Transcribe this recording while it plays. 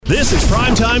This is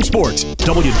Primetime Sports,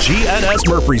 WGNS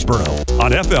Murfreesboro,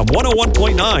 on FM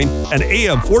 101.9 and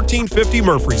AM 1450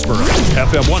 Murfreesboro,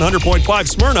 FM 100.5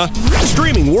 Smyrna,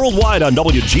 streaming worldwide on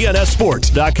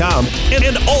WGNSSports.com,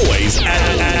 and always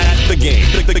at the game.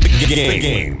 The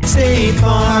game. State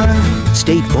Farm.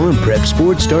 State Farm Prep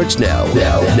Sports starts now.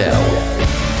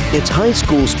 It's high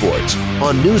school sports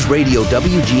on News Radio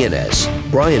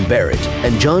WGNS. Brian Barrett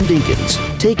and John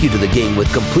Dinkins take you to the game with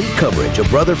complete coverage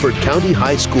of Rutherford County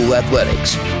High School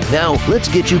athletics. Now, let's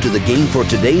get you to the game for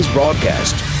today's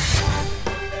broadcast.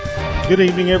 Good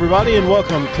evening, everybody, and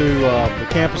welcome to the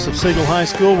campus of Siegel High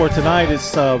School, where tonight is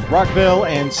Rockvale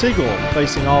and Siegel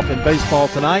facing off in baseball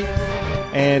tonight.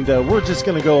 And we're just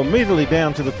going to go immediately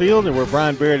down to the field, and where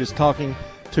Brian Barrett is talking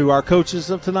to our coaches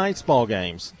of tonight's ball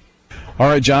games. All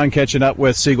right, John, catching up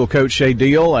with Siegel coach Shay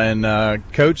Deal. And,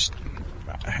 Coach,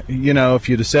 you know, if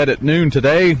you'd have said at noon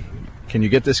today, can you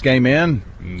get this game in?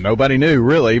 Nobody knew,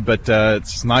 really, but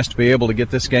it's nice to be able to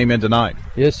get this game in tonight.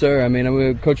 Yes, sir. I mean,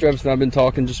 Coach Revis and I have been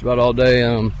talking just about all day.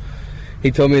 He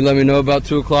told me to let me know about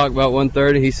 2 o'clock, about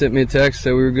 1:30. He sent me a text,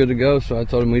 said we were good to go, so I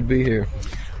told him we'd be here.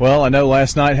 Well, I know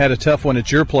last night had a tough one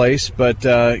at your place, but,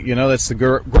 you know, that's the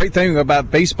great thing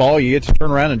about baseball. You get to turn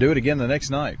around and do it again the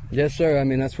next night. Yes, sir. I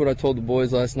mean, that's what I told the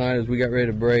boys last night as we got ready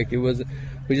to break.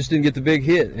 We just didn't get the big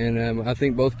hit, and I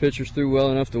think both pitchers threw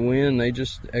well enough to win. They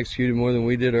just executed more than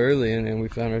we did early, and we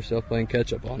found ourselves playing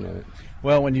catch-up all night.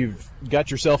 Well, when you've got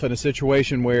yourself in a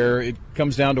situation where it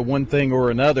comes down to one thing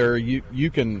or another, you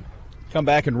can come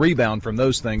back and rebound from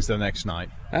those things the next night.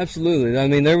 Absolutely. I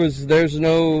mean, there's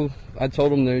no. I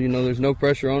told them there's no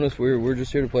pressure on us. We're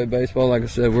just here to play baseball. Like I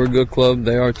said, we're a good club.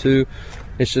 They are too.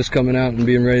 It's just coming out and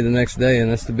being ready the next day, and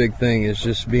that's the big thing. It's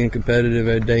just being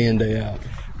competitive day in, day out.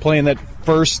 Playing that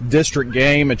first district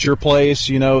game at your place,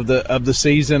 you know, of the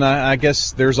season, I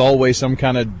guess there's always some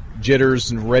kind of jitters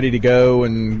and ready to go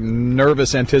and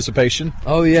nervous anticipation.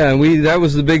 Oh yeah, and that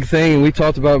was the big thing, and we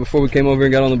talked about it before we came over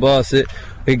and got on the bus.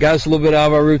 It got us a little bit out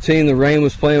of our routine. The rain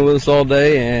was playing with us all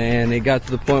day, and it got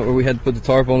to the point where we had to put the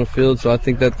tarp on the field, so I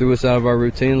think that threw us out of our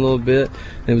routine a little bit.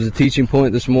 It was a teaching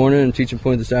point this morning and a teaching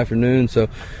point this afternoon, so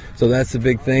that's the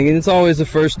big thing. And it's always the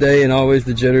first day and always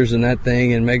the jitters and that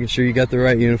thing, and making sure you got the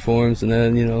right uniforms, and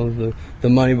then, you know, the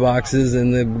money boxes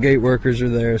and the gate workers are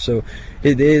there, so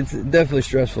it's definitely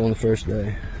stressful on the first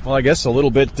day. Well, I guess a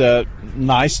little bit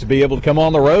nice to be able to come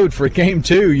on the road for a game,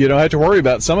 too. You don't have to worry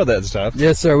about some of that stuff.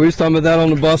 Yes, sir. We was talking about that on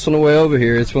the bus on the way over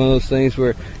here. It's one of those things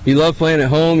where you love playing at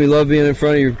home, you love being in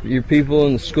front of your people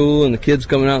in the school and the kids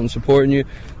coming out and supporting you,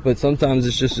 but sometimes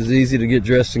it's just as easy to get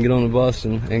dressed and get on the bus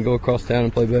and go across town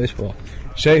and play baseball.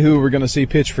 Shay, who we're going to see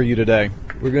pitch for you today?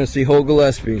 We're going to see Holt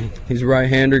Gillespie. He's a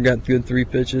right-hander, got good 3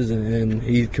 pitches, and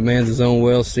he commands his own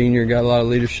well. Senior, got a lot of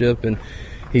leadership, and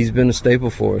he's been a staple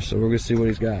for us, so we're going to see what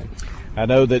he's got. I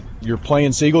know that you're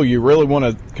playing Siegel. You really want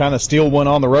to kind of steal one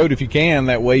on the road if you can.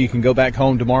 That way you can go back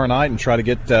home tomorrow night and try to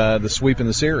get the sweep in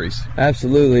the series.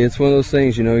 Absolutely. It's one of those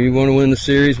things, you know, you want to win the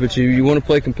series, but you want to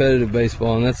play competitive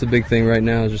baseball, and that's the big thing right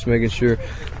now, is just making sure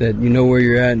that you know where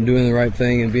you're at and doing the right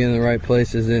thing and being in the right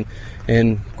places.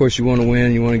 And of course, you want to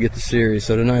win, you want to get the series.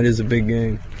 So tonight is a big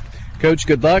game. Coach,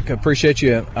 good luck. I appreciate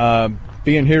you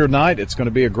being here tonight. It's going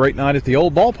to be a great night at the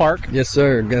old ballpark. Yes,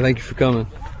 sir. Thank you for coming.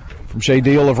 From Shay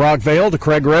Deal of Rockvale to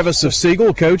Craig Revis of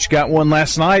Siegel. Coach, got one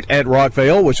last night at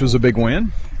Rockvale, which was a big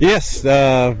win. Yes,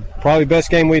 probably best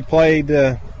game we'd played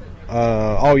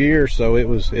all year, so it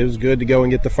was good to go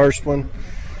and get the first one.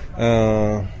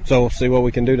 So we'll see what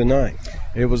we can do tonight.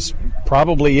 It was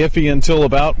probably iffy until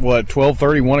about,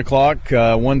 12:30, 1 o'clock,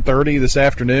 1:30 this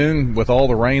afternoon. With all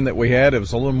the rain that we had, it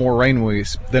was a little more rain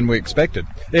than we expected.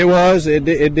 It was. It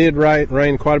did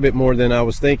rain quite a bit more than I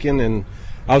was thinking, and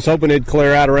I was hoping it'd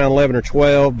clear out around 11 or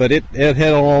 12, but it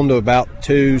held on to about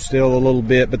 2 still a little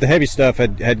bit. But the heavy stuff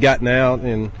had gotten out,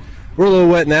 and we're a little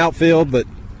wet in the outfield, but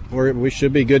we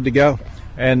should be good to go.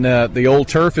 And the old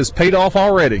turf is paid off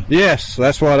already. Yes,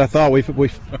 that's what I thought.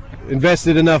 We've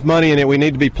invested enough money in it. We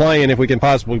need to be playing if we can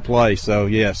possibly play. So,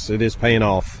 yes, it is paying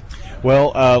off.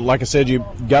 Well, like I said, you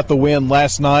got the win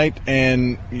last night,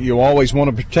 and you always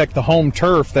want to protect the home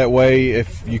turf. That way,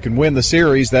 if you can win the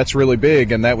series, that's really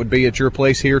big, and that would be at your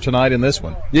place here tonight in this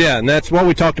one. Yeah, and that's what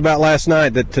we talked about last night,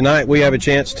 that tonight we have a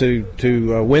chance to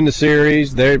win the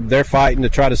series. They're fighting to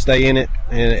try to stay in it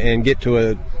and get to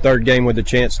a third game with a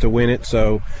chance to win it.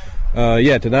 So,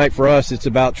 tonight for us, it's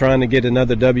about trying to get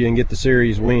another W and get the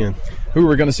series win. Who are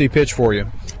we going to see pitch for you?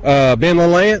 Ben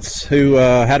LaLance, who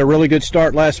had a really good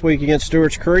start last week against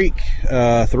Stewart's Creek,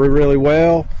 threw really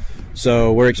well.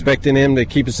 So we're expecting him to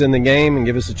keep us in the game and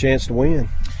give us a chance to win.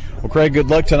 Well, Craig, good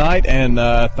luck tonight, and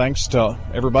thanks to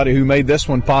everybody who made this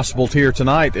one possible here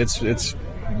tonight. It's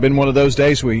been one of those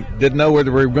days we didn't know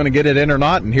whether we were going to get it in or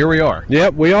not, and here we are.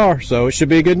 Yep, we are. So it should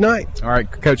be a good night. All right,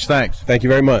 Coach, thanks. Thank you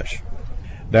very much.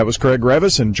 That was Craig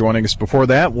Revis, and joining us before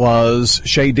that was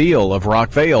Shay Deal of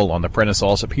Rockvale on the Prentice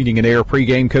Allsup Heating and Air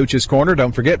pregame Coach's Corner.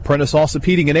 Don't forget, Prentice Allsup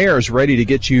Heating and Air is ready to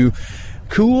get you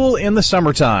cool in the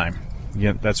summertime.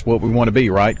 Yeah, that's what we want to be,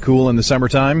 right? Cool in the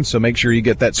summertime. So make sure you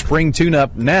get that spring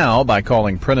tune-up now by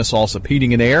calling Prentice Allsup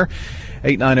Heating and Air,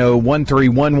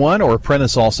 890-1311, or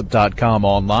PrenticeAllsup.com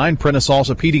online. Prentice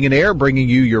Allsup Heating and Air bringing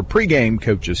you your pregame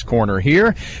Coach's Corner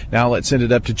here. Now let's send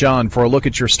it up to John for a look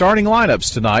at your starting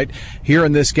lineups tonight here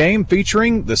in this game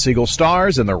featuring the Siegel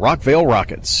Stars and the Rockvale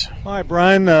Rockets. All right,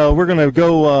 Brian, we're going to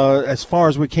go as far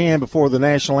as we can before the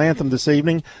national anthem this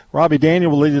evening. Robbie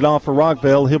Daniel will lead it off for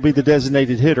Rockvale. He'll be the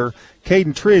designated hitter.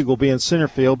 Caden Trigg will be in center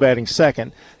field batting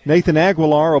second. Nathan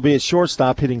Aguilar will be at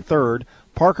shortstop hitting third.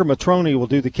 Parker Matroni will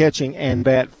do the catching and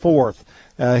bat fourth.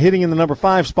 Hitting in the number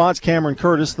 5 spots, Cameron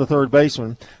Curtis, the third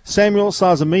baseman. Samuel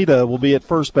Sazamita will be at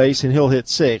first base, and he'll hit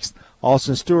sixth.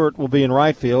 Austin Stewart will be in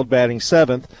right field, batting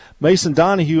seventh. Mason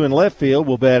Donahue in left field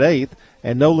will bat eighth.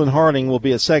 And Nolan Harding will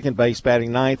be at second base,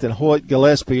 batting ninth. And Hoyt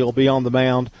Gillespie will be on the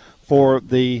mound for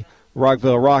the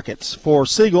Rockvale Rockets. For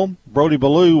Siegel, Brody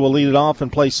Ballou will lead it off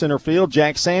and play center field.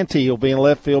 Jack Santee will be in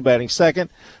left field batting second.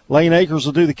 Lane Akers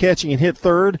will do the catching and hit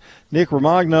third. Nick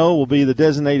Romagno will be the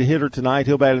designated hitter tonight.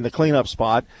 He'll bat in the cleanup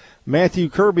spot. Matthew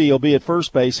Kirby will be at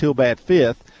first base. He'll bat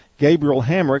fifth. Gabriel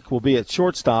Hamrick will be at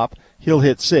shortstop. He'll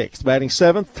hit sixth. Batting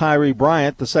seventh, Tyree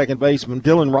Bryant, the second baseman.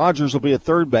 Dylan Rogers will be at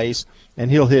third base, and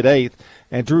he'll hit eighth.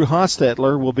 And Drew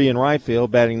Hostetler will be in right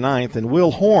field batting ninth. And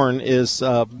Will Horn is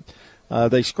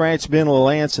they scratched Ben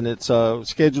LaLance, and it's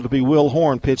scheduled to be Will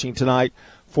Horn pitching tonight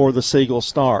for the Siegel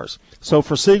Stars. So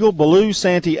for Siegel, Ballou,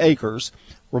 Santee, Akers,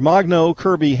 Romagno,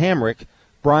 Kirby, Hamrick,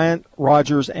 Bryant,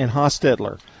 Rogers, and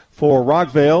Hostetler. For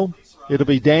Rockvale, it'll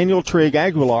be Daniel, Trigg,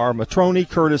 Aguilar, Matroni,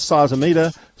 Curtis,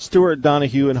 Sazamita, Stewart,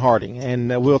 Donahue, and Harding.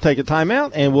 And we'll take a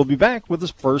timeout, and we'll be back with the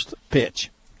first pitch.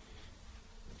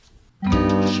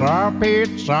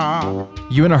 Pizza.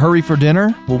 You in a hurry for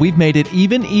dinner? Well, we've made it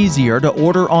even easier to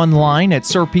order online at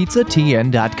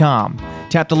sirpizzatn.com.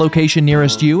 Tap the location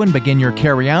nearest you and begin your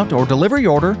carryout or delivery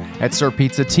order at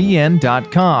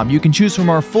sirpizzatn.com. You can choose from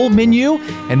our full menu,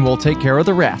 and we'll take care of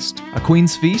the rest. A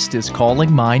Queen's Feast is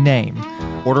calling my name.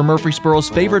 Order Murfreesboro's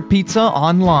favorite pizza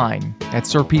online at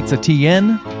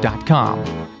sirpizzatn.com.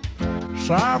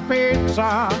 Sir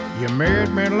Pizza, you made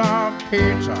me love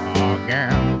pizza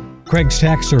again. Craig's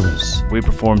Tax Service. We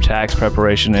perform tax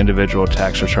preparation, individual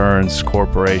tax returns,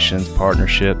 corporations,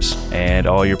 partnerships, and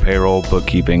all your payroll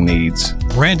bookkeeping needs.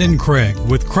 Brandon Craig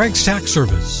with Craig's Tax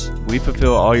Service. We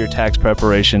fulfill all your tax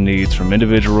preparation needs from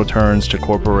individual returns to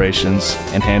corporations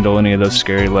and handle any of those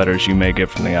scary letters you may get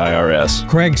from the IRS.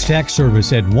 Craig's Tax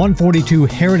Service at 142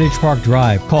 Heritage Park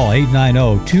Drive. Call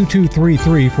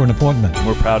 890-2233 for an appointment.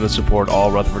 We're proud to support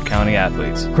all Rutherford County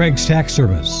athletes. Craig's Tax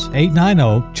Service,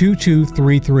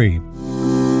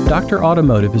 890-2233. Dr.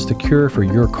 Automotive is the cure for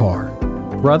your car.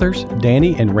 Brothers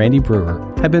Danny and Randy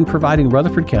Brewer have been providing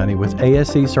Rutherford County with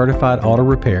ASE certified auto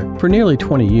repair for nearly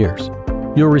 20 years.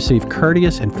 You'll receive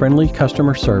courteous and friendly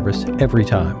customer service every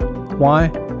time. Why?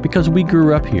 Because we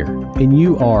grew up here, and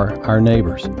you are our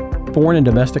neighbors. Foreign and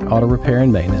domestic auto repair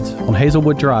and maintenance on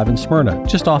Hazelwood Drive in Smyrna,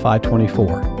 just off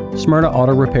I-24.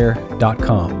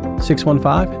 SmyrnaAutorepair.com,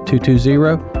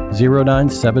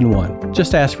 615-220-0971.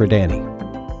 Just ask for Danny.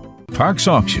 Parks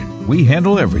Auction. We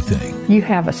handle everything. You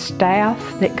have a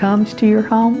staff that comes to your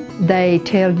home. They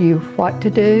tell you what to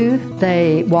do.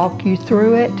 They walk you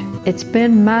through it. It's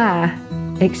been my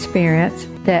experience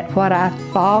that what I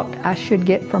thought I should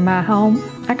get for my home,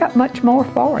 I got much more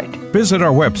for it. Visit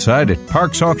our website at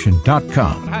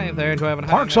parksauction.com. Hi there,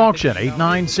 Parks Auction,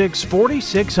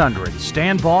 896-4600.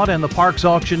 Stan Vaught and the Parks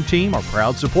Auction team are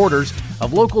proud supporters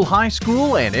of local high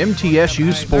school and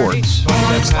MTSU sports.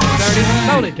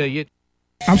 Sold it to you.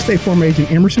 I'm State Farm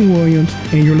Agent Emerson Williams,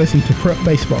 and you're listening to Prep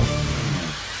Baseball.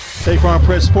 State Farm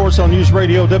Prep Sports on News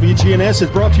Radio WGNS is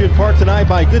brought to you in part tonight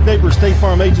by good neighbor State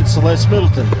Farm agent Celeste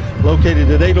Middleton, located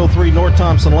at 803 North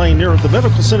Thompson Lane near the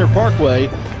Medical Center Parkway.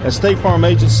 At State Farm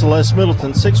agent Celeste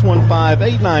Middleton,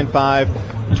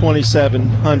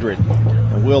 615-895-2700.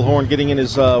 And Will Horn getting in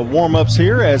his warm-ups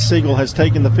here as Siegel has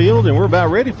taken the field, and we're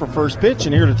about ready for first pitch.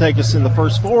 And here to take us in the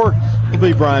first four will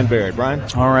be Brian Barrett. Brian?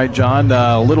 All right, John,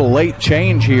 a little late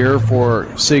change here for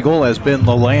Siegel as Ben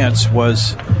LaLance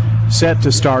was set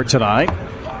to start tonight.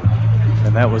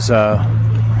 And that was,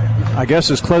 I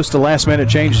guess, as close to last-minute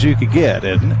change as you could get,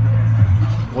 isn't it?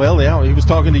 Well, yeah, he was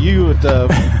talking to you at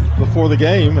before the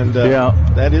game, and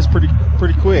that is pretty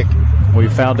quick. We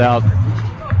found out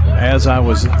as I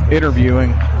was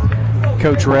interviewing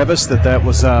Coach Revis that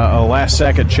was a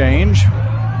last-second change.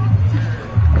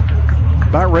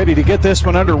 About ready to get this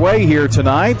one underway here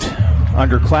tonight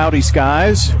under cloudy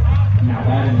skies.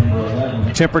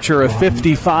 Temperature of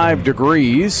 55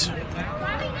 degrees.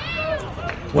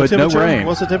 But no rain.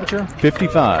 What's the temperature?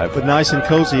 55. But nice and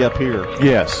cozy up here.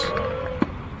 Yes.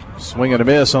 Swing and a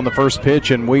miss on the first pitch,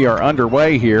 and we are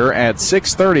underway here at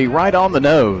 6:30, right on the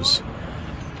nose.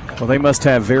 Well, they must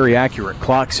have very accurate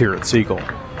clocks here at Siegel.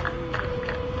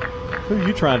 Who are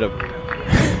you trying to...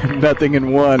 Nothing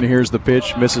in one. Here's the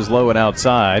pitch, misses low and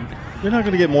outside. You're not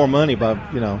going to get more money by,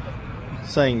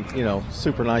 saying,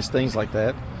 super nice things like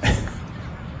that.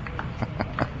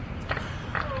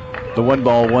 The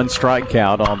 1-ball, 1-strike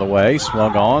count on the way.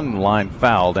 Swung on, line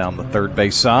foul down the third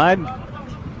base side.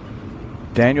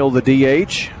 Daniel, the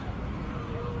DH.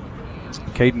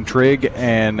 Caden Trigg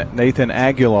and Nathan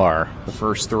Aguilar, the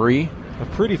first three. A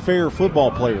pretty fair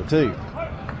football player, too.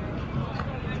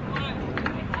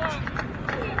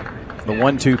 The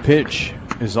 1-2 pitch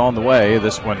is on the way.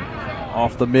 This one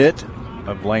off the mitt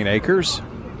of Lane Akers.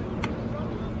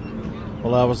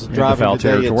 Well, I was driving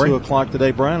today at 2 o'clock today,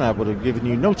 Brian. I would have given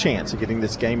you no chance of getting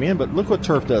this game in, but look what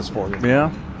turf does for you.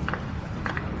 Yeah.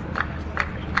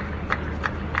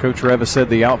 Coach Revis said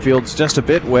the outfield's just a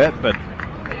bit wet, but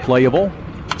playable.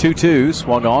 2-2,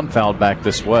 swung on, fouled back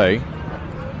this way.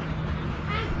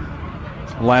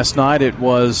 Last night it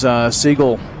was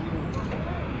Siegel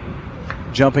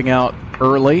jumping out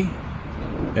early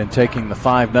and taking the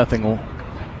 5-0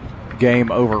 game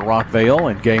over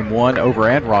Rockvale, and game one over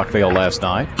at Rockvale last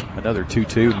night. Another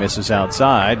 2-2, misses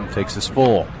outside and takes his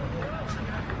full.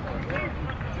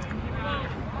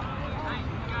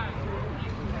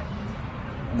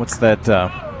 What's that?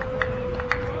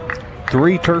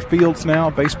 3 turf fields now,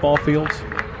 baseball fields?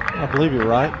 I believe you're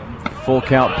right. Full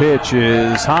count pitch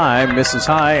is high, misses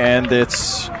high, and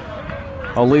it's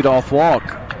a leadoff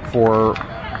walk for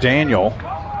Daniel.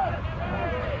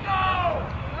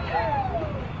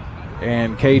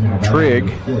 And Caden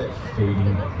Trigg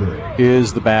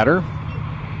is the batter.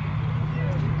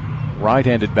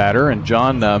 Right-handed batter. And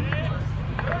John,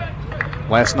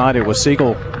 last night it was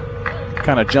Siegel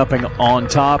kind of jumping on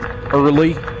top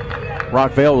early.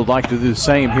 Rockvale would like to do the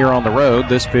same here on the road.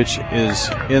 This pitch is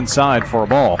inside for a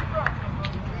ball.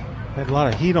 Had a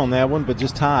lot of heat on that one, but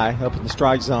just high up in the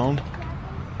strike zone.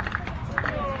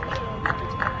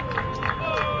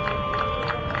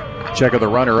 Check of the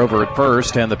runner over at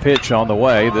first, and the pitch on the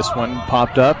way. This one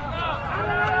popped up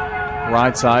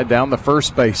right side down the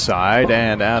first base side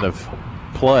and out of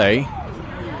play.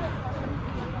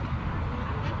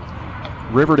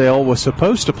 Riverdale was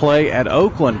supposed to play at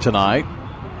Oakland tonight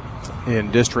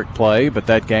in district play, but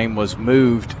that game was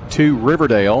moved to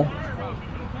Riverdale,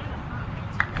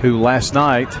 who last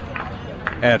night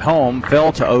at home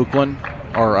fell to Oakland,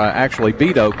 or actually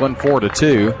beat Oakland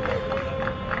 4-2.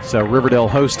 So Riverdale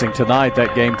hosting tonight.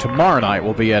 That game tomorrow night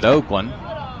will be at Oakland.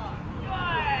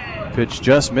 Pitch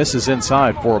just misses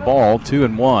inside for a ball,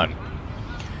 2-1.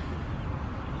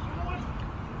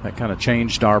 That kind of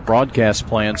changed our broadcast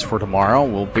plans for tomorrow.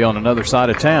 We'll be on another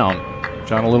side of town.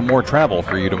 John, a little more travel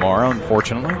for you tomorrow,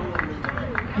 unfortunately.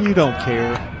 You don't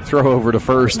care. Throw over to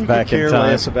first, you back in time. You care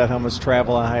less about how much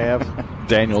travel I have.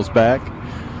 Daniel's back.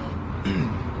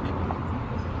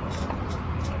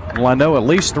 Well, I know at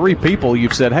least 3 people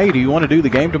you've said, hey, do you want to do the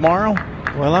game tomorrow?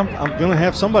 Well, I'm going to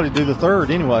have somebody do the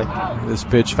third anyway. This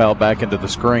pitch fell back into the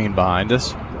screen behind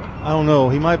us. I don't know.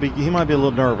 He might be a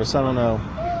little nervous. I don't know.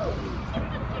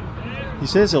 He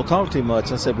says he'll talk too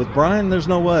much. I said, with Brian, there's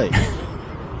no way.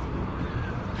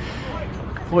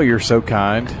 Well, you're so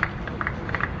kind.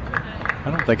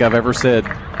 I don't think I've ever said,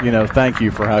 thank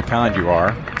you for how kind you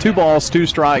are. 2 balls, 2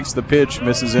 strikes. The pitch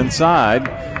misses inside.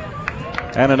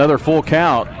 And another full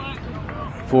count.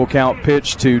 Full count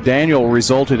pitch to Daniel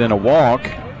resulted in a walk.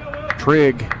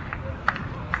 Trigg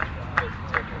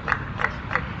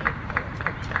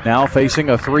now facing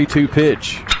a 3-2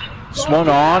 pitch. Swung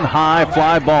on, high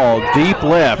fly ball, deep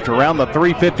left around the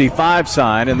 355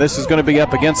 sign, and this is going to be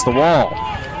up against the wall.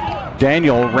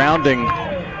 Daniel rounding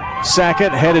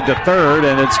second, headed to third,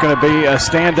 and it's going to be a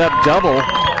stand-up double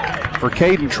for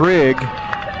Caden Trigg.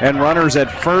 And runners at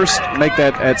first make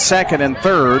that at second and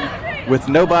third with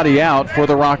nobody out for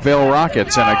the Rockvale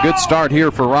Rockets. And a good start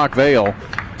here for Rockvale.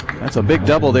 That's a big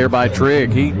double there by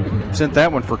Trigg. He sent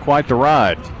that one for quite the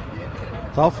ride.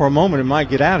 Thought for a moment it might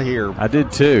get out of here. I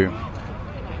did too.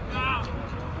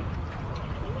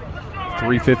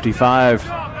 355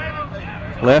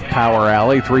 left power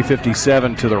alley,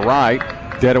 357 to the right.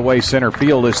 Dead away center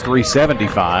field is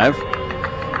 375.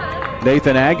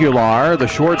 Nathan Aguilar, the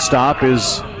shortstop,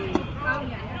 is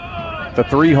the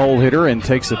 3-hole hitter and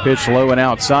takes the pitch low and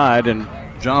outside. And,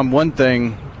 John, one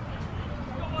thing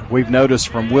we've noticed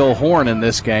from Will Horn in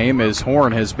this game is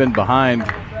Horn has been behind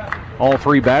all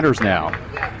 3 batters now.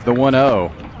 The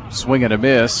 1-0, swing and a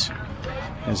miss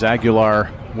as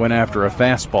Aguilar went after a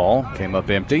fastball, came up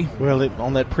empty. Well,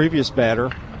 on that previous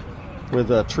batter with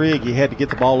Trigg, he had to get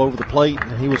the ball over the plate,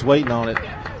 and he was waiting on it.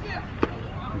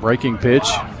 Breaking pitch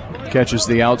catches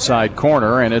the outside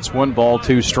corner, and it's 1 ball,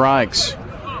 2 strikes.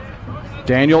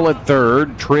 Daniel at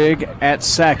third, Trigg at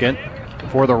second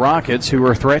for the Rockets, who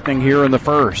are threatening here in the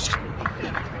first.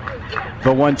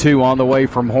 The 1-2 on the way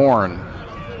from Horn.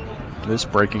 This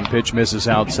breaking pitch misses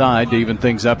outside to even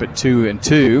things up at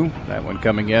 2-2. That one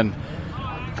coming in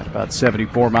at about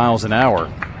 74 miles an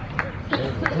hour.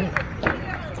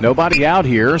 Nobody out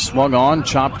here. Swung on,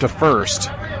 chopped to first.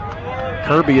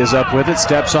 Kirby is up with it,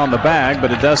 steps on the bag,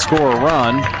 but it does score a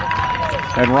run.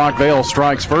 And Rockvale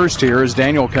strikes first here as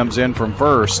Daniel comes in from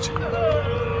first.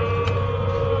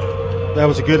 That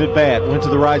was a good at bat. Went to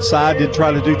the right side, didn't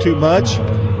try to do too much.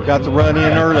 Got the run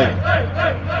in early.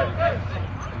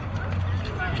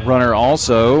 Runner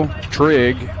also,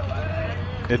 Trigg,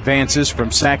 advances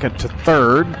from second to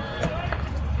third.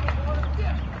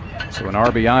 So an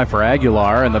RBI for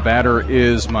Aguilar, and the batter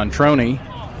is Montroni.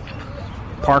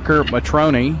 Parker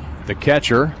Matroni, the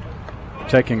catcher,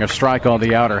 taking a strike on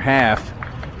the outer half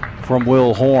from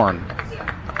Will Horn.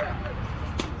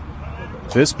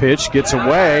 This pitch gets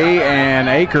away, and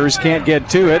Akers can't get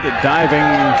to it. A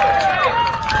diving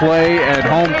play at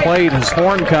home plate as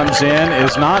Horn comes in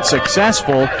is not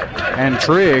successful, and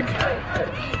Trigg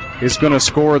is going to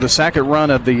score the second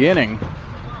run of the inning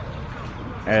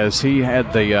as he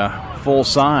had the full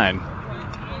sign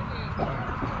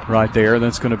right there.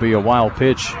 That's going to be a wild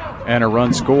pitch and a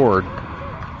run scored.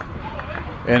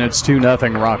 And it's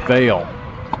 2-0 Rockvale.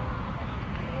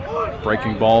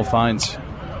 Breaking ball finds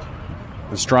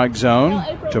the strike zone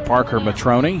to Parker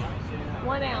Matroni.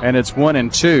 And it's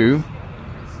 1-2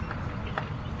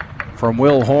 from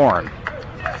Will Horn.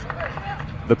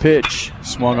 The pitch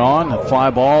swung on, a fly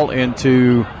ball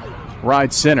into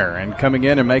right center. And coming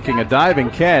in and making a diving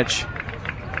catch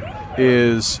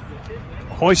is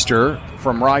Hoister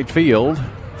from right field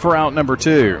for out number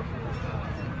 2.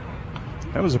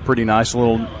 That was a pretty nice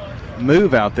little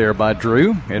move out there by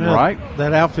Drew in right.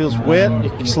 That outfield's wet. You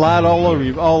can slide all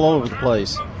over the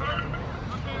place.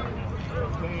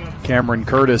 Cameron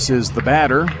Curtis is the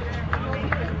batter.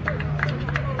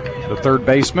 The third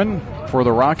baseman for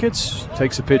the Rockets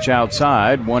takes a pitch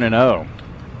outside, 1-0.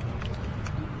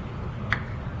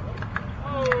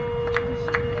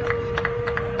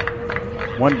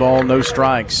 One ball, no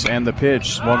strikes, and the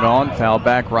pitch swung on, foul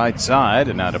back right side,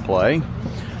 and out of play.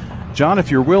 John,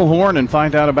 if you're Will Horn and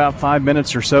find out about 5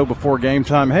 minutes or so before game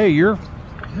time, hey, you're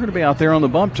going to be out there on the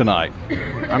bump tonight.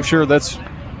 I'm sure that's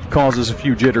causes a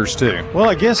few jitters too. Well,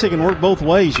 I guess it can work both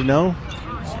ways, you know.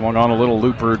 Swung on a little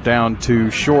looper down to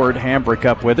short. Hambrick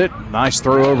up with it. Nice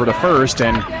throw over to first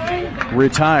and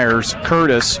retires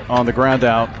Curtis on the ground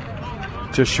out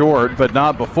to short, but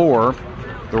not before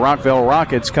the Rockvale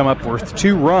Rockets come up with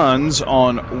 2 runs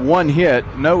on 1 hit,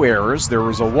 no errors. There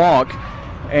was a walk,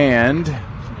 and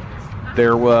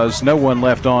there was no one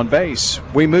left on base.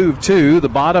 We move to the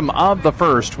bottom of the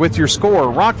first with your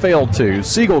score, Rockvale 2,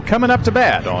 Siegel coming up to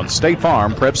bat on State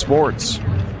Farm Prep Sports.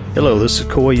 Hello, this is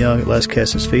Coy Young at Las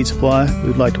Casas Feed Supply.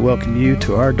 We'd like to welcome you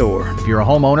to our door. If you're a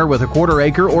homeowner with a quarter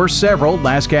acre or several,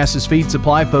 Las Casas Feed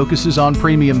Supply focuses on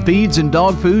premium feeds and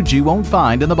dog foods you won't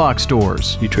find in the box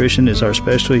stores. Nutrition is our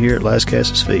specialty here at Las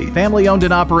Casas Feed. Family owned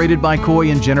and operated by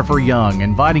Coy and Jennifer Young,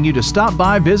 inviting you to stop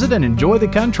by, visit, and enjoy the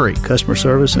country. Customer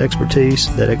service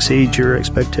expertise that exceeds your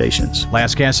expectations.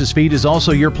 Las Casas Feed is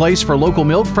also your place for local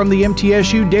milk from the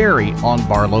MTSU Dairy on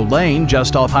Barlow Lane,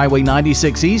 just off Highway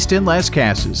 96 East in Las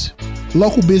Casas.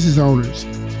 Local business owners,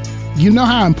 you know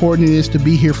how important it is to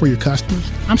be here for your customers.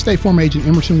 I'm State Farm Agent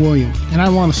Emerson Williams, and I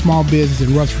run a small business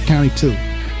in Rutherford County too.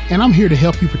 And I'm here to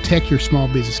help you protect your small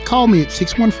business. Call me at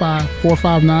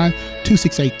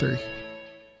 615-459-2683.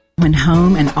 When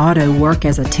home and auto work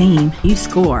as a team, you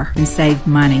score and save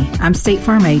money. I'm State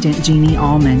Farm Agent Jeannie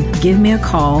Allman. Give me a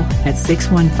call at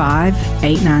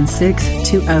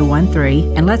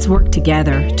 615-896-2013 and let's work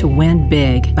together to win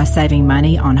big by saving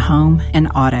money on home and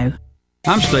auto.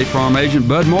 I'm State Farm Agent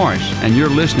Bud Morris, and you're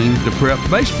listening to Prep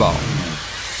Baseball.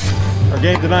 Our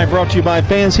game tonight brought to you by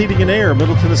Fans Heating and Air,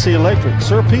 Middle Tennessee Electric,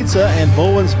 Sir Pizza, and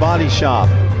Bowen's Body Shop.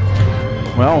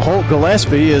 Well, Holt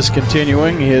Gillespie is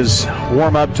continuing his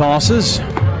warm-up tosses.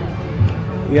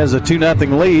 He has a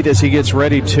 2-0 lead as he gets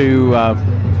ready to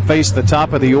face the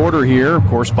top of the order here. Of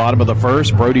course, bottom of the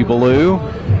first, Brody Ballou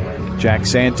Jack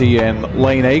Santee and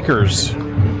Lane Akers,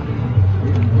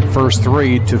 first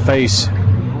three to face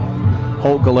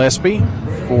Holt Gillespie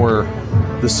for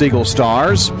the Siegel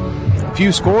Stars. A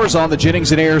few scores on the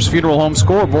Jennings & Ayers Funeral Home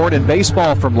scoreboard in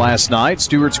baseball from last night.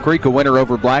 Stewart's Creek a winner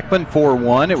over Blackman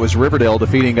 4-1. It was Riverdale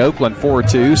defeating Oakland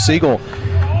 4-2. Siegel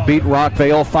beat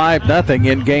Rockvale 5-0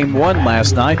 in Game 1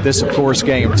 last night. This, of course,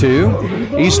 Game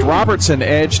 2. East Robertson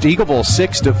edged Eagleville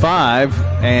 6-5,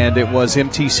 and it was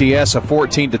MTCS a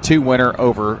 14-2 winner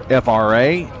over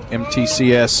FRA.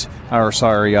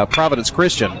 Providence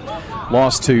Christian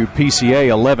lost to PCA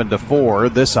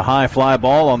 11-4. This a high fly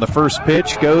ball on the first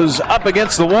pitch, goes up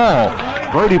against the wall.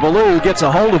 Brody Ballou gets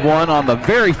a hold of one on the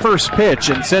very first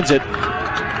pitch and sends it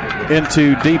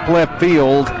into deep left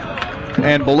field.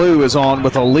 And Ballou is on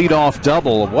with a leadoff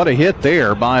double. What a hit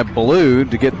there by Ballou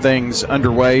to get things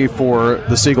underway for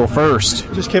the Siegel first.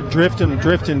 Just kept drifting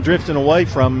away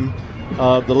from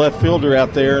the left fielder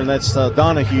out there, and that's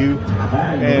Donahue.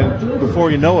 And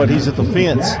before you know it, he's at the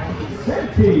fence.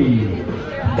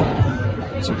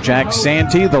 So Jack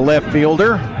Santee, the left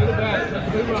fielder,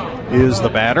 is the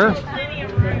batter.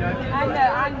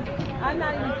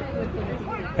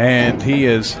 And he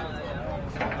is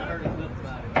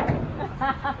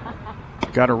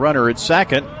got a runner at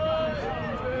second.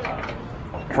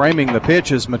 Framing the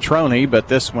pitch is Matroni, but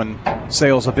this one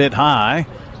sails a bit high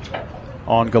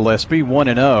on Gillespie.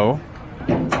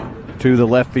 1-0 to the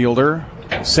left fielder,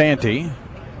 Santee.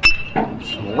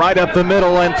 Right up the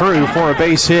middle and through for a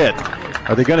base hit.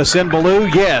 Are they going to send Ballou?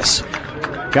 Yes.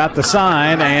 Got the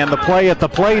sign, and the play at the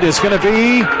plate is going to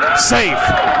be safe.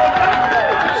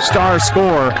 Star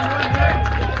score.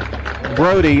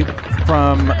 Brody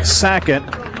from second.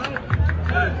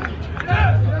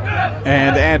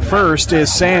 And at first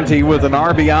is Santee with an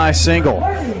RBI single.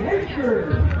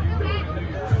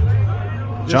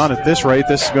 John, at this rate,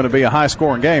 this is going to be a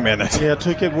high-scoring game, isn't it? Yeah,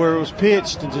 took it where it was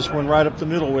pitched and just went right up the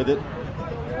middle with it.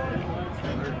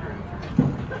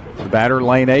 The batter,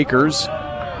 Lane Akers.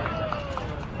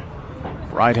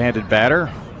 Right-handed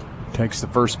batter. Takes the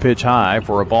first pitch high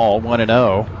for a ball,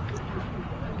 1-0.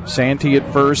 Santee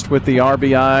at first with the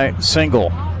RBI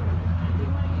single.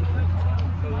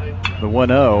 The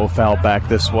 1-0 foul back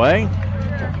this way.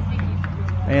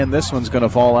 And this one's going to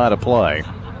fall out of play.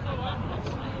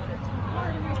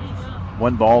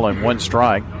 1 ball and 1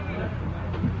 strike.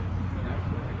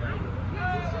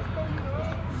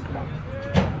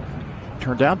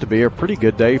 Turned out to be a pretty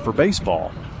good day for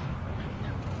baseball.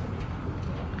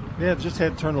 Yeah, just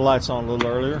had to turn the lights on a little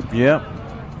earlier. Yep.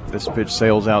 This pitch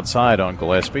sails outside on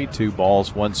Gillespie. 2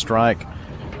 balls, 1 strike.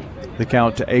 The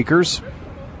count to Akers.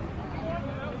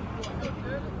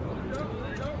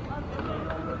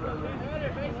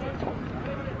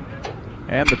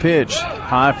 And the pitch,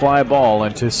 high fly ball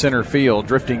into center field.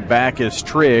 Drifting back is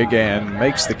Trigg and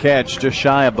makes the catch just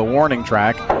shy of the warning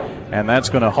track. And that's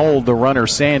going to hold the runner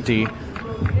Santee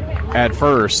at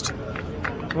first.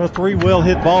 Well, 3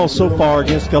 well-hit balls so far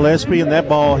against Gillespie, and that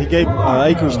ball,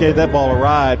 Akers gave that ball a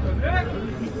ride.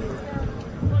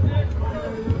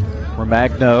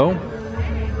 Romagno,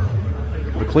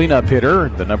 the cleanup hitter,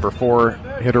 the number 4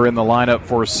 hitter in the lineup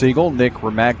for Siegel, Nick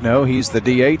Romagno. He's the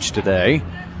DH today.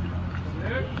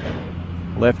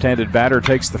 Left-handed batter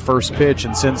takes the first pitch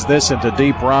and sends this into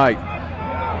deep right.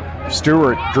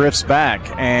 Stewart drifts back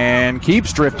and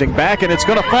keeps drifting back, and it's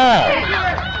going to fall.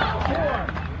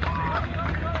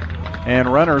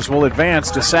 And runners will advance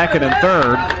to second and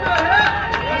third.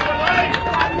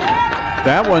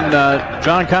 That one,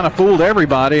 John, kind of fooled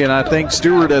everybody, and I think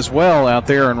Stewart as well out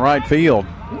there in right field.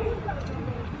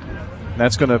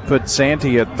 That's going to put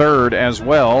Santee at third as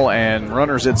well, and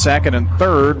runners at second and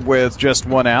third with just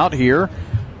 1 out here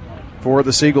for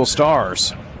the Siegel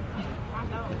Stars.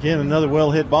 Again, another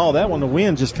well-hit ball. That one, the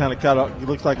wind just kind of it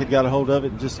looks like it got a hold of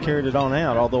it and just carried it on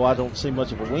out, although I don't see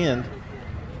much of a wind.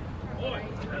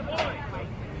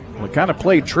 We kind of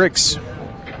played tricks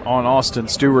on Austin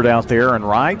Stewart out there and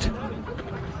right.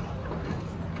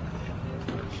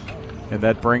 And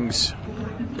that brings,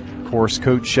 of course,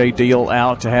 Coach Shea Deal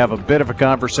out to have a bit of a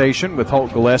conversation with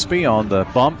Holt Gillespie on the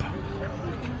bump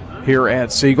here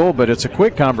at Siegel, but it's a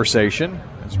quick conversation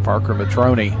as Parker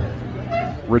Matroni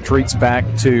retreats back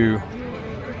to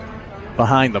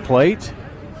behind the plate.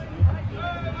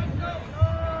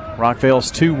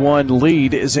 Rockvale's 2-1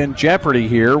 lead is in jeopardy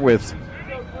here with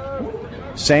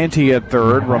Santee at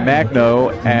third,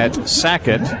 Romagno at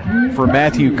second for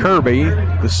Matthew Kirby,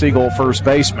 the Siegel first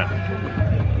baseman.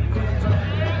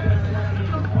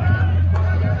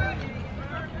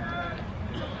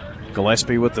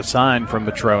 Gillespie with the sign from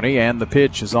Matroni, and the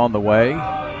pitch is on the way.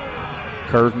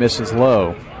 Curve misses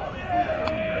low.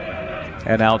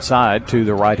 And outside to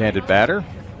the right-handed batter.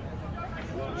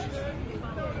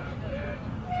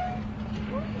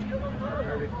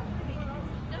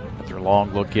 Another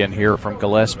long look in here from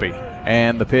Gillespie.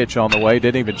 And the pitch on the way,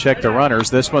 didn't even check the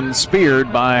runners. This one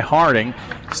speared by Harding.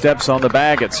 Steps on the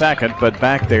bag at second, but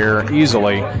back there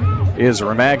easily is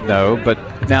Romagno.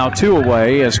 But now 2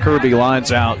 away as Kirby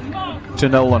lines out to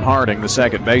Nolan Harding, the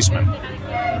second baseman.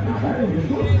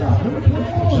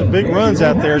 Some big runs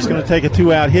out there. It's going to take a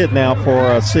 2-out hit now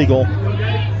for Siegel.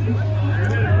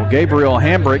 Well, Gabriel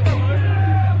Hambrick,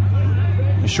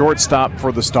 the shortstop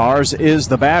for the Stars, is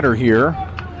the batter here.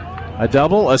 A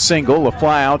double, a single, a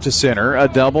fly out to center, a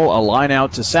double, a line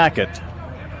out to second.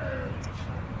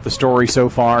 The story so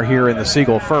far here in the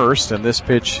Siegel first, and this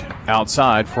pitch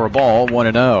outside for a ball,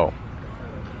 1-0.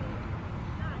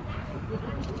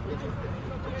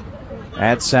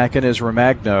 At second is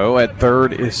Romagno. At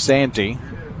third is Santee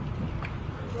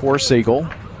for Siegel.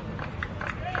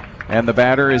 And the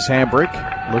batter is Hambrick,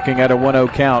 looking at a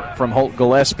 1-0 count from Holt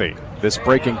Gillespie. This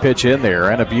breaking pitch in there,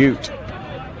 and a Butte.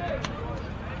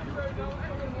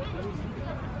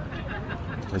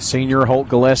 The senior Holt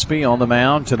Gillespie on the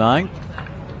mound tonight.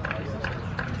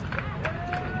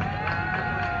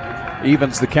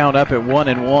 Evens the count up at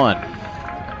 1-1.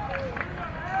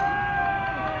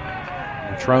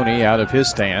 Matrone out of his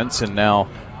stance and now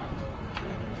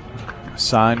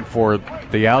signed for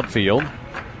the outfield.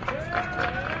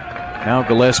 Now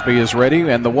Gillespie is ready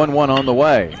and the 1-1 on the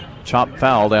way. Chop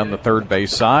foul down the third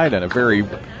base side and a very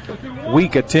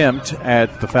weak attempt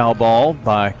at the foul ball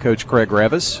by Coach Craig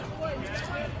Revis.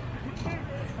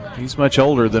 He's much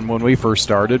older than when we first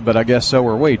started, but I guess so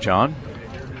are we, John.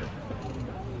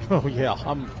 Oh, yeah.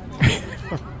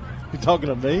 You talking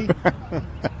to me?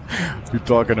 You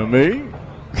talking to me?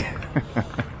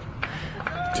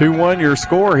 2-1 your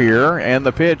score here, and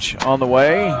the pitch on the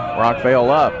way. Rockvale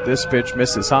up. This pitch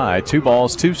misses high. 2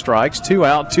 balls, 2 strikes, 2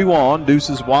 out, 2 on.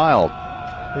 Deuces wild.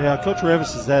 Yeah, Coach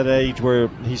Revis is that age where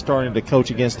he's starting to coach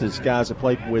against his guys that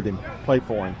played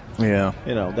for him. Yeah.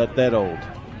 You know, that old.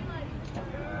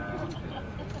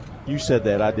 You said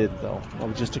that. I didn't, though. I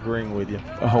was just agreeing with you.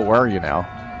 Oh, were you now?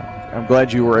 I'm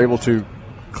glad you were able to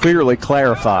clearly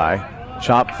clarify.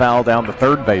 Chop foul down the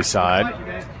third base side.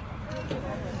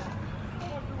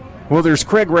 Well, there's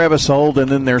Craig Revis old, and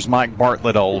then there's Mike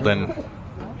Bartlett old. And,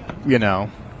 you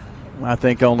know, I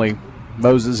think only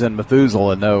Moses and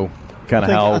Methuselah know kind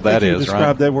of how old that is, right? You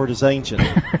described that word as ancient.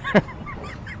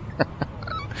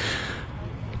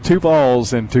 2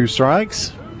 balls and 2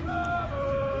 strikes.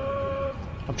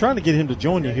 I'm trying to get him to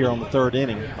join you here on the third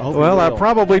inning. I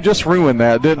probably just ruined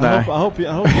that, didn't I? I hope he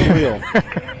will.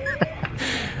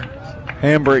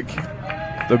 Hambrick,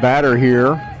 the batter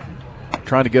here,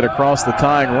 trying to get across the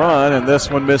tying run, and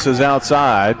this one misses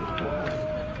outside.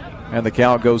 And the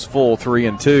count goes full,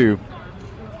 3-2.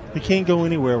 He can't go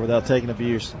anywhere without taking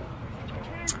abuse.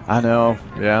 I know,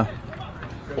 yeah.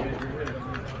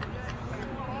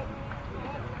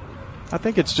 I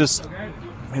think it's just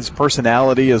his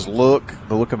personality, his look,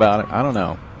 the look about it. I don't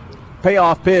know.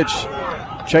 Payoff pitch,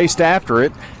 chased after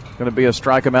it. Going to be a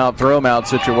strike him out, throw him out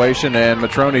situation, and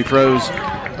Matrone throws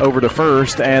over to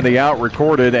first, and the out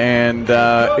recorded. And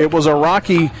it was a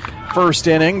rocky first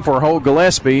inning for Holt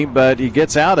Gillespie, but he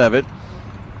gets out of it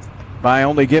by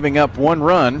only giving up 1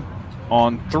 run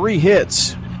on 3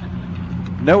 hits.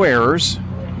 No errors,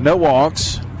 no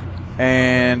walks,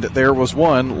 and there was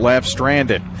 1 left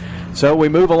stranded. So we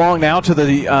move along now to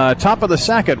the top of the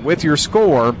second with your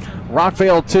score.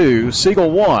 Rockvale 2,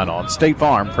 Siegel 1 on State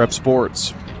Farm Prep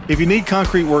Sports. If you need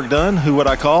concrete work done, who would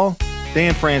I call?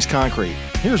 Dan France Concrete.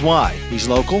 Here's why. He's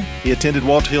local. He attended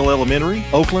Walter Hill Elementary,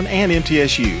 Oakland, and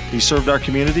MTSU. He served our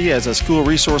community as a school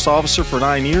resource officer for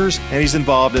 9 years, and he's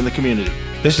involved in the community.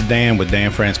 This is Dan with Dan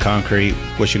France Concrete,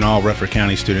 wishing all Rutherford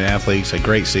County student athletes a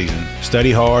great season.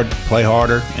 Study hard, play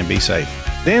harder, and be safe.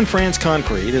 Dan France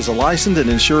Concrete is a licensed and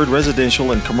insured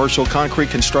residential and commercial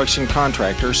concrete construction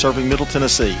contractor serving Middle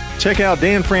Tennessee. Check out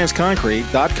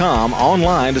danfranceconcrete.com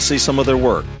online to see some of their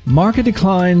work. Market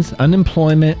declines,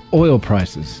 unemployment, oil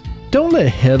prices. Don't let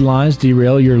headlines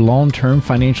derail your long-term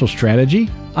financial strategy.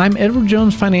 I'm Edward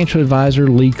Jones Financial Advisor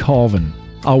Lee Colvin.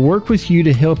 I'll work with you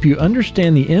to help you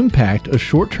understand the impact of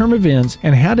short-term events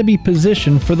and how to be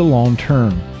positioned for the long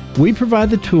term. We provide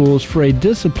the tools for a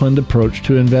disciplined approach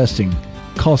to investing.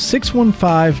 Call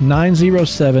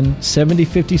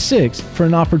 615-907-7056 for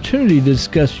an opportunity to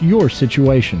discuss your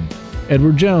situation.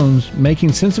 Edward Jones,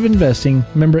 Making Sense of Investing,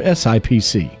 member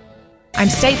SIPC. I'm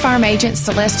State Farm Agent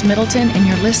Celeste Middleton, and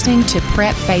you're listening to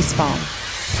Prep Baseball.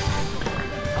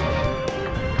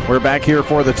 We're back here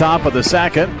for the top of the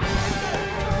second.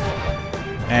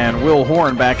 And Will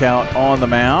Horn back out on the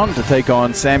mound to take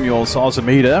on Samuel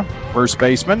Salzamita, first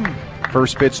baseman.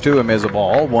 First pitch to him is a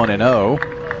ball, 1-0.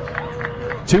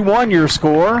 2-1 your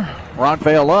score.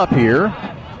 Rockvale up here.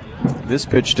 This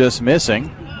pitch just missing,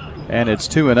 and it's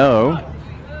 2-0.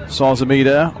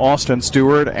 Salzamita, Austin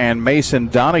Stewart, and Mason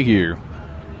Donahue.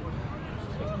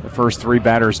 The first three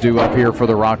batters due up here for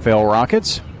the Rockvale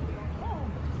Rockets.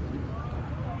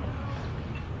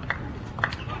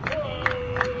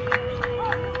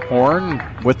 Horn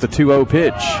with the 2-0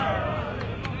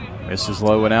 pitch. Misses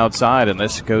low and outside, and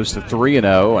this goes to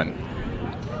 3-0.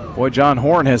 And boy, John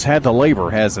Horn has had to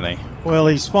labor, hasn't he? Well,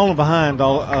 he's fallen behind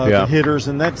all the hitters,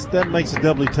 and that makes it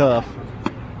doubly tough.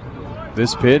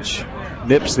 This pitch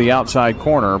nips the outside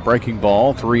corner, breaking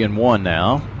ball, 3-1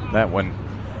 now. That one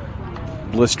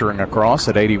blistering across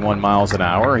at 81 miles an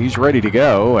hour. He's ready to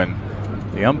go, and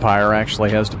the umpire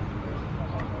actually has to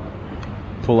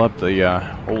pull up the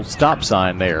old stop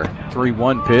sign there.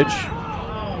 3-1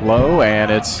 pitch, low, and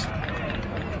it's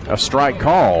a strike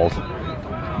called.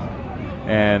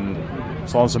 And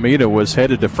Salzamita was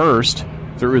headed to first,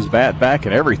 threw his bat back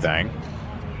and everything,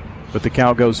 but the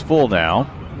count goes full now.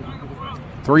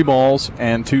 3 balls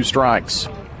and 2 strikes.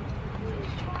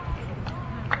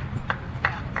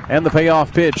 And the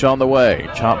payoff pitch on the way.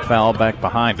 Chop foul back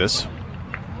behind us.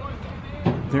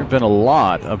 There have been a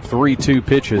lot of 3-2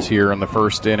 pitches here in the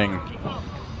first inning.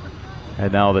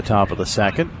 And now the top of the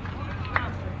second.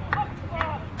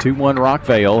 2-1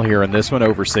 Rockvale here in this one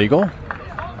over Siegel.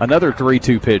 Another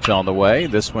 3-2 pitch on the way.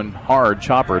 This one hard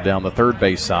chopper down the third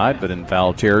base side, but in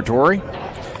foul territory.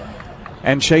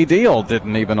 And Shea Deal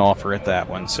didn't even offer it that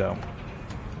one, so.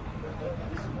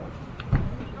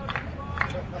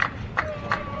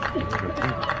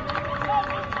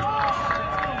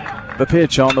 The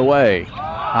pitch on the way.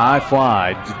 High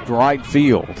fly to right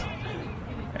field.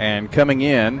 And coming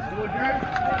in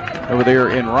over there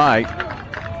in right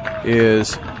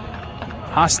is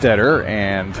Hostetter,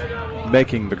 and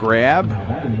making the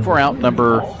grab for out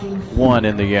number 1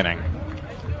 in the inning.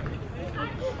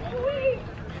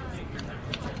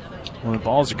 Well, the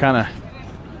balls are kind of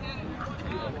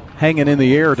hanging in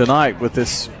the air tonight with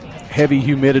this heavy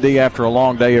humidity after a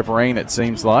long day of rain, it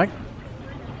seems like.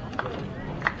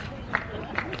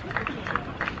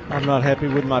 I'm not happy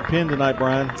with my pen tonight,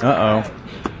 Brian. Uh-oh.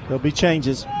 There'll be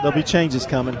changes. There'll be changes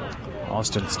coming.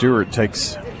 Austin Stewart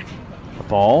takes the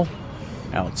ball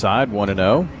outside,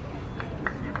 1-0.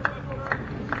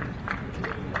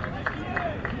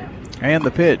 And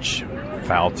the pitch,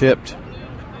 foul tipped.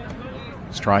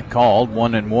 Strike called,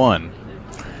 1-1.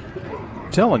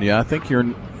 I'm telling you, I think you're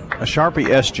a Sharpie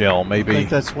S-Gel, maybe. I think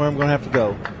that's where I'm going to have to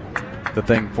go. The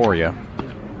thing for you.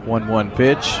 1-1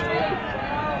 pitch.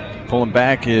 Pulling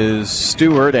back is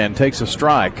Stewart and takes a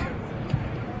strike.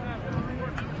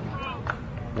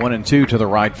 1-2 to the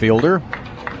right fielder.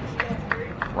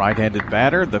 Right-handed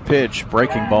batter. The pitch,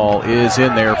 breaking ball, is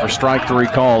in there for strike 3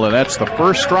 call, and that's the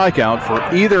first strikeout for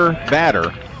either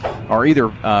batter, or either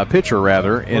pitcher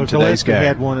rather, in today's game.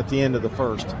 Had one at the end of the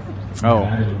first. Oh.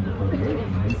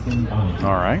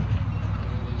 All right.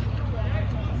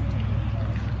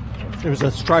 It was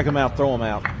a strike him out, throw him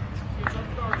out.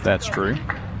 That's true.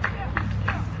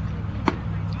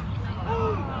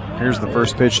 Here's the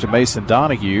first pitch to Mason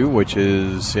Donahue, which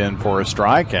is in for a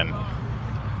strike, and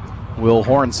Will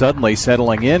Horn suddenly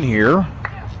settling in here,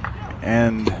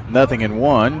 and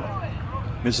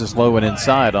 0-1. Misses low and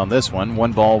inside on this one.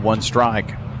 1 ball, 1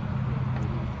 strike.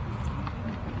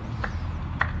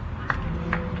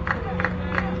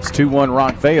 It's 2-1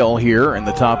 Rockvale here in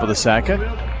the top of the second.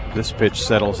 This pitch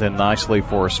settles in nicely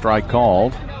for a strike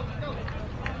called.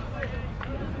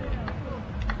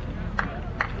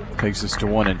 Takes us to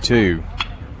 1-2.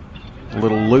 A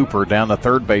little looper down the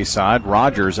third base side.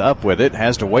 Rogers up with it,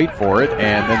 has to wait for it,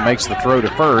 and then makes the throw to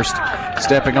first.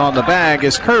 Stepping on the bag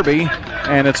is Kirby,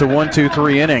 and it's a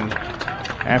 1-2-3 inning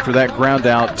after that ground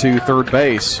out to third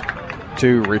base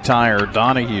to retire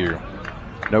Donahue.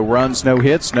 No runs, no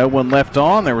hits, no one left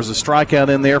on. There was a strikeout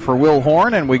in there for Will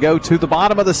Horn, and we go to the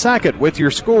bottom of the second with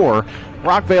your score.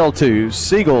 Rockvale 2,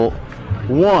 Siegel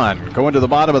 1. Going to the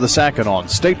bottom of the second on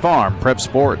State Farm Prep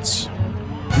Sports.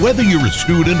 Whether you're a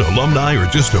student, alumni, or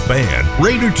just a fan,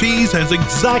 Raider Tees has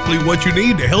exactly what you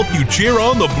need to help you cheer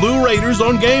on the Blue Raiders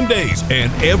on game days and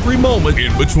every moment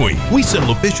in between. We sell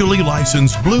officially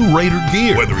licensed Blue Raider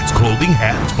gear, whether it's clothing,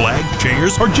 hats, flags,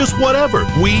 chairs, or just whatever.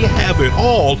 We have it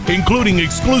all, including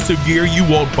exclusive gear you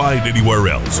won't find anywhere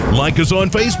else. Like us on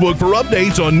Facebook for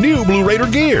updates on new Blue Raider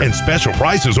gear and special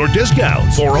prices or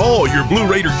discounts. For all your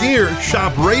Blue Raider gear,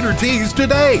 shop Raider Tees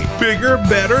today. Bigger,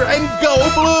 better, and go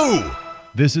blue!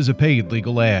 This is a paid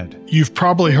legal ad. You've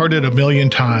probably heard it a million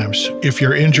times. If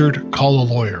you're injured, call a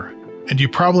lawyer. And you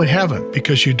probably haven't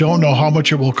because you don't know how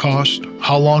much it will cost,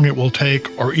 how long it will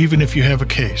take, or even if you have a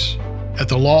case. At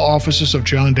the law offices of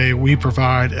John Day, we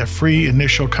provide a free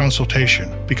initial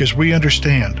consultation because we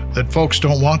understand that folks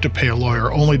don't want to pay a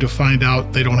lawyer only to find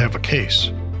out they don't have a case.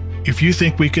 If you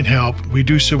think we can help, we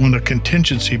do so on a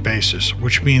contingency basis,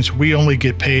 which means we only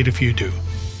get paid if you do.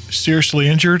 Seriously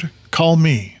injured? Call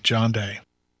me, John Day.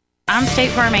 I'm State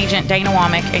Farm Agent Dana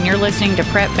Womack, and you're listening to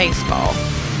Prep Baseball.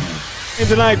 And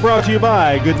tonight brought to you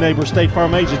by good neighbor State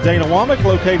Farm Agent Dana Womack,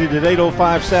 located at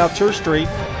 805 South Church Street,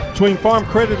 between Farm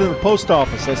Credit and the Post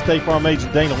Office. That's State Farm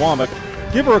Agent Dana Womack.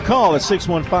 Give her a call at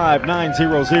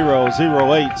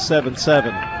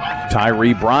 615-900-0877.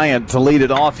 Tyree Bryant to lead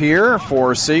it off here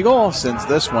for Siegel, sends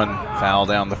this one foul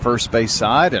down the first base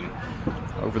side and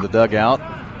over the dugout.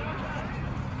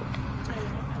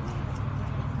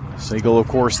 Siegel, of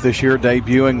course, this year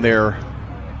debuting their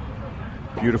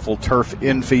beautiful turf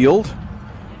infield,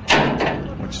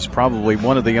 which is probably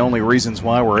one of the only reasons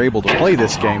why we're able to play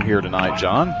this game here tonight,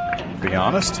 John, to be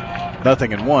honest.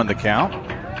 0-1 the count.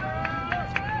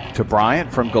 To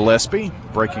Bryant from Gillespie.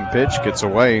 Breaking pitch gets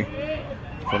away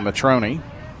from Matrone.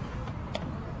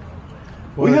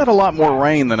 We had a lot more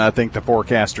rain than I think the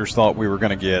forecasters thought we were going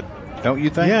to get. Don't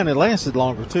you think? Yeah, and it lasted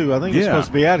longer, too. I think it's supposed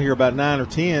to be out here about 9 or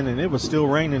 10, and it was still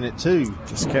raining at 2.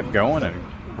 Just kept going and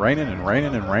raining and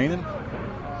raining and raining.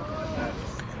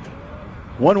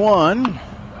 1-1.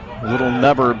 A little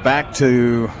nubber back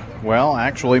to, well,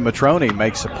 actually Matrone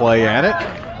makes a play at it.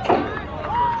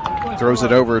 Throws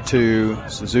it over to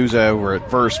Souza over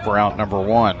at first for out number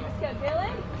 1.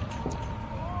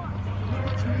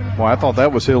 Well, I thought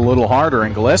that was hit a little harder,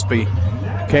 and Gillespie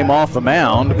came off the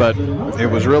mound, but it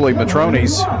was really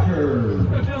Matrone's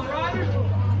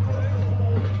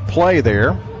play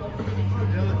there.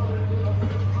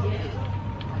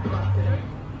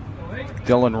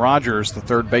 Dylan Rogers, the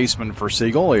third baseman for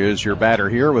Siegel, is your batter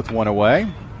here with one away.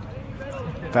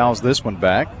 Fouls this one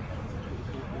back.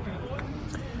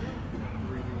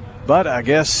 But I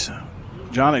guess,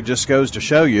 John, it just goes to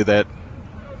show you that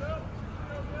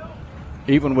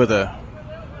even with a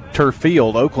turf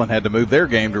field, Oakland had to move their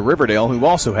game to Riverdale, who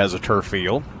also has a turf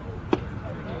field.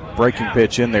 Breaking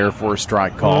pitch in there for a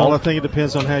strike call. Well, I think it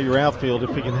depends on how your outfield,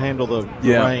 if we can handle the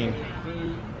rain.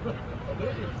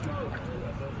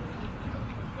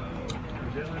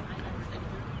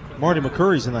 Marty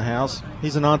McCurry's in the house.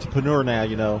 He's an entrepreneur now,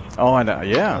 you know. Oh, I know.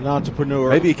 Yeah. An entrepreneur.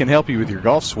 Maybe he can help you with your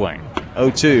golf swing.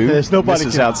 0-2. There's nobody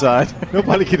misses outside.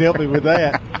 Nobody can help me with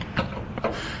that.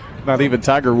 Not even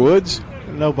Tiger Woods?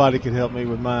 Nobody can help me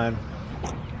with mine.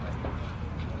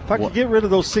 If I could get rid of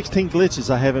those 16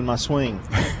 glitches I have in my swing,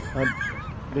 I'd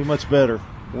be much better.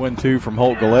 1-2 from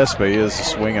Holt Gillespie is a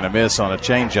swing and a miss on a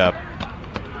changeup.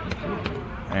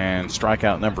 And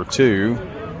strikeout number 2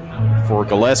 for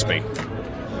Gillespie.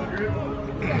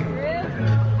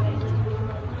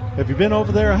 Have you been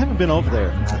over there? I haven't been over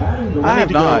there. I have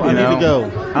not. I need to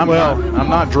go. I'm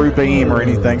not Drew Beam or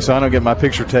anything, so I don't get my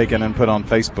picture taken and put on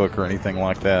Facebook or anything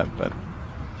like that. But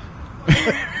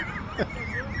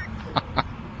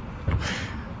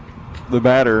the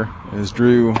batter is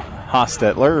Drew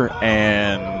Hostetler,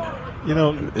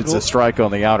 and it's a strike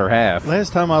on the outer half.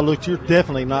 Last time I looked, you're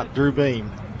definitely not Drew Beam.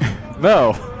 No,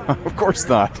 of course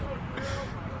not.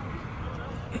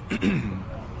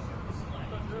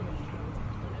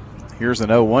 Here's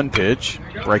an 0-1 pitch.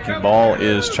 Breaking ball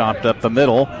is chopped up the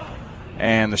middle.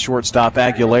 And the shortstop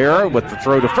Aguilera with the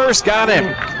throw to first. Got him.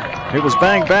 It was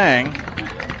bang, bang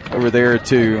over there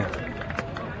to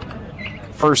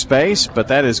first base. But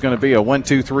that is going to be a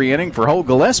 1-2-3 inning for Holt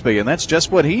Gillespie. And that's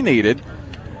just what he needed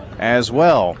as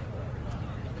well.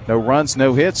 No runs,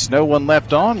 no hits, no one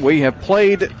left on. We have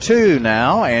played 2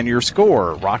 now. And your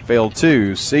score, Rockvale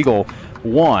 2, Siegel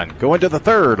 1. Go into the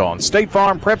third on State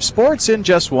Farm Prep Sports in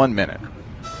just 1 minute.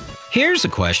 Here's a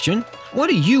question. What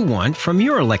do you want from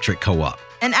your electric co-op?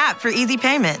 An app for easy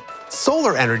payment.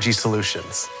 Solar energy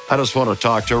solutions. I just want to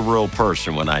talk to a real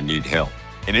person when I need help.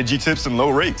 Energy tips and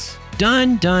low rates.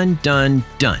 Done, done, done,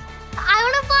 done. I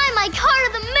want to fly my car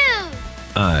to the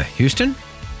moon. Houston,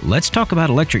 let's talk about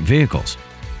electric vehicles.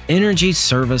 Energy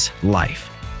Service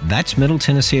Life. That's Middle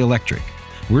Tennessee Electric.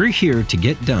 We're here to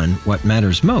get done what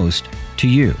matters most to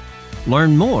you.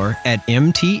 Learn more at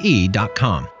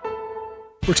mte.com.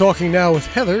 We're talking now with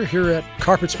Heather here at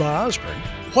Carpets by Osborne.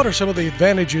 What are some of the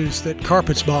advantages that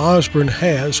Carpets by Osborne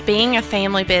has? Being a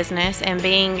family business and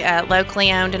being locally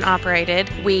owned and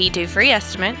operated, we do free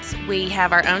estimates. We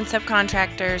have our own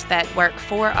subcontractors that work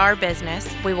for our business.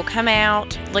 We will come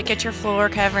out, look at your floor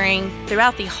covering.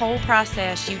 Throughout the whole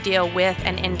process, you deal with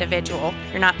an individual.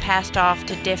 You're not passed off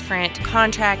to different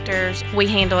contractors. We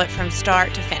handle it from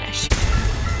start to finish.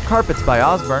 Carpets by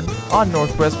Osborne on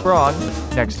Northwest Broad,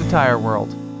 next to Tire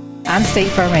World. I'm State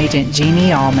Farm Agent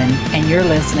Jeannie Allman, and you're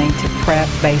listening to Prep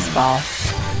Baseball.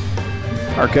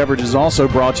 Our coverage is also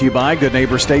brought to you by good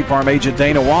neighbor State Farm Agent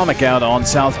Dana Womack out on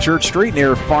South Church Street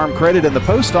near Farm Credit and the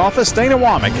Post Office. Dana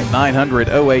Womack at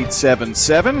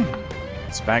 900-0877.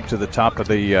 It's back to the top of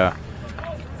the,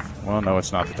 well, no,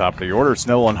 it's not the top of the order. It's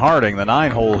Nolan Harding, the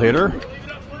 9-hole hitter,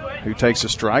 who takes a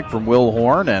strike from Will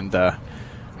Horn. And,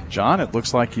 John, it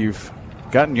looks like you've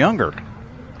gotten younger.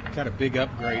 Got a big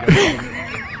upgrade.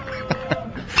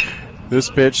 This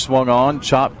pitch swung on,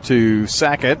 chopped to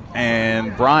Sackett,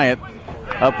 and Bryant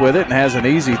up with it and has an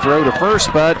easy throw to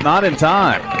first, but not in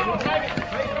time.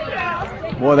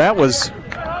 Boy, that was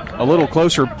a little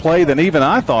closer play than even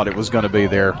I thought it was going to be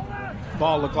there.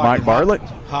 Ball looked like Mike Bartlett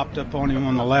hopped up on him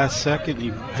on the last second. He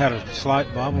had a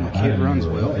slight bobble, and the kid runs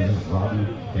well.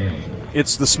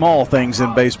 It's the small things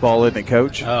in baseball, isn't it,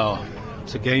 Coach? Oh,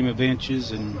 it's a game of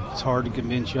inches, and it's hard to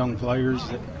convince young players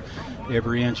that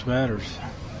every inch matters.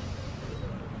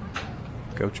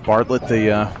 Coach Bartlett,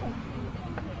 the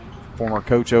former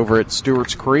coach over at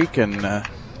Stewart's Creek, and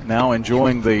now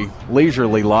enjoying the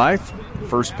leisurely life.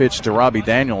 First pitch to Robbie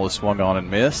Daniel is swung on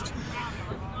and missed.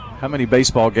 How many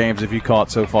baseball games have you caught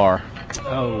so far?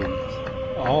 Oh,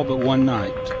 all but one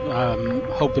night. I'm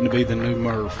hoping to be the new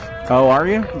Murph. Oh, are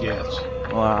you? Yes.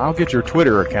 Well, I'll get your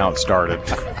Twitter account started.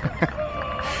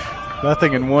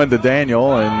 0-1 to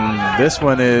Daniel, and this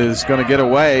one is going to get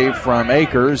away from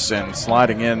Akers, and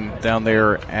sliding in down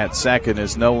there at second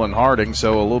is Nolan Harding.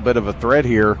 So a little bit of a threat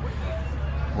here.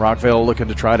 Rockvale looking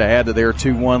to try to add to their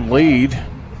 2-1 lead.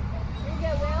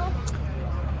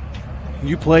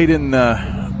 You played in,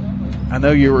 I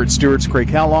know you were at Stewart's Creek.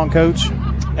 How long, Coach?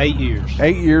 8 years.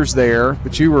 8 years there,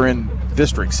 but you were in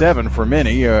District 7 for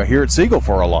many, here at Siegel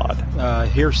for a lot.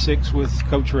 Here 6 with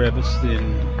Coach Revis,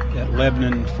 then at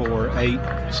Lebanon for 8,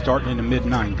 starting in the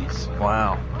mid-90s.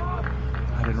 Wow.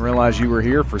 I didn't realize you were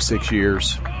here for 6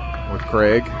 years with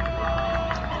Craig.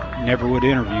 Never would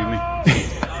interview me.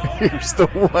 Here's the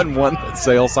 1-1 that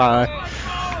sails high.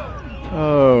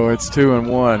 Oh, it's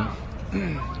 2-1.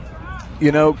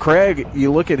 You know, Craig, you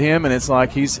look at him and it's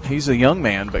like he's a young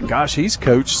man, but gosh, he's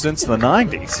coached since the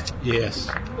 90s. Yes.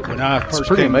 When I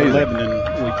first came to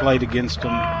Lebanon, we played against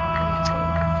him.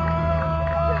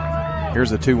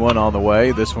 Here's a 2-1 on the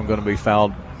way. This one going to be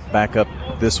fouled back up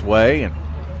this way, and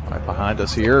right behind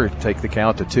us here, take the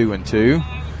count to 2-2.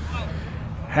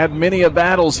 Had many of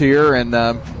battles here, and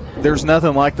there's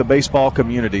nothing like the baseball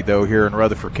community, though, here in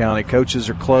Rutherford County. Coaches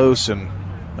are close, and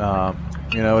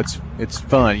you know, it's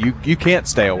fun. You can't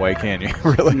stay away, can you?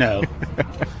 Really? No.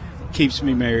 Keeps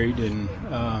me married, and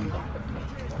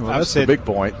well, that's the big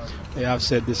point. Yeah, I've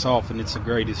said this often. It's the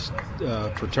greatest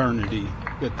fraternity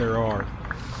that there are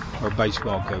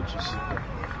baseball coaches.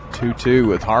 2-2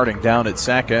 with Harding down at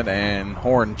second, and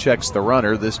Horn checks the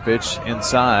runner. This pitch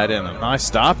inside, and a nice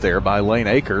stop there by Lane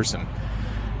Akers, and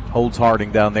holds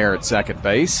Harding down there at second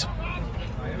base.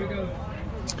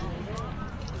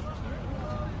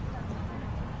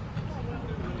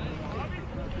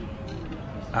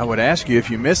 I would ask you if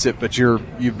you miss it, but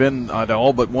you've been at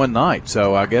all but one night,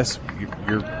 so I guess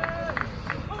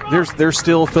they're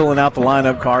still filling out the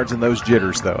lineup cards and those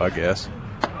jitters, though, I guess.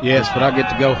 Yes, but I get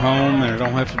to go home and I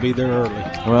don't have to be there early.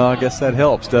 Well, I guess that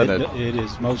helps, doesn't it? It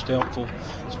is most helpful,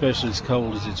 especially as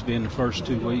cold as it's been the first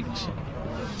 2 weeks.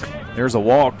 There's a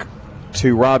walk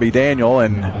to Robbie Daniel,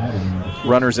 and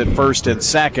runners at first and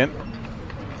second.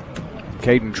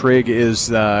 Caden Trigg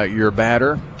is your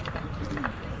batter.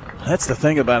 That's the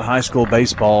thing about high school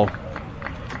baseball,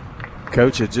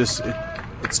 Coach. It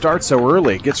starts so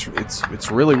early. It's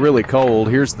really, really cold.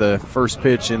 Here's the first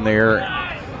pitch in there.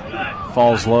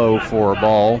 Falls low for a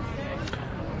ball.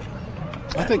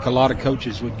 I think a lot of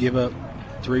coaches would give up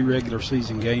 3 regular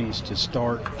season games to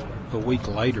start a week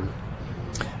later.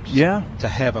 Yeah. To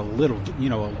have a little,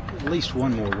 at least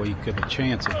one more week of a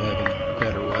chance of having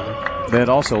better weather. They'd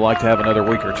also like to have another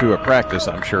week or two of practice,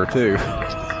 I'm sure, too.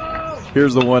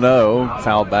 Here's the 1-0,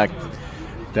 fouled back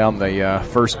down the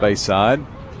first base side.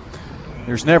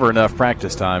 There's never enough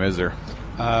practice time, is there?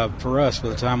 For us, by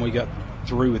the time we got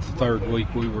through with the third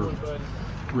week, we were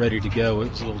ready to go.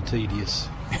 It was a little tedious.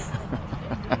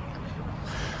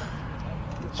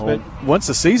 Well, once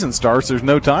the season starts, there's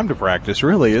no time to practice,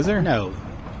 really, is there? No.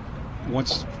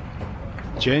 once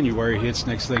January hits,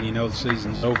 next thing you know, the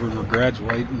season's over and we're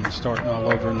graduating and starting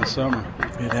all over in the summer.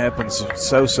 It happens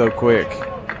so quick.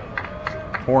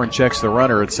 Horn checks the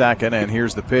runner at second, and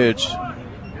here's the pitch.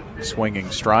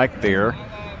 Swinging strike there.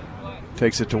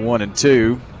 Takes it to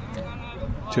 1-2.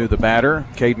 To the batter,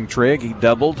 Caden Trigg. He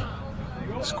doubled.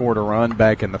 Scored a run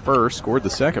back in the first. Scored the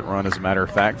second run, as a matter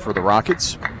of fact, for the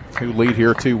Rockets, who lead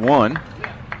here 2-1.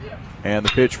 And the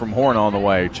pitch from Horn on the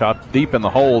way. Chopped deep in the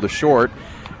hole to short.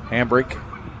 Hambrick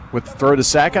with the throw to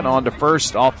second, on to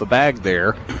first off the bag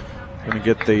there. Going to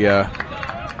get the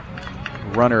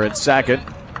runner at second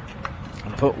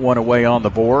and put one away on the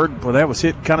board. Well, that was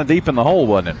hit kind of deep in the hole,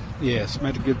 wasn't it? Yes,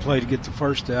 made a good play to get the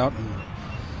first out. And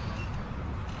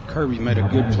Kirby made a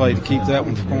good play to keep that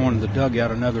one from going to the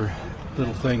dugout. Another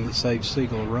little thing that saved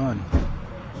Siegel a run.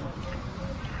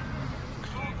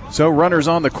 So runners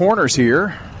on the corners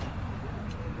here.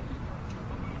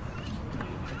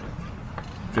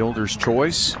 Fielder's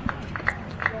choice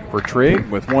for Trigg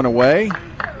with one away.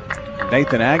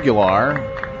 Nathan Aguilar,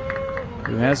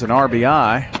 who has an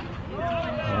RBI,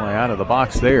 way out of the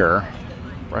box there.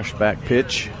 Brush back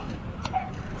pitch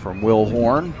from Will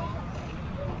Horn.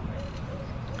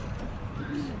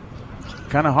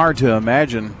 Kind of hard to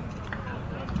imagine,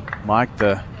 Mike,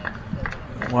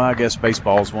 I guess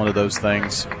baseball is one of those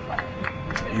things.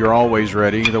 You're always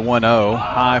ready. The 1-0,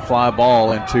 high fly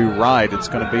ball into right. It's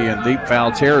going to be in deep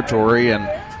foul territory, and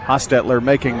Hostetler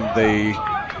making the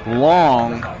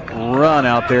long run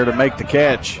out there to make the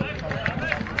catch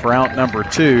for out number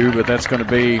 2, but that's going to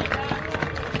be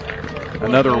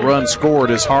another run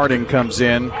scored as Harding comes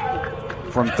in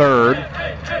from third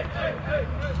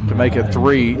to make it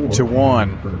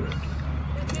 3-1.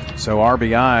 So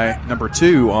RBI number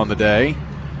 2 on the day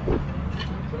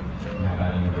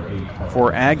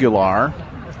for Aguilar.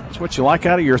 That's what you like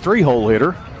out of your 3-hole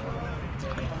hitter.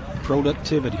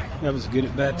 Productivity. That was a good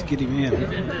at bat to get him in.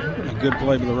 A good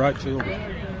play by the right fielder.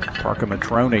 Parker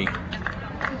Matroni,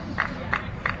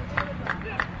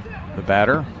 the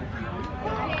batter.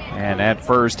 And at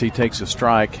first, he takes a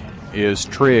strike, is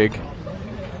Trigg.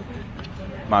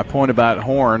 My point about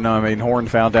Horn, Horn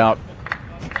found out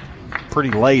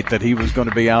pretty late that he was going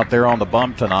to be out there on the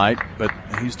bump tonight, but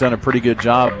he's done a pretty good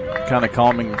job kind of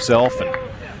calming himself and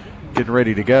getting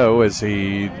ready to go as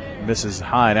he misses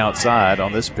high and outside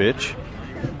on this pitch.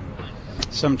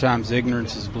 Sometimes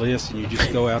ignorance is bliss, and you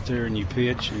just go out there and you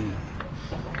pitch, and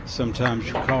sometimes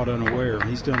you're caught unaware.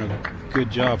 He's done a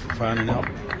good job for finding out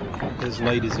as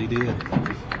late as he did.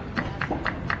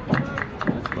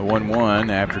 The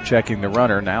 1-1 after checking the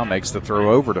runner now makes the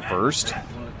throw over to first.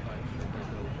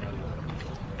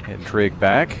 And Trigg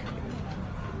back.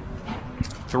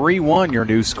 3-1 your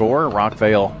new score.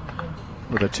 Rockvale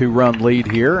with a 2-run lead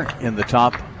here in the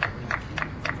top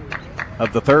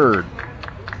of the third.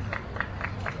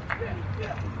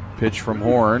 Pitch from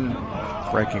Horn.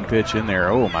 Breaking pitch in there.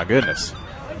 Oh, my goodness.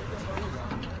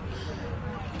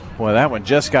 Boy, that one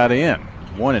just got in.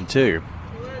 1-2.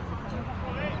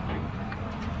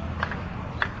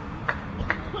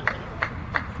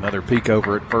 Another peek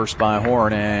over at first by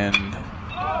Horn, and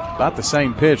about the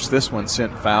same pitch. This one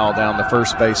sent foul down the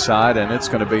first base side, and it's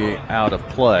going to be out of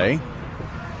play.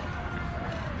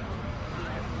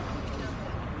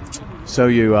 So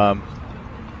you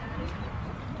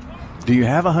do you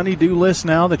have a honey-do list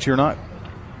now that you're not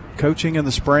coaching in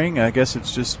the spring? I guess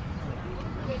it's just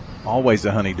always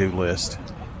a honey-do list.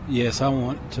 Yes,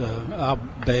 I'll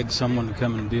beg someone to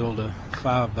come and build a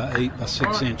 5 by 8 by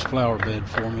 6 inch flower bed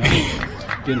for me.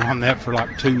 I've been on that for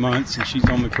like 2 months, and she's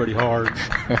on me pretty hard.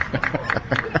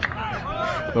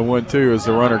 The 1-2 as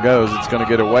the runner goes, it's going to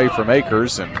get away from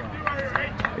Akers, and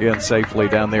in safely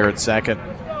down there at second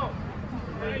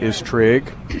is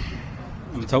Trigg.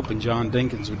 I was hoping John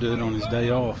Dinkins would do it on his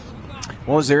day off.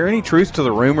 Well, is there any truth to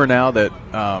the rumor now that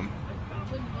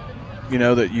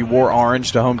that you wore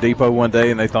orange to Home Depot one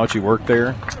day and they thought you worked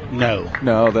there? No.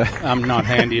 I'm not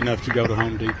handy enough to go to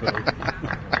Home Depot.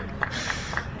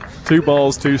 2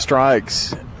 balls, 2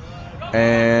 strikes.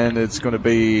 And it's going to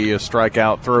be a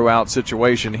strikeout, throw-out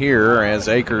situation here as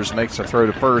Akers makes a throw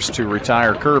to first to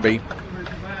retire Kirby.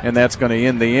 And that's going to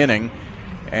end the inning.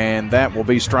 And that will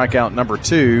be strikeout number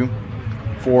 2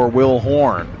 for Will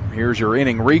Horn. Here's your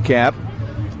inning recap.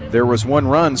 There was 1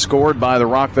 run scored by the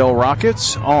Rockvale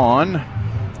Rockets on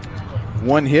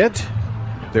 1 hit.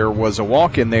 There was a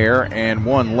walk in there and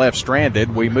 1 left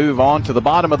stranded. We move on to the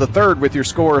bottom of the third with your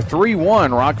score 3-1.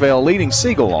 Rockvale leading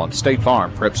Siegel on State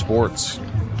Farm Prep Sports.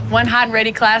 One hot and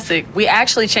ready classic. We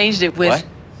actually changed it with...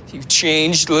 What? You've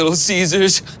changed, Little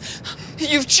Caesars.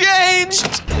 You've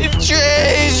changed. You've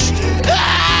changed.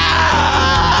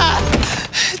 Ah!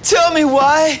 Tell me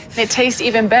why. It tastes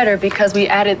even better because we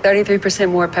added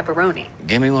 33% more pepperoni.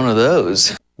 Give me one of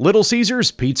those. Little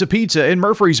Caesars Pizza in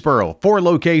Murfreesboro. 4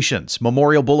 locations: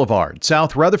 Memorial Boulevard,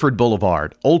 South Rutherford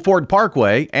Boulevard, Old Ford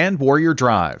Parkway, and Warrior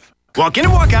Drive. Walk in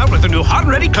and walk out with the new Hot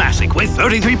and Ready Classic with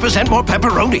 33% more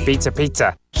pepperoni.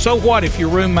 Pizza. So what if your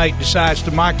roommate decides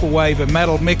to microwave a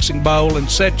metal mixing bowl and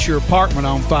sets your apartment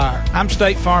on fire? I'm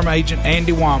State Farm Agent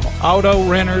Andy Wommel. Auto,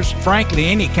 renters, frankly,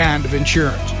 any kind of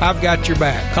insurance. I've got your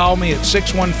back. Call me at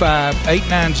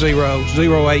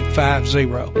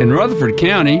 615-890-0850. In Rutherford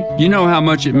County, you know how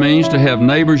much it means to have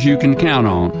neighbors you can count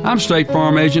on. I'm State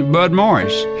Farm Agent Bud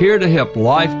Morris, here to help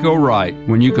life go right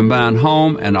when you combine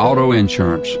home and auto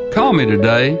insurance. Call me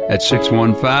today at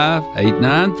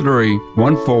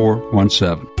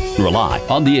 615-893-1417. Rely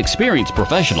on the experienced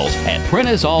professionals at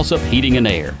Prentice Allsup Heating and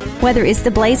Air. Whether it's the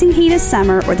blazing heat of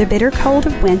summer or the bitter cold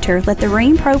of winter, let the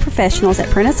Rheem Pro professionals at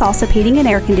Prentice Allsup Heating and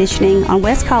Air Conditioning on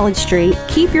West College Street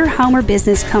keep your home or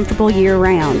business comfortable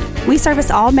year-round. We service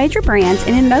all major brands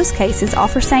and in most cases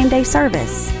offer same-day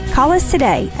service. Call us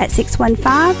today at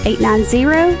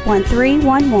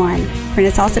 615-890-1311.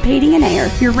 Prentice Allsup Heating and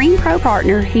Air, your Rheem Pro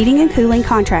partner heating and cooling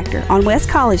contractor on West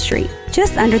College Street,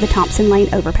 just under the Thompson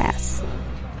Lane overpass.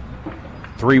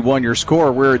 3-1 your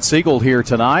score. We're at Siegel here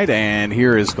tonight, and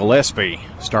here is Gillespie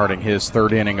starting his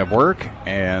third inning of work.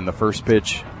 And the first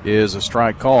pitch is a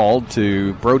strike called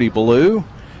to Brody Ballou,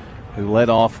 who led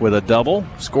off with a double,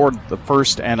 scored the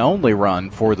first and only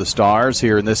run for the Stars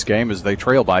here in this game as they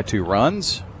trail by 2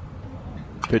 runs.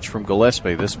 Pitch from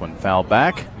Gillespie, this one fouled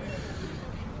back.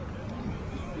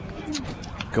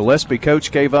 Gillespie,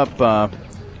 coach, gave up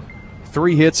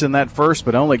 3 hits in that first,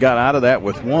 but only got out of that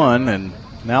with 1, and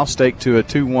now staked to a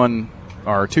 2-1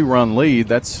 or 2-run lead.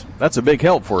 That's a big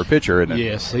help for a pitcher, isn't it?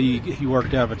 Yes, he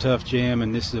worked out of a tough jam,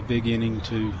 and this is a big inning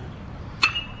to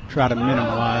try to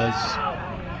minimize.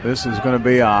 This is going to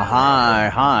be a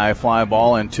high fly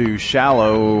ball into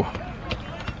shallow.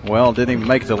 Well, didn't even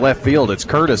make it to left field. It's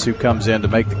Curtis who comes in to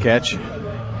make the catch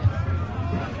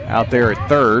out there at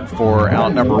third for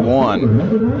out number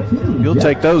 1. You'll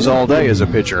take those all day as a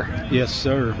pitcher. Yes,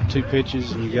 sir. 2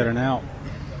 pitches and you got an out.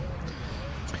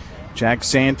 Jack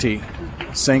Santee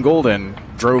singled and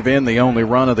drove in the only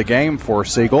run of the game for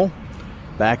Siegel.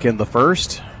 Back in the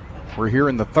first. We're here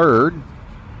in the third.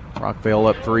 Rockvale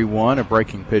up 3-1. A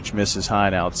breaking pitch misses high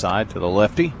and outside to the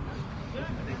lefty.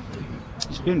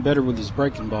 He's been better with his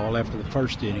breaking ball after the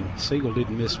first inning. Siegel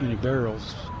didn't miss many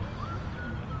barrels.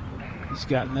 He's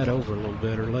gotten that over a little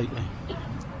better lately.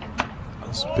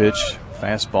 This pitch,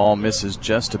 fastball, misses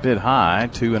just a bit high,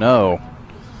 2-0.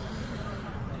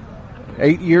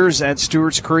 8 years at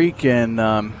Stewart's Creek, and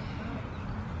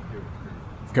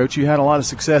Coach, you had a lot of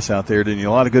success out there, didn't you?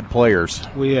 A lot of good players.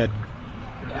 We had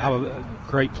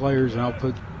great players, and I'll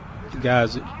put the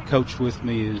guys that coached with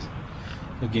me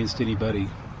against anybody.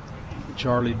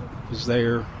 Charlie was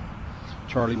there.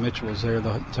 Charlie Mitchell was there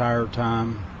the entire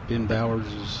time. Ben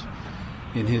Bowers is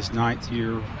in his 9th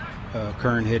year.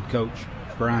 Current head coach,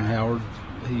 Brian Howard,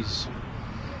 he's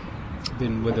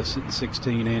been with us at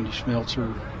 16. Andy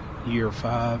Schmelzer, year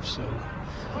 5. So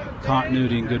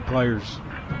continuity and good players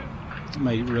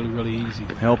made it really, really easy.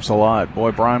 Helps a lot.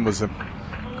 Boy, Brian was a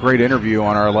great interview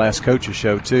on our last coaches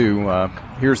show, too.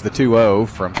 Here's the 2-0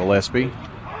 from Gillespie.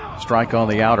 Strike on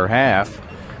the outer half.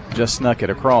 Just snuck it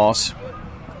across.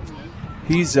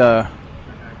 He's a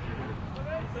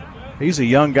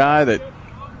young guy that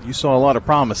you saw a lot of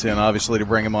promise in, obviously, to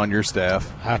bring him on your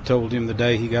staff. I told him the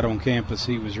day he got on campus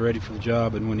he was ready for the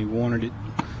job, and when he wanted it,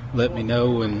 let me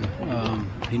know, and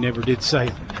he never did say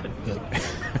that.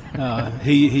 But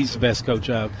he's the best coach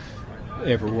I've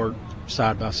ever worked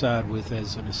side by side with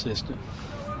as an assistant.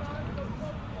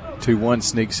 2-1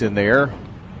 sneaks in there.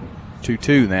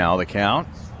 2-2 now the count.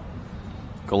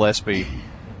 Gillespie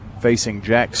facing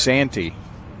Jack Santee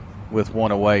with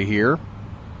 1 away here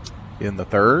in the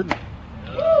third.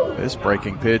 This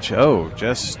breaking pitch,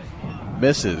 just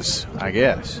misses, I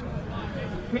guess.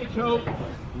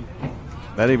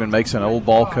 That even makes an old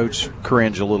ball coach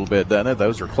cringe a little bit, doesn't it?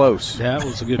 Those are close. That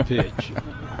was a good pitch.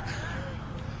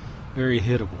 Very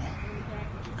hittable.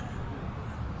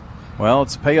 Well,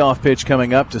 it's a payoff pitch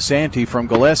coming up to Santee from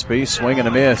Gillespie. Swing and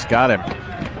a miss. Got him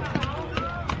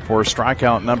for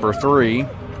strikeout number 3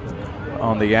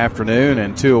 on the afternoon,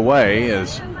 and 2 away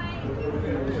as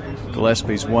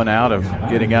Gillespie's 1 out of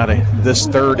getting out of this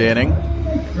third inning.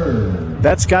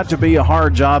 That's got to be a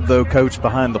hard job, though, Coach,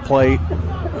 behind the plate,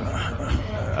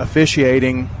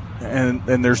 officiating,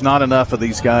 and there's not enough of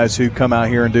these guys who come out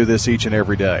here and do this each and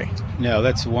every day. No,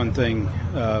 that's the one thing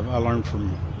I learned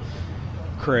from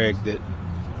Craig, that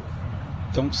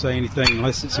don't say anything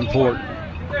unless it's important.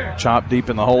 Chop deep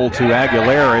in the hole to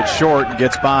Aguilera. It's short and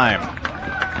gets by him.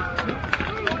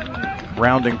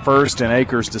 Rounding first, and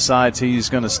Akers decides he's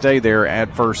going to stay there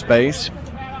at first base.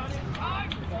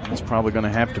 It's probably going to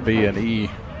have to be an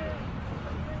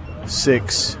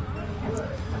E6.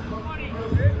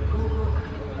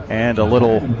 And a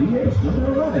little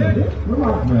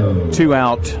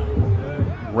two-out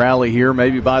rally here,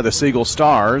 maybe by the Siegel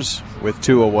Stars with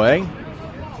 2 away.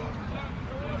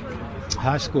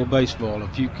 High school baseball,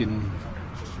 if you can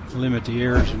limit the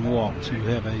errors and walks, you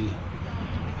have a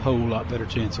whole lot better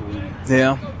chance of winning.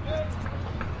 Yeah.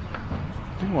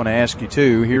 I want to ask you,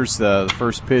 too, here's the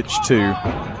first pitch to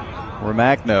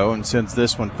Romagno, and sends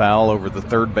this one foul over the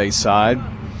third base side.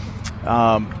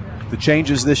 The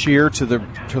changes this year to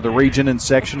the region and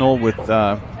sectional with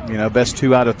best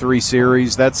 2 out of 3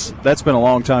 series, that's been a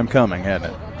long time coming,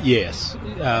 hasn't it? Yes.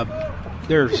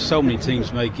 There are so many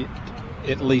teams make it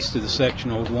at least to the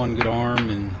sectional with one good arm,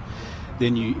 and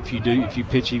then if you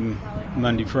pitch him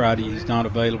Monday, Friday, he's not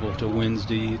available till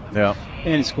Wednesday. Yeah.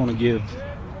 And it's going to give,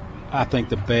 I think,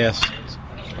 the best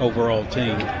overall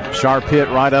team. Sharp hit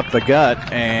right up the gut,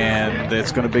 and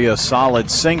it's going to be a solid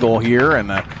single here, and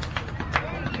the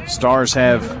Stars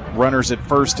have runners at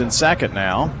first and second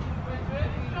now.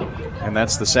 And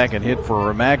that's the second hit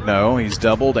for Romagno. He's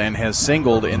doubled and has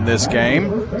singled in this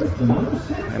game.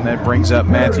 And that brings up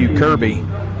Matthew Kirby,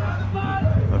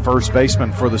 the first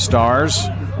baseman for the Stars.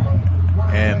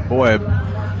 And boy,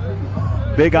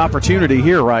 big opportunity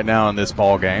here right now in this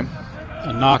ball game.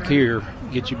 A knock here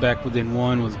get you back within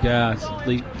 1 with guys at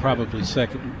least probably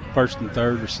first and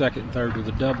third, or second and third with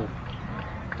a double.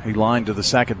 He lined to the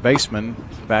second baseman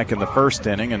back in the first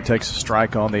inning and takes a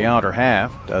strike on the outer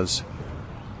half. Does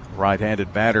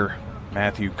right-handed batter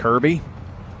Matthew Kirby.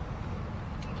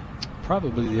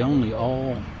 Probably the only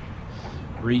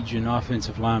all-region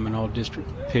offensive lineman, all-district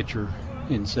pitcher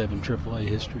in 7 AAA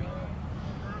history.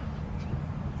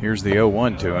 Here's the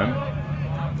 0-1 to him.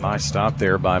 Nice stop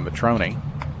there by Matrone.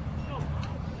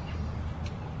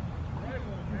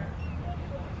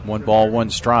 1 ball, 1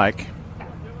 strike.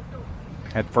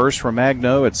 At first,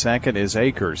 Romagno. At second is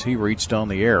Akers. He reached on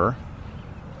the error.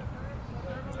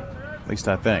 At least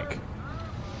I think.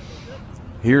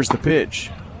 Here's the pitch.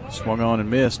 Swung on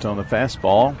and missed on the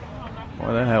fastball.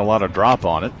 Boy, that had a lot of drop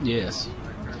on it. Yes.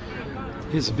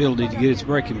 His ability to get his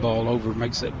breaking ball over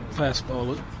makes that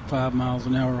fastball at 5 miles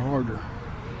an hour harder.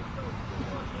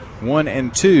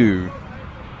 1-2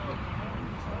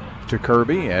 to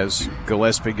Kirby as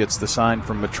Gillespie gets the sign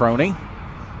from Matrone.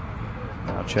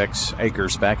 Now checks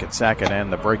Akers back at second,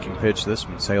 and the breaking pitch, this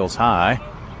one sails high.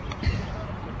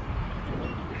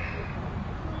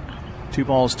 2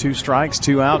 balls, 2 strikes,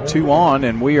 2 out, 2 on,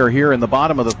 and we are here in the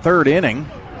bottom of the third inning.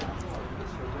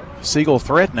 Siegel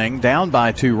threatening, down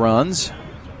by 2 runs.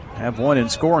 Have 1 in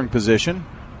scoring position.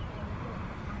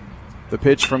 The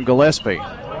pitch from Gillespie.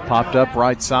 Popped up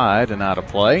right side and out of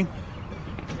play.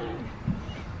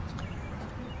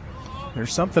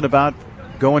 There's something about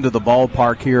going to the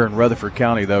ballpark here in Rutherford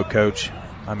County, though, Coach.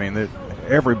 I mean,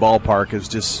 every ballpark is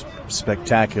just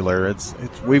spectacular.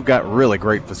 We've got really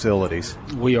great facilities.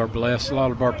 We are blessed. A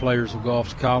lot of our players will go off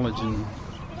to college and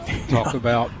talk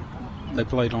about they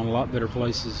played on a lot better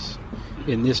places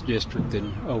in this district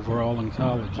than overall in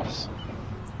colleges.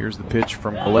 Here's the pitch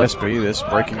from Gillespie. This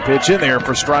breaking pitch in there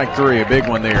for strike 3, a big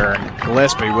one there. And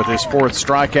Gillespie with his 4th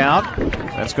strikeout.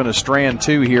 That's going to strand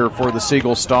 2 here for the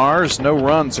Siegel Stars. No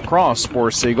runs across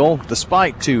for Siegel,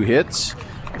 despite 2 hits,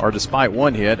 or despite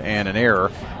 1 hit and an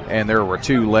error, and there were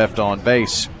 2 left on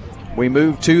base. We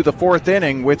move to the 4th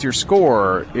inning with your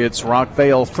score. It's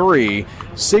Rockvale 3,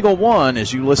 Siegel 1,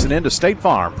 as you listen in to State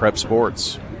Farm Prep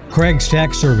Sports. Craig's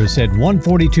Tax Service at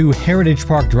 142 Heritage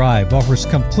Park Drive offers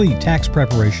complete tax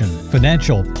preparation,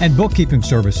 financial, and bookkeeping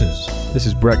services. This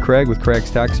is Brett Craig with Craig's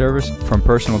Tax Service. From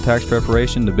personal tax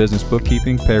preparation to business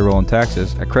bookkeeping, payroll, and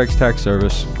taxes, at Craig's Tax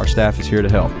Service, our staff is here to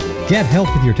help. Get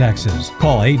help with your taxes.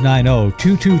 Call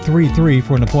 890-2233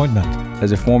 for an appointment.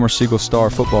 As a former Siegel Star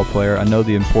football player, I know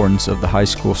the importance of the high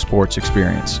school sports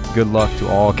experience. Good luck to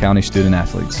all county student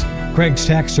athletes. Craig's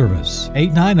Tax Service,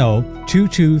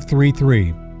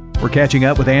 890-2233. We're catching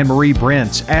up with Anne-Marie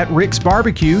Brents at Rick's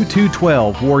Barbecue,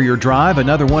 212 Warrior Drive,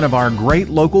 another one of our great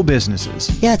local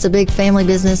businesses. Yeah, it's a big family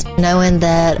business. Knowing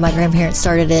that my grandparents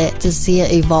started it, to see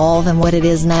it evolve and what it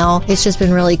is now, it's just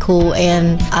been really cool,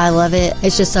 and I love it.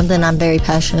 It's just something I'm very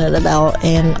passionate about,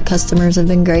 and customers have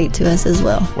been great to us as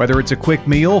well. Whether it's a quick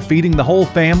meal, feeding the whole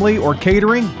family, or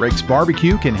catering, Rick's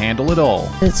Barbecue can handle it all.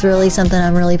 It's really something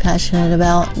I'm really passionate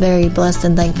about, very blessed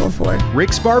and thankful for.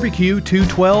 Rick's Barbecue,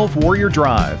 212 Warrior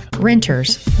Drive.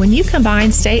 Renters. When you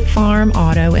combine State Farm,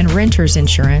 auto, and renters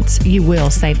insurance, you will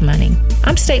save money.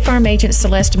 I'm State Farm Agent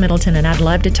Celeste Middleton, and I'd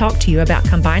love to talk to you about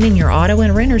combining your auto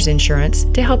and renters insurance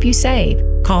to help you save.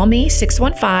 Call me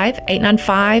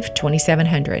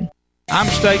 615-895-2700. I'm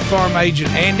State Farm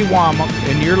Agent Andy Womack,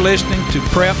 and you're listening to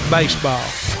Prep Baseball.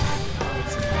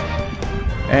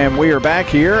 And we are back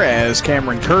here as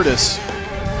Cameron Curtis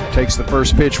takes the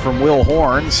first pitch from Will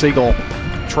Horn. Siegel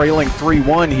trailing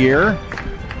 3-1 here.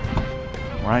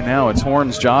 Right now it's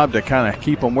Horn's job to kind of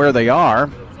keep them where they are.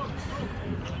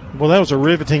 Well, that was a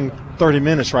riveting 30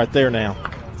 minutes right there now.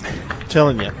 I'm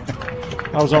telling you.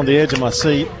 I was on the edge of my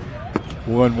seat.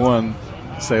 1-1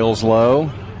 sails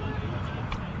low.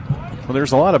 Well,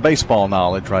 there's a lot of baseball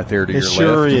knowledge right there to your left. It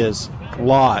sure is. A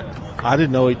lot. I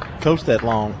didn't know he coached that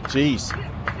long. Jeez.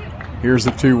 Here's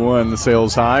the 2-1, the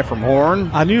sails high from Horn.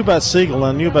 I knew about Siegel.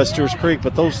 I knew about Stewart's Creek,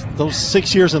 but those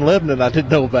 6 years in Lebanon I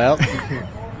didn't know about.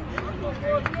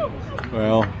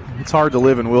 Well, it's hard to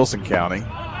live in Wilson County.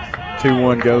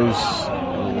 2-1 goes,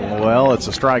 well, it's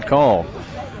a strike call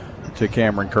to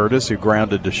Cameron Curtis, who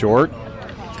grounded to short.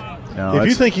 If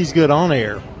you think he's good on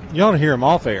air, you ought to hear him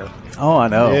off air. Oh, I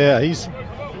know. Yeah, he's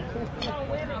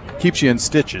keeps you in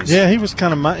stitches. Yeah, he was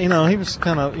kind of,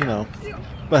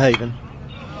 behaving.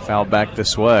 Fouled back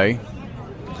this way.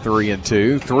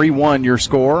 3-2. 3-1 your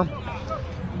score.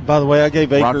 By the way, I gave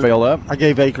Rockvale up. I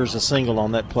gave Akers a single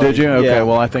on that play. Did you? Okay, yeah.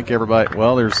 Well, I think everybody,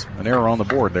 there's an error on the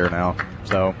board there now.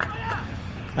 So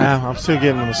I'm still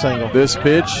giving him a single. This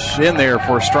pitch in there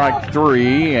for strike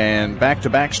 3, and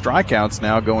back-to-back strikeouts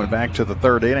now going back to the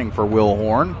third inning for Will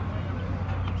Horn.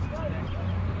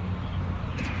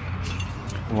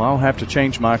 Well, I'll have to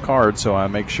change my card so I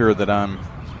make sure that I'm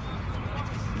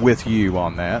with you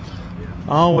on that.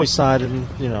 I always sided,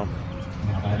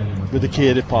 with the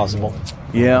kid if possible.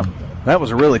 Yeah, that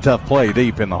was a really tough play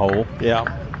deep in the hole. Yeah.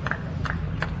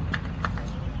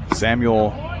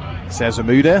 Samuel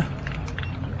Sazamuda,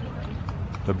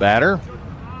 the batter,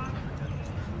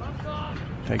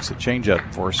 takes a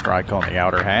changeup for a strike on the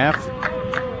outer half.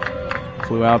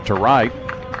 Flew out to right.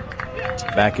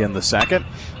 Back in the second.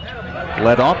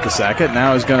 Led off the second.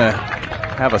 Now he's going to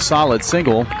have a solid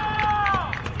single.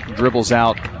 Dribbles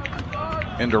out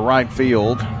into right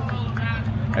field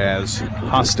as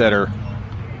Hostetter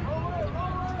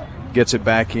gets it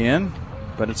back in,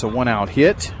 but it's a one-out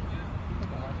hit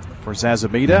for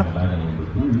Zazamita,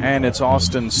 and it's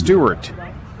Austin Stewart,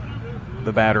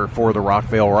 the batter for the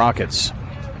Rockvale Rockets.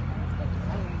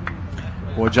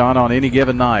 Well, John, on any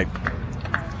given night,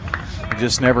 you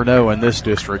just never know in this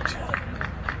district.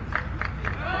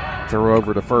 Throw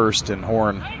over to first, and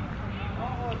Horn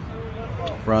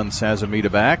runs Zazamita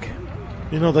back.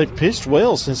 They've pitched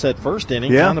well since that first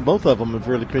inning. Yeah. Kind of both of them have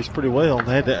really pitched pretty well.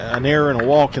 They had an error and a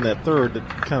walk in that third that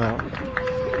kind of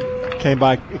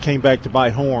came back to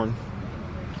bite Horn.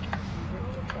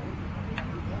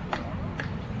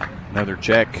 Another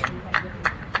check.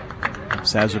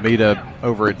 Zazamita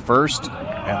over at first,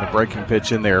 and the breaking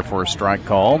pitch in there for a strike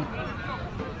call.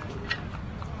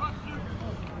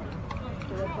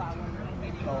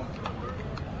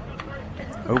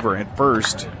 Over at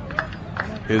first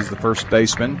is the first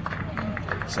baseman,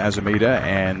 Zazamita,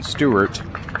 and Stewart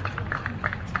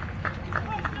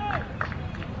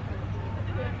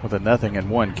with a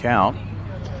 0-1 count.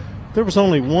 There was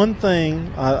only one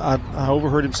thing I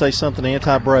overheard him say something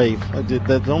anti-Brave.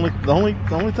 The only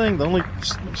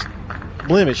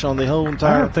blemish on the whole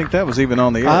entire. I don't think that was even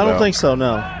on the air. I don't think so.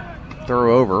 No.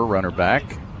 Throw over, runner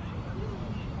back.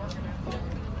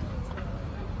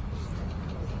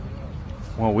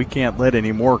 Well, we can't let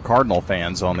any more Cardinal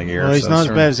fans on the air. No, he's not as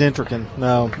bad as Intrican.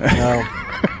 No.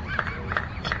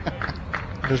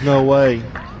 There's no way.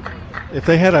 If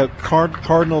they had a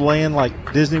Cardinal land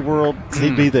like Disney World,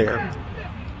 he'd be there.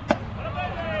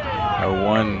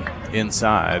 0-1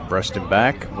 inside, brushed him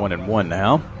back. 1-1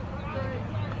 now.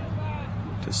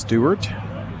 To Stewart.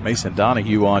 Mason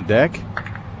Donahue on deck.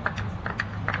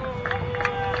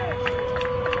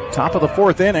 Top of the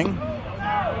fourth inning.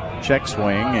 Check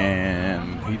swing,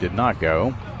 and he did not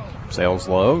go. Sails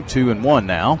low, 2-1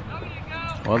 now.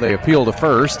 Well, they appeal to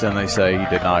first, and they say he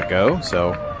did not go,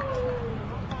 so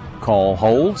call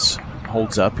holds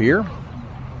up here.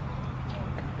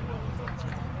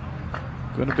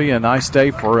 Going to be a nice day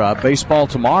for baseball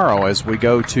tomorrow as we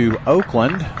go to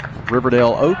Oakland,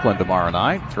 Riverdale, Oakland tomorrow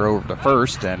night. Throw over to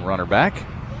first and runner back.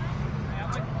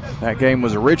 That game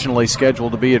was originally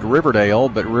scheduled to be at Riverdale,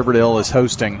 but Riverdale is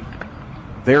hosting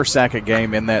their second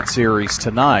game in that series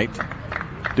tonight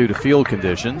due to field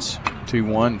conditions.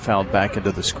 2-1 fouled back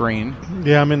into the screen.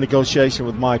 Yeah, I'm in negotiation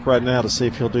with Mike right now to see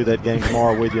if he'll do that game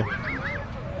tomorrow with you.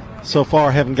 so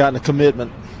far haven't gotten a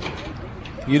commitment.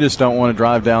 You just don't want to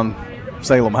drive down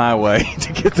Salem Highway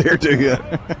to get there, do you?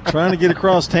 Trying to get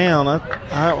across town.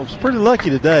 I was pretty lucky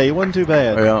today. It wasn't too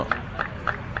bad. Yeah.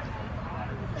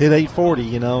 Hit 840,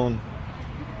 you know. And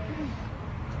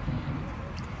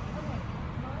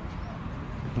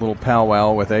little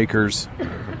powwow with Akers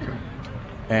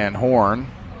and Horn.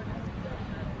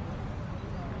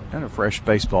 And a fresh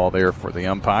baseball there for the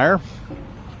umpire.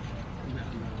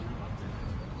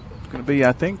 It's going to be,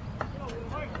 I think,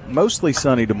 mostly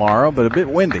sunny tomorrow, but a bit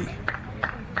windy.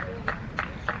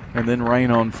 And then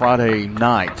rain on Friday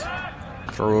night.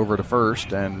 Throw over to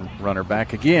first and runner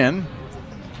back again.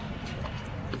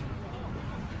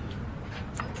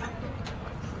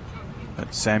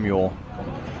 That's Samuel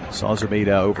Sazamita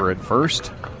over at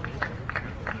first.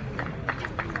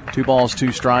 2 balls,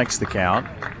 2 strikes the count.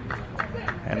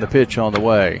 And the pitch on the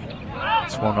way.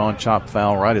 Swung on, chop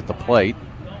foul right at the plate.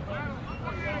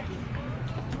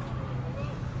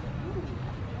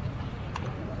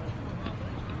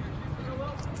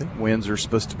 I think winds are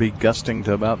supposed to be gusting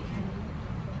to about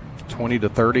 20 to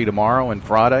 30 tomorrow and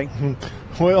Friday.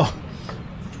 Well,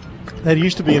 that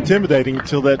used to be intimidating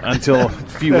until a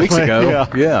few weeks ago.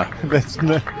 Yeah.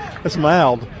 That's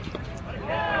mild.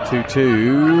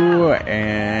 2-2,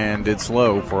 and it's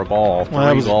low for a ball.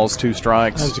 3 balls, 2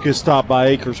 strikes. That was a good stop by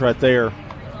Akers right there.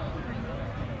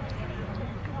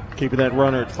 Keeping that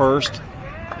runner at first.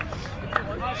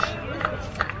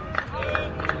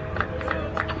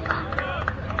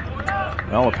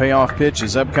 Well, a payoff pitch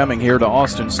is upcoming here to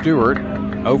Austin Stewart.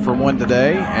 0 for 1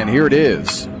 today, and here it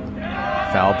is.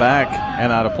 Foul back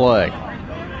and out of play.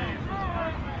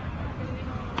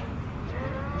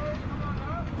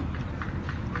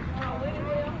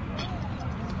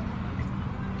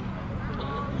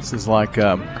 This is like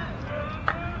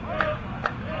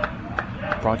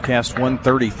broadcast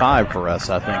 135 for us,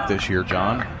 I think, this year,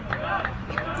 John.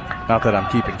 Not that I'm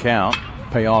keeping count.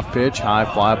 Payoff pitch, high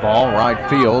fly ball, right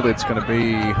field. It's going to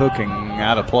be hooking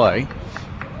out of play.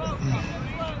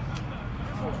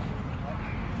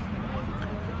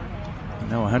 You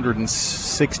know,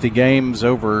 160 games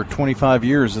over 25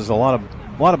 years is a lot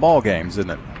of ball games,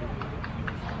 isn't it?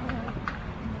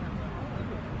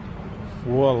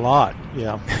 Well, a lot,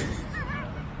 yeah.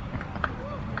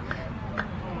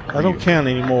 I don't count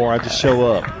anymore. I just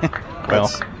show up. Well,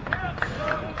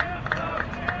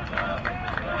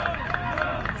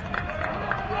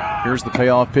 here's the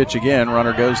payoff pitch again.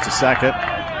 Runner goes to second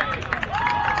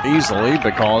easily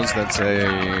because that's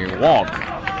a walk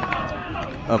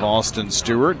of Austin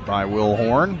Stewart by Will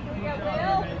Horn.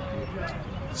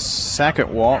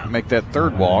 Second walk, make that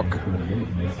third walk.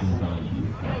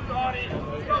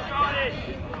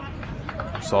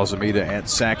 Sazamita at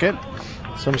second.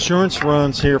 Some insurance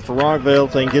runs here for Rockvale.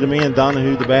 If they can get him in,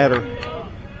 Donahue the batter.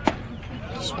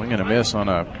 Swing and a miss on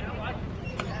a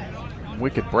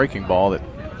wicked breaking ball that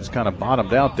is kind of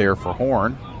bottomed out there for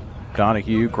Horn.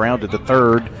 Donahue grounded to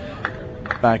third.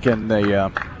 Back in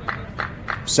the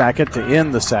second to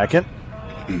end the second.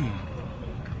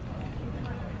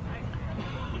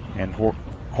 And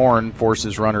Horn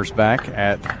forces runners back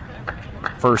at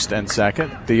first and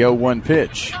second. The 0-1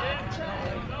 pitch.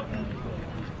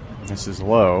 This is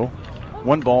low.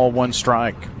 1 ball, 1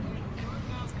 strike.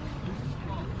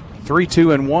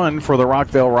 3-2-1 for the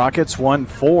Rockvale Rockets.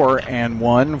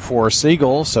 1-4-1 for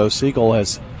Siegel. So Siegel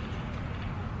has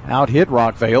out-hit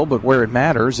Rockvale, but where it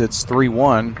matters, it's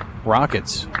 3-1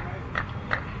 Rockets.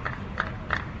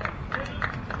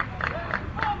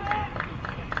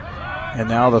 And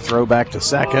now the throw back to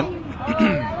second.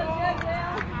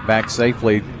 Back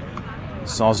safely,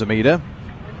 Sazamita.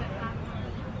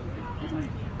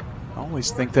 I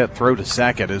always think that throw to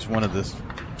second is one of the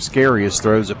scariest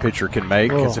throws a pitcher can make,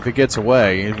 because if it gets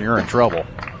away, you're in trouble.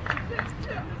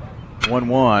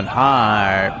 1-1,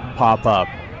 high pop up.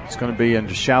 It's going to be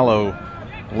into shallow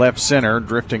left center.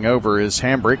 Drifting over is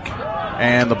Hambrick,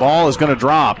 and the ball is going to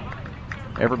drop.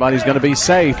 Everybody's going to be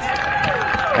safe,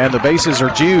 and the bases are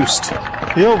juiced.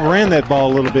 He overran that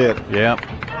ball a little bit. Yeah.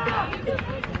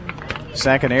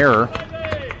 Second error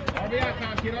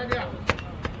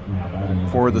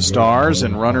for the Stars,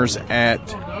 and runners at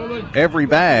every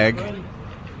bag,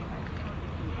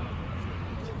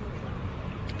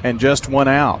 and just 1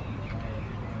 out.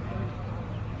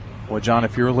 Well, John,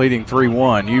 if you're leading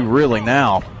 3-1, you really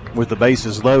now, with the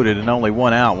bases loaded and only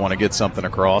 1 out, want to get something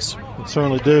across. You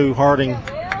certainly do. Harding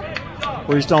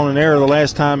reached on an error the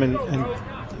last time and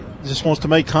just wants to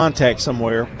make contact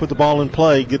somewhere. Put the ball in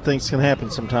play. Good things can happen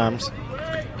sometimes.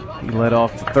 He led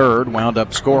off the third, wound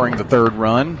up scoring the third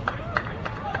run.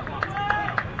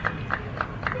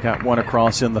 Got one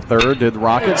across in the third, did the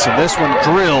Rockets, and this one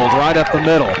drilled right up the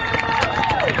middle.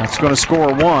 That's going to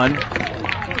score one,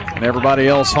 and everybody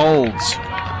else holds.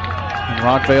 And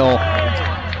Rockvale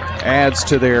adds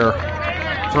to their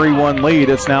 3-1 lead.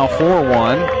 It's now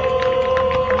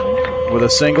 4-1 with a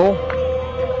single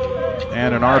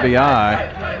and an RBI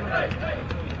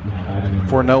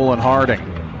for Nolan Harding.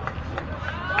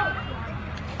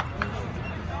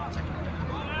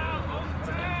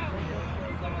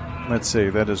 Let's see,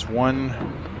 that is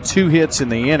 2 hits in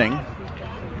the inning.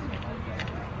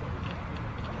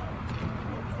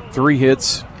 3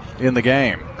 hits in the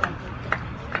game.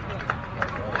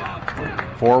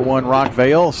 4-1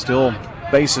 Rockvale, still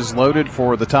bases loaded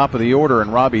for the top of the order,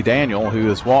 and Robbie Daniel, who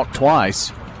has walked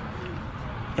twice.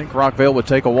 I think Rockvale would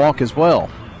take a walk as well.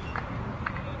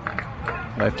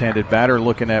 Left-handed batter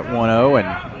looking at 1-0,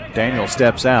 and Daniel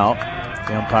steps out.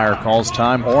 The umpire calls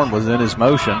time. Horn was in his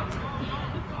motion.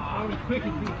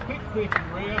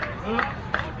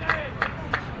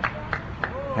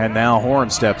 And now Horn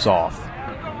steps off.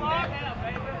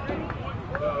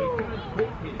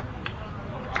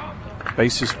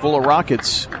 Bases full of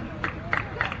Rockets.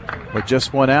 With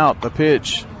just one out, the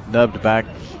pitch nubbed back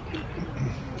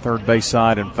third base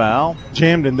side and foul.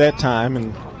 Jammed in that time,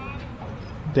 and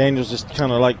Daniels just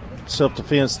kind of like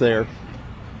self-defense there.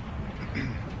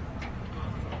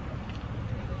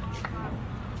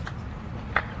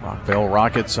 Rockvale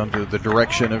Rockets under the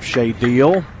direction of Shea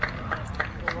Deal.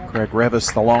 Greg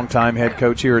Revis, the longtime head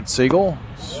coach here at Siegel.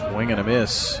 Swing and a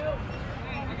miss.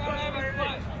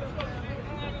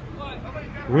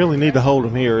 Really need to hold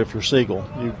them here if you're Siegel.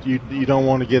 You don't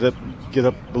want to get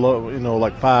up below,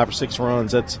 like 5 or 6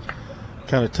 runs. That's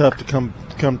kind of tough to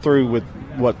come through with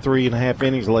 3.5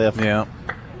 innings left. Yeah.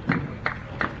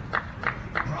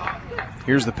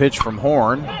 Here's the pitch from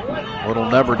Horn. Little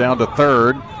number down to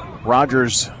third.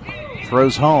 Rogers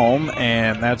throws home,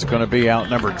 and that's going to be out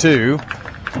number 2.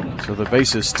 So the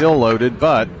base is still loaded,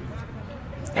 but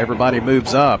everybody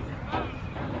moves up.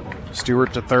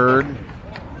 Stewart to third.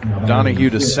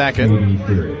 Donahue to second.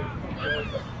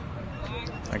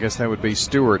 I guess that would be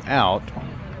Stewart out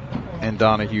and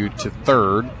Donahue to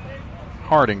third.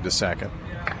 Harding to second.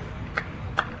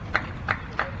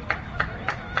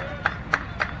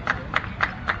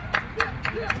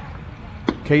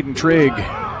 Caden Trigg,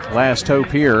 last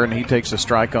hope here, and he takes a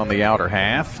strike on the outer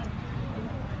half.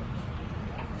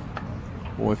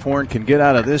 Boy, if Horn can get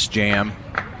out of this jam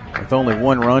with only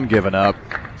 1 run given up,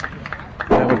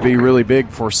 that would be really big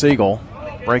for Siegel.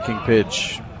 Breaking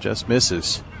pitch just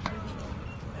misses.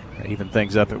 Even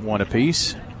things up at 1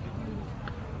 apiece.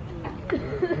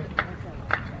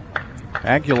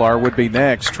 Aguilar would be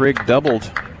next. Trigg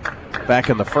doubled back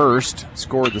in the first,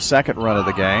 scored the second run of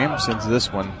the game, sends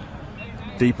this one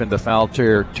deep into foul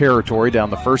territory down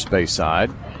the first base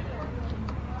side.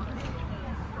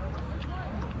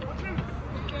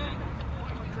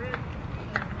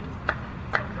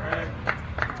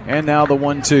 And now the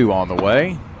 1-2 on the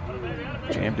way.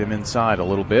 Jammed him inside a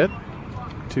little bit.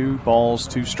 2 balls,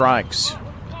 2 strikes.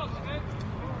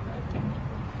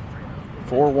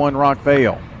 4-1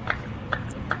 Rockvale.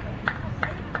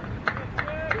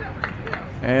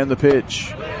 And the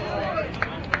pitch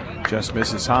just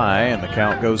misses high, and the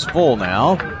count goes full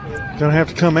now. Gonna have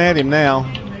to come at him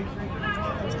now.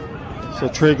 So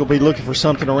Trigg will be looking for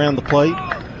something around the plate.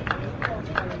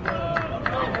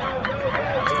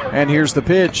 And here's the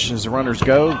pitch as the runners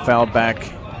go. Fouled back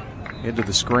into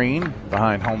the screen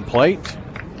behind home plate.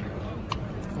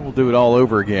 We'll do it all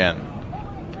over again.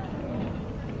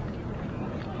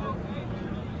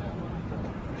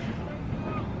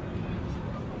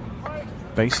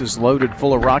 Bases loaded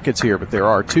full of Rockets here, but there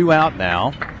are 2 out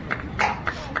now.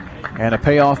 And a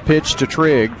payoff pitch to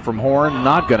Trigg from Horn,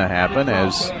 not going to happen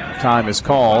as time is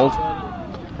called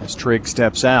as Trigg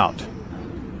steps out.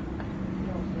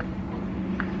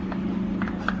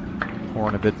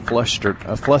 Horn a bit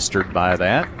flustered by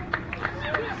that.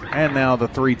 And now the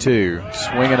 3-2.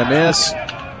 Swing and a miss.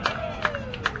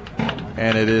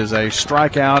 And it is a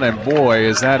strikeout, and boy,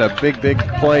 is that a big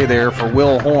play there for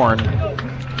Will Horn.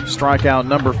 Strikeout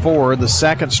number 4, the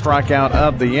second strikeout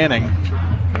of the inning.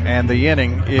 And the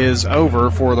inning is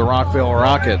over for the Rockvale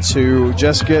Rockets, who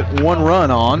just get 1 run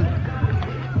on.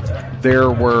 There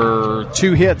were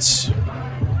 2 hits.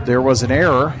 There was an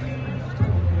error.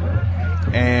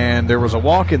 And there was a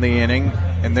walk in the inning,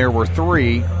 and there were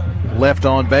 3 left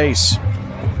on base.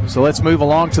 So let's move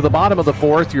along to the bottom of the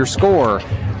 4th. Your score,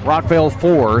 Rockvale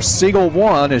 4, Siegel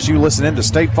 1, as you listen into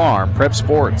State Farm Prep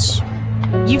Sports.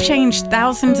 You've changed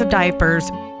thousands of diapers,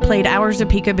 played hours of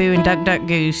peekaboo and duck, duck,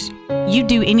 goose. You'd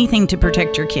do anything to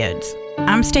protect your kids.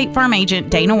 I'm State Farm Agent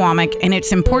Dana Womack, and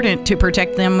it's important to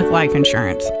protect them with life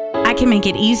insurance. I can make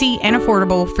it easy and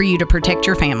affordable for you to protect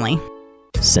your family.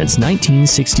 Since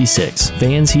 1966,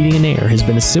 Vans Heating and Air has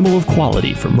been a symbol of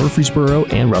quality for Murfreesboro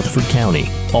and Rutherford County.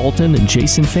 Alton and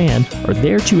Jason Fan are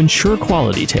there to ensure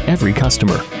quality to every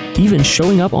customer, even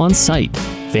showing up on site.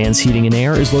 Vans Heating and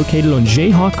Air is located on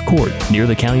Jayhawk Court near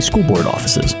the county school board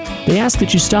offices. They ask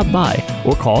that you stop by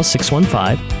or call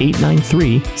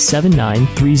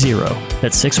 615-893-7930.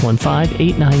 That's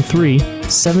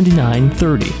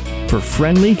 615-893-7930 for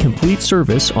friendly, complete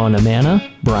service on Amana,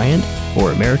 Bryant,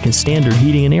 or American Standard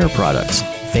Heating and Air products.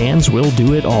 Vans will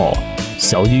do it all.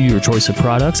 Sell you your choice of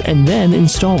products and then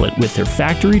install it with their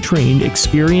factory-trained,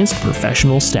 experienced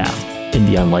professional staff. In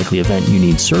the unlikely event you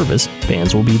need service,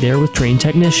 Vans will be there with trained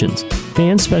technicians.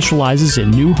 Vans specializes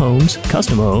in new homes,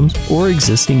 custom homes, or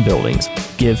existing buildings.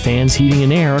 Give Vans Heating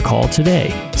and Air a call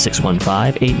today,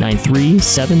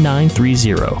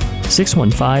 615-893-7930,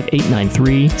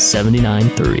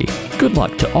 615-893-7930. Good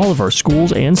luck to all of our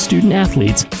schools and student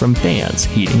athletes from Vans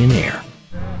Heating and Air.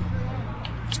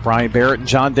 It's Brian Barrett and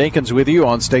John Dinkins with you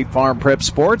on State Farm Prep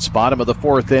Sports. Bottom of the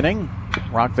fourth inning.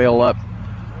 Rockvale up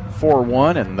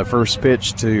 4-1, and the first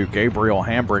pitch to Gabriel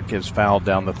Hambrick is fouled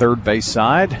down the third base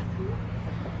side.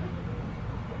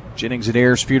 Jennings and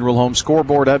Ayers Funeral Home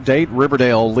scoreboard update.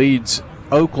 Riverdale leads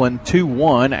Oakland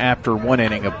 2-1 after one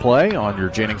inning of play on your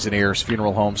Jennings and Ayers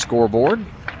Funeral Home scoreboard.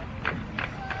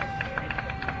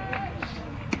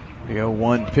 The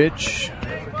 0-1 pitch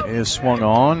is swung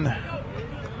on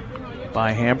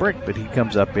by Hambrick, but he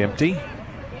comes up empty.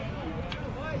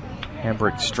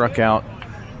 Hambrick struck out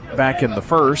back in the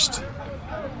first.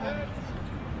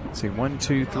 Let's see, 1,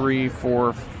 2, 3,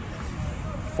 4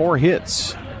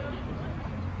 hits.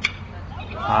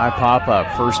 High pop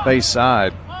up, first base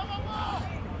side.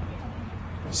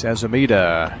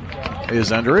 Sazamita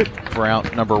is under it for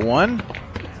out number one.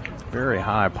 Very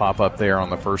high pop up there on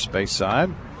the first base side.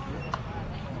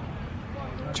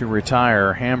 To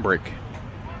retire Hambrick.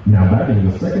 Now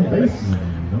batting the second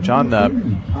baseman. John,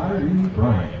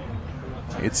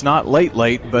 it's not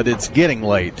late, but it's getting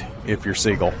late if you're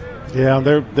Siegel. Yeah,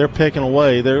 they're picking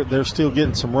away. They're still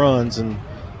getting some runs, and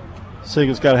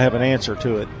Siegel's got to have an answer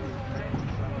to it.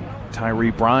 Tyree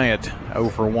Bryant 0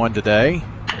 for 1 today.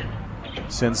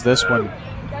 Sends this one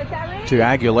to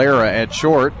Aguilera at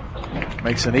short.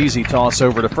 Makes an easy toss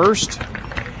over to first.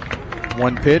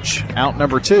 One pitch, out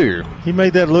number 2. He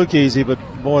made that look easy, but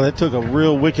boy, that took a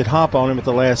real wicked hop on him at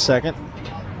the last second.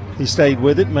 He stayed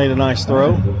with it, made a nice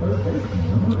throw.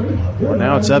 Well,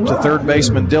 now it's up to third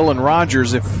baseman Dylan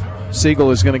Rogers if Siegel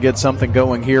is going to get something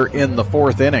going here in the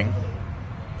fourth inning.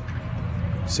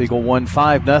 Siegel won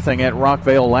 5-0 at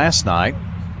Rockvale last night.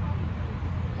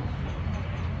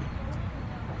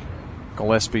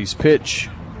 Gillespie's pitch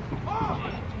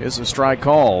is a strike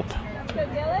called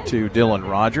to Dylan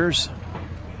Rogers.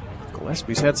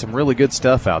 Gillespie's had some really good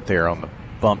stuff out there on the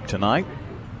bump tonight.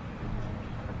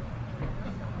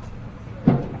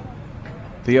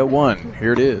 The 0-1,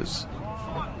 here it is.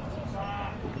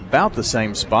 About the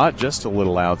same spot, just a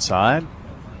little outside.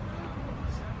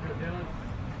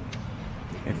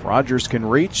 If Rogers can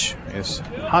reach, is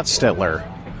Hotstetler,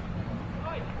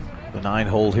 the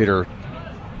 9-hole hitter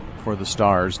for the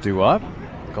Stars, due up.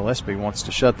 Gillespie wants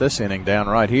to shut this inning down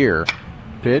right here.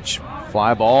 Pitch,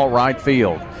 fly ball, right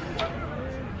field.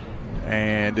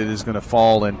 And it is going to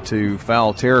fall into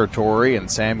foul territory, and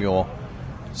Samuel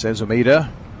Sezumita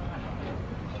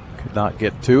could not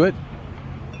get to it.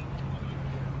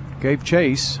 Gave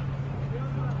chase.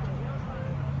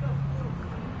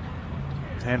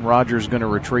 And Rogers going to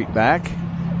retreat back.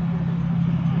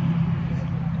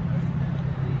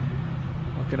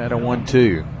 Looking at a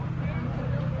 1-2.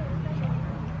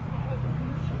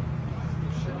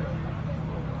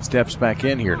 Steps back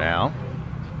in here now.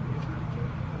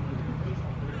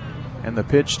 And the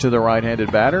pitch to the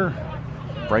right-handed batter.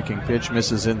 Breaking pitch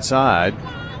misses inside.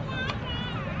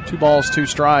 2 balls, 2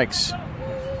 strikes.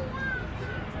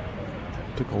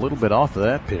 Took a little bit off of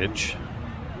that pitch.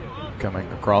 Coming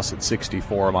across at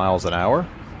 64 miles an hour.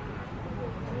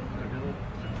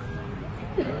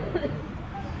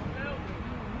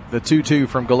 The 2-2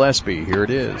 from Gillespie. Here it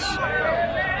is.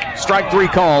 Strike 3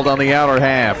 called on the outer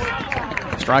half.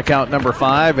 Strikeout number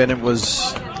 5, and it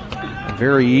was a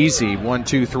very easy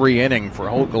 1-2-3 inning for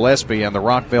Holt Gillespie and the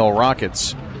Rockvale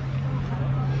Rockets.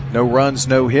 No runs,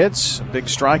 no hits. Big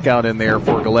strikeout in there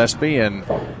for Gillespie, and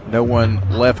no one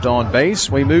left on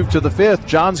base. We move to the 5th.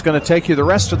 John's going to take you the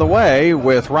rest of the way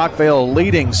with Rockvale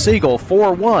leading Siegel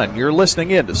 4-1. You're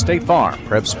listening in to State Farm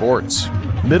Prep Sports.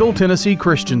 Middle Tennessee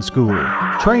Christian School,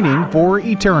 training for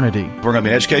eternity. We're going to be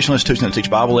an educational institution that teach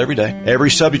Bible every day.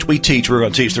 Every subject we teach, we're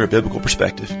going to teach through a biblical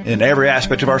perspective. In every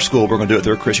aspect of our school, we're going to do it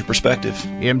through a Christian perspective.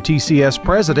 MTCS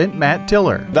President Matt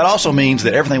Tiller. That also means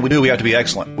that everything we do, we have to be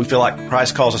excellent. We feel like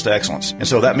Christ calls us to excellence. And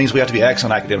so that means we have to be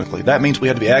excellent academically. That means we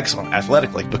have to be excellent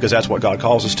athletically, because that's what God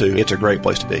calls us to. It's a great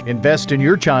place to be. Invest in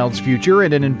your child's future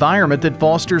in an environment that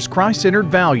fosters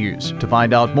Christ-centered values. To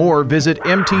find out more, visit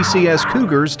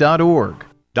mtcscougars.org.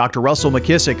 Dr. Russell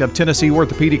McKissick of Tennessee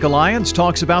Orthopedic Alliance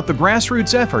talks about the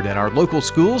grassroots effort in our local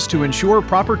schools to ensure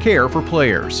proper care for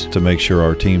players. To make sure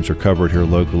our teams are covered here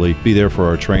locally, be there for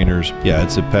our trainers. Yeah,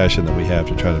 it's a passion that we have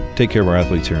to try to take care of our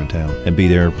athletes here in town and be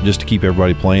there just to keep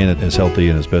everybody playing as healthy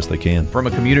and as best they can. From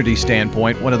a community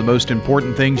standpoint, one of the most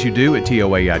important things you do at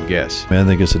TOA, I'd guess. I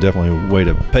think it's definitely a way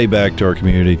to pay back to our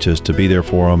community, just to be there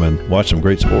for them and watch some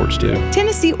great sports too.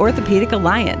 Tennessee Orthopedic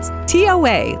Alliance,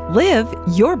 TOA, live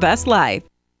your best life.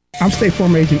 I'm State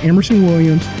Farm Agent Emerson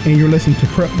Williams, and you're listening to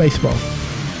Prep Baseball.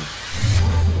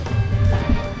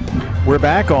 We're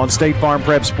back on State Farm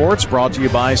Prep Sports, brought to you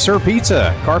by Sir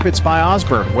Pizza, Carpets by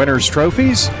Osborne, Winners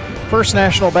Trophies, First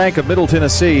National Bank of Middle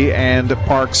Tennessee, and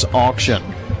Parks Auction.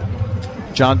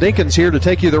 John Dinkins here to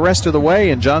take you the rest of the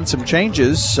way, and John, some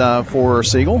changes for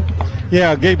Siegel.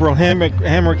 Yeah, Gabriel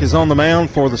Hamrick is on the mound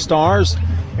for the Stars,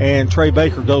 and Trey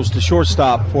Baker goes to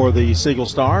shortstop for the Siegel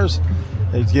Stars.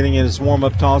 He's getting in his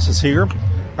warm-up tosses here.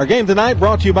 Our game tonight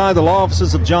brought to you by the law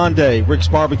offices of John Day, Rick's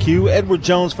Barbecue, Edward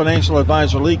Jones Financial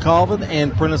Advisor Lee Colvin,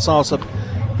 and Prentice Alsop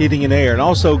Heating and Air. And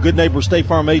also good neighbor State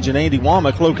Farm agent Andy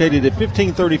Womack, located at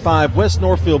 1535 West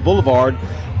Northfield Boulevard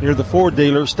near the Ford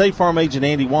dealer. State Farm agent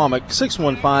Andy Womack,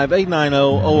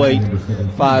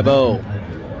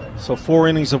 615-890-0850. So 4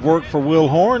 innings of work for Will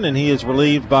Horn, and he is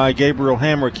relieved by Gabriel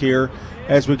Hamrick here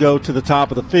as we go to the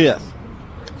top of the 5th.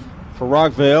 For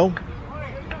Rockvale,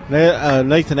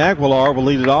 Nathan Aguilar will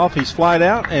lead it off. He's flied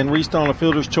out and reached on a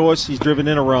fielder's choice. He's driven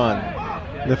in a run.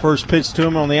 The first pitch to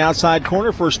him on the outside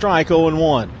corner for a strike,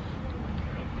 0-1.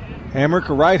 Hamrick,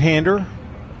 a right-hander.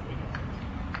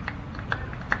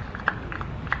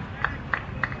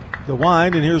 The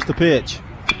wind, and here's the pitch.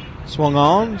 Swung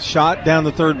on, shot down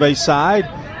the third base side.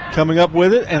 Coming up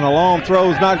with it, and a long throw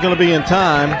is not going to be in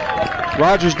time.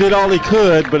 Rogers did all he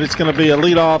could, but it's going to be a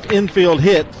leadoff infield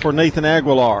hit for Nathan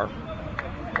Aguilar.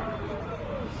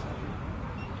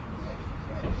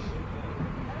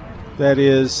 That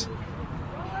is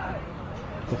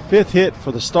the 5th hit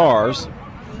for the Stars.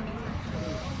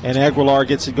 And Aguilar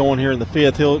gets it going here in the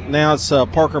 5th. Now it's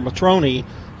Parker Matroni,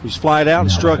 who's flied out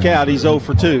and struck out. He's 0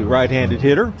 for 2, right-handed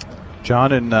hitter.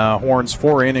 John, in Horn's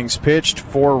 4 innings pitched,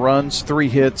 4 runs, 3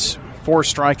 hits, 4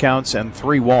 strikeouts, and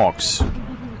 3 walks.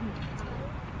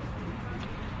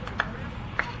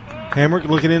 Hamrick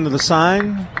looking into the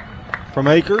sign from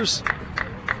Akers.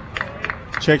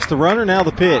 Checks the runner, now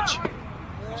the pitch.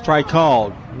 Strike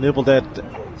called. Nibbled that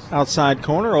outside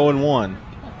corner, 0-1.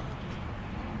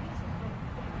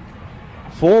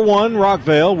 4-1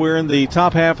 Rockvale. We're in the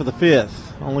top half of the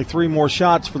 5th. Only 3 more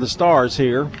shots for the Stars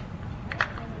here.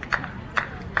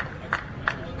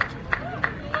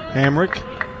 Hamrick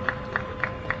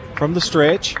from the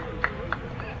stretch.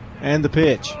 And the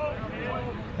pitch.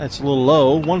 That's a little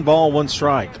low. 1 ball, 1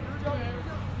 strike.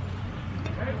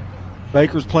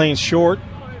 Baker's playing short.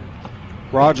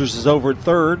 Rogers is over at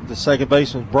third. The second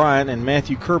baseman Bryant, and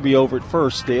Matthew Kirby over at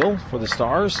first still for the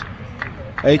Stars.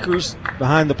 Akers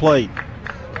behind the plate.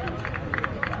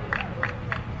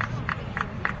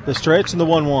 The stretch and the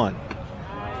 1-1.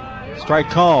 Strike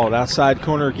called. Outside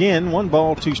corner again. 1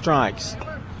 ball, 2 strikes.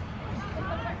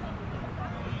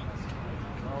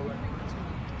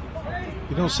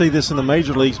 You don't see this in the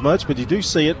major leagues much, but you do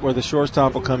see it where the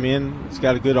shortstop will come in. He's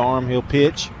got a good arm. He'll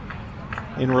pitch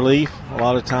in relief a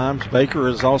lot of times. Baker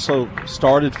has also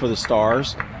started for the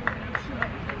Stars.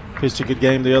 Pitched a good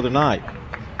game the other night.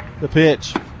 The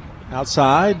pitch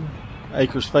outside.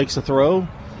 Akers fakes a throw.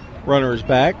 Runner is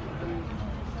back.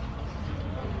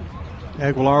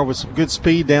 Aguilar with some good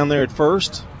speed down there at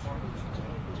first.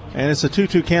 And it's a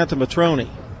 2-2 count to Matroni.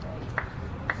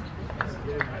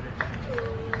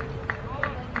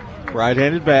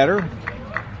 Right-handed batter.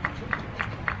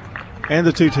 And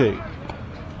the 2-2.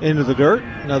 Into the dirt.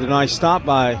 Another nice stop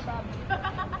by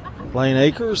Lane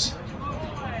Akers.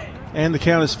 And the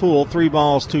count is full. 3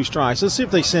 balls, 2 strikes. Let's see if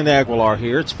they send Aguilar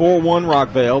here. It's 4-1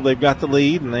 Rockvale. They've got the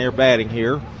lead, and they are batting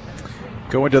here.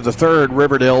 Going to the 3rd,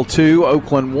 Riverdale 2,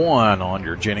 Oakland 1 on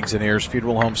your Jennings and Ayers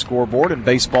Funeral Home scoreboard in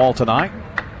baseball tonight.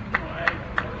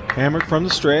 Hamrick from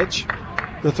the stretch.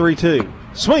 The 3-2.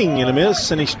 Swing and a miss,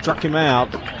 and he struck him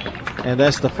out. And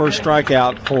that's the first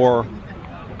strikeout for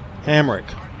Hamrick.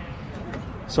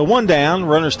 So one down,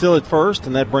 runner still at first,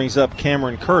 and that brings up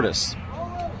Cameron Curtis.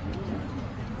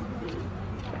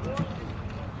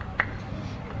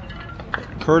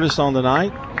 Curtis on the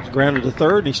night, grounded to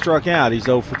third, and he struck out. He's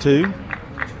 0 for 2.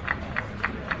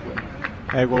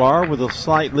 Aguilar with a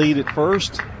slight lead at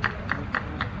first.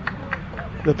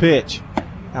 The pitch,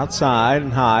 outside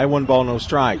and high, 1 ball, no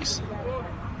strikes.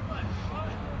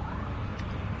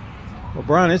 Well,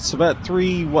 Brian, it's about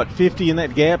 350 in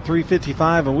that gap,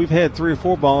 355, and we've had 3 or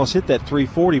 4 balls hit that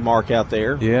 340 mark out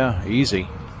there. Yeah, easy.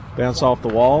 Bounce off the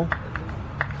wall.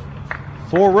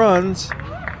 4 runs,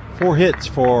 4 hits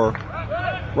for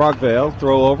Rockvale.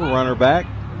 Throw over, runner back.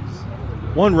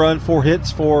 1 run, 4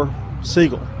 hits for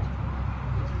Siegel.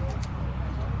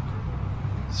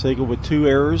 Siegel with 2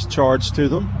 errors charged to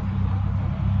them.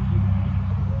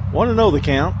 1-0 the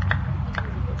count.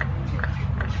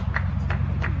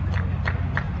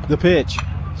 The pitch.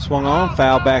 Swung on,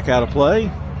 foul back out of play.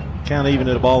 Count even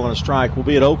at a ball and a strike. We'll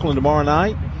be at Oakland tomorrow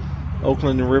night.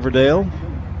 Oakland and Riverdale.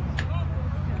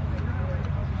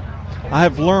 I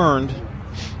have learned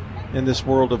in this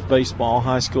world of baseball,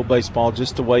 high school baseball,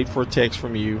 just to wait for a text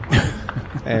from you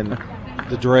and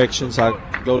the directions. I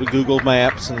go to Google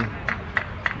Maps and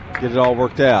get it all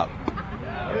worked out.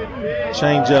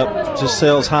 Change up just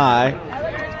sails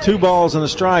high. 2 balls and a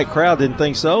strike. Crowd didn't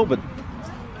think so, but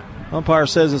umpire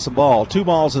says it's a ball. 2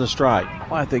 balls and a strike.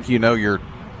 Well, I think you know your way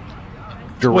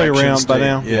directions around by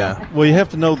now. Yeah. Well, you have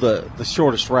to know the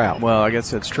shortest route. Well, I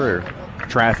guess that's true.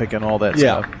 Traffic and all that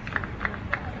stuff.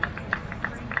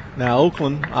 Now,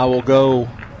 Oakland, I will go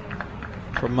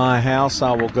from my house.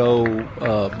 I will go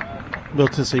Middle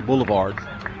Tennessee Boulevard.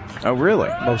 Oh, really?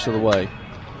 Most of the way.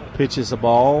 Pitches a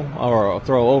ball, or a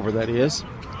throw over, that is.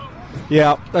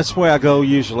 Yeah, that's the way I go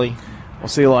usually. Well,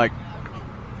 see, like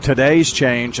today's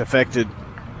change affected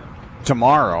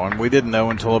tomorrow, and we didn't know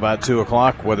until about 2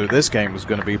 o'clock whether this game was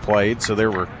going to be played. So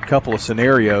there were a couple of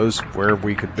scenarios where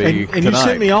we could be and you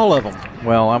sent me all of them.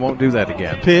 Well, I won't do that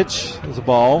again. Pitch is a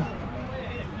ball,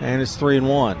 and it's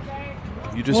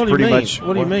 3-1. You just pretty much.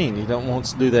 What do you mean? You don't want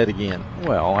us to do that again?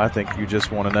 Well, I think you just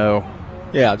want to know.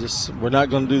 Yeah, just we're not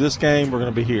going to do this game. We're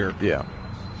going to be here. Yeah.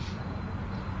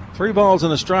 3 balls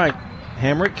and a strike.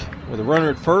 Hamrick with a runner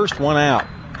at first, 1 out.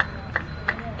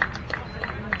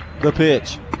 The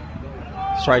pitch.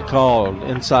 Strike called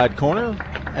inside corner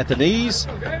at the knees.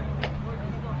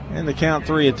 And the count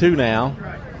 3-2 now.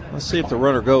 Let's see if the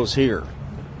runner goes here.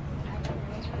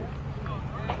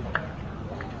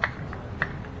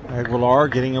 Aguilar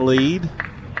getting a lead.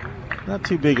 Not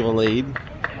too big of a lead.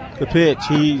 The pitch,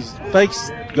 he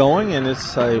fakes going, and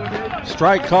it's a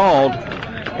strike called,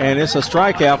 and it's a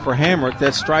strikeout for Hamrick.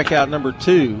 That's strikeout number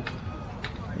 2.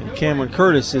 And Cameron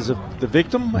Curtis is the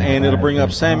victim, and it'll bring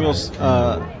up Samuel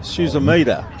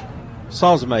Salzameda,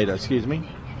 excuse me.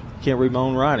 Can't read my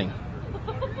own writing.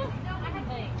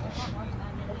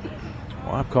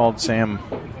 Well, I've called Sam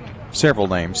several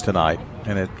names tonight,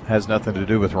 and it has nothing to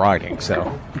do with writing.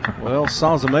 So, well,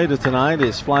 Salzameda tonight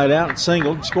is flied out and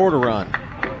singled and scored a run.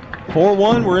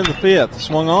 4-1, we're in the 5th.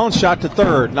 Swung on, shot to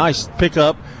third. Nice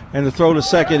pickup, and the throw to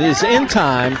second is in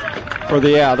time for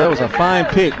the out. That was a fine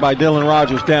pick by Dylan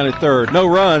Rogers down at third. No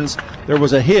runs. There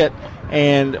was a hit,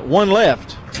 and 1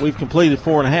 left. We've completed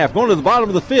 4.5. Going to the bottom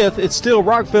of the 5th, it's still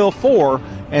Rockvale 4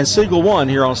 and Siegel 1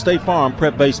 here on State Farm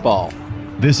Prep Baseball.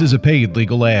 This is a paid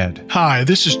legal ad. Hi,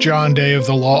 this is John Day of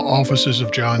the Law Offices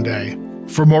of John Day.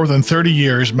 For more than 30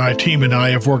 years, my team and I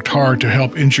have worked hard to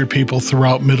help injured people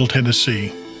throughout Middle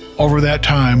Tennessee. Over that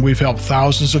time, we've helped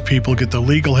thousands of people get the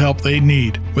legal help they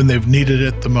need when they've needed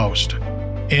it the most.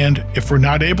 And if we're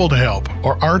not able to help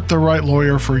or aren't the right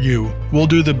lawyer for you, we'll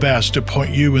do the best to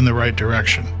point you in the right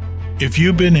direction. If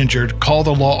you've been injured, call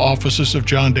the Law Offices of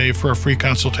John Day for a free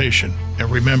consultation. And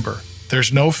remember,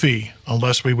 there's no fee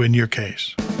unless we win your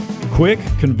case. Quick,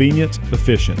 convenient,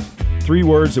 efficient. 3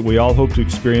 words that we all hope to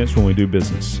experience when we do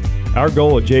business. Our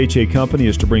goal at JHA Company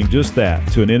is to bring just that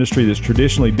to an industry that's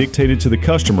traditionally dictated to the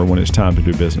customer when it's time to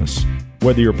do business.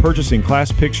 Whether you're purchasing class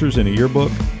pictures in a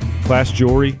yearbook, class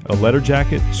jewelry, a letter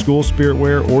jacket, school spirit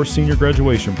wear, or senior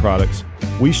graduation products,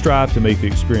 we strive to make the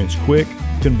experience quick,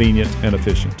 convenient, and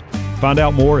efficient. Find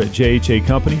out more at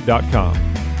jhacompany.com.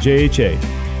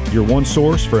 JHA, your one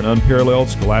source for an unparalleled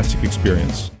scholastic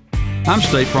experience. I'm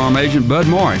State Farm Agent Bud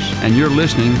Morris, and you're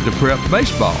listening to Prep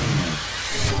Baseball.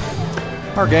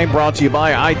 Our game brought to you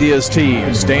by Ideas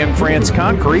Tees, Dan France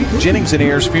Concrete, Jennings and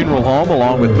Ayers Funeral Home,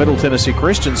 along with Middle Tennessee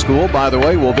Christian School. By the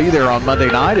way, we'll be there on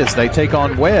Monday night as they take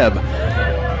on Webb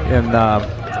in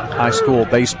high school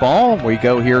baseball. We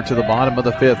go here to the bottom of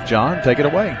the 5th. John, take it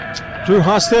away. Drew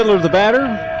Hostetler, the batter.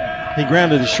 He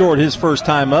grounded to short his first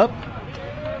time up.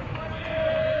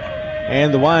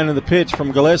 And the wind of the pitch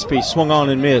from Gillespie swung on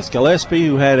and missed. Gillespie,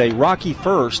 who had a rocky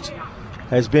first,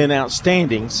 has been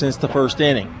outstanding since the first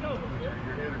inning.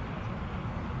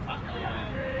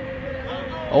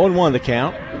 0-1 the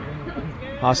count.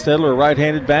 Hostetler, a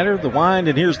right-handed batter. The wind,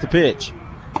 and here's the pitch.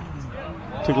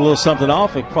 Took a little something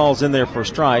off. It falls in there for a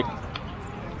strike.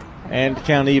 And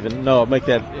count even. No, make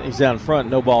that. He's out in front.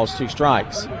 No balls, 2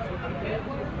 strikes.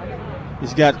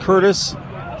 He's got Curtis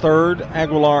third,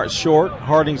 Aguilar at short,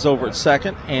 Harding's over at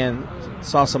second, and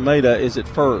Sasameda is at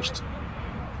first.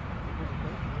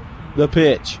 The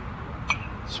pitch.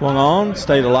 Swung on,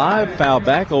 stayed alive, fouled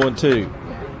back, 0-2.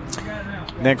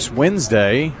 Next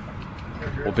Wednesday,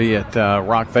 will be at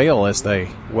Rockvale as they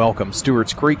welcome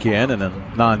Stewart's Creek in a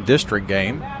non-district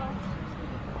game.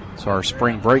 It's our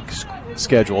spring break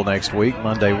schedule next week,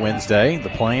 Monday, Wednesday. The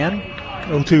plan.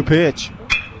 0-2 pitch.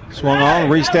 Swung on,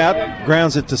 reached out,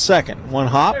 grounds it to second. One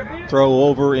hop, throw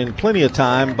over in plenty of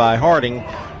time by Harding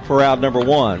for out number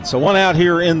 1. So 1 out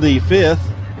here in the 5th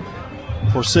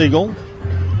for Siegel.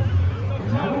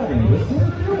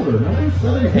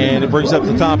 And it brings up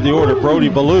the top of the order Brody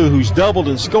Ballou, who's doubled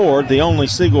and scored the only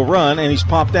Siegel run, and he's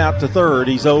popped out to third.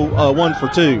 He's 1 for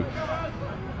 2.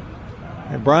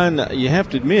 And Brian, you have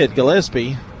to admit,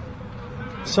 Gillespie,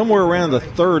 somewhere around the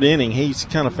 3rd inning, he's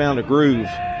kind of found a groove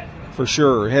for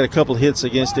sure. Had a couple of hits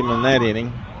against him in that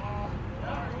inning.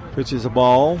 Pitches a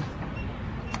ball.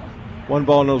 1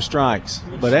 ball, no strikes.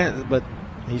 But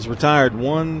he's retired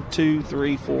 1, 2,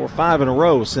 3, 4, 5 in a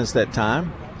row since that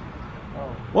time.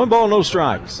 1 ball, no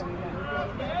strikes.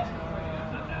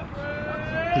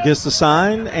 He gets the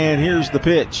sign, and here's the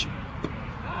pitch.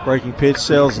 Breaking pitch,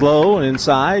 sails low and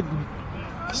inside.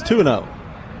 It's 2-0.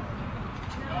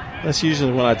 That's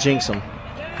usually when I jinx them.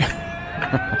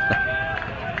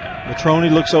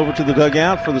 Matrone looks over to the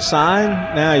dugout for the sign.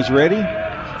 Now he's ready.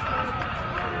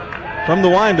 From the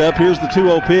windup, here's the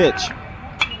 2-0 pitch.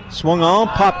 Swung on,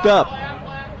 popped up.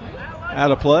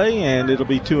 Out of play, and it'll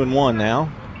be 2-1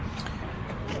 now.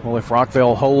 Well, if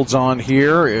Rockvale holds on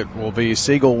here, it will be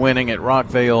Siegel winning at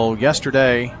Rockvale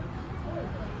yesterday,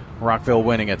 Rockvale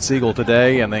winning at Siegel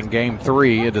today, and then Game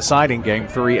 3, a deciding Game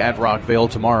 3 at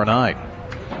Rockvale tomorrow night.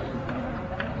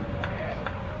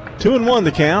 2-1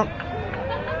 the count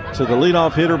to the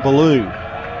leadoff hitter, Ballou.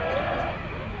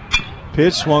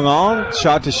 Pitch swung on,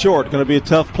 shot to short. Going to be a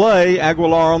tough play.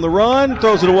 Aguilar on the run,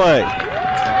 throws it away.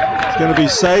 It's going to be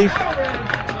safe.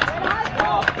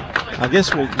 I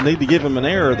guess we'll need to give him an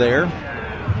error there,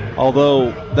 although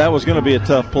that was going to be a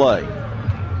tough play.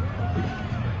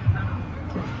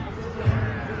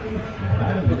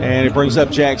 And it brings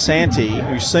up Jack Santee,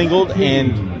 who singled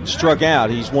and struck out.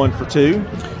 He's 1 for 2.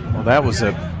 Well, that was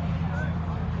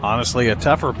honestly a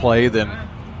tougher play than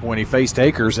when he faced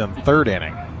Akers in the 3rd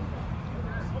inning.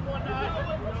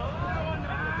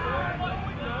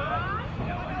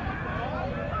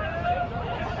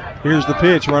 Here's the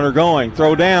pitch, runner going,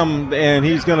 throw down, and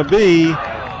he's going to be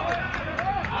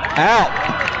out.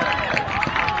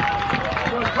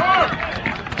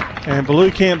 And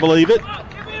Ballou can't believe it,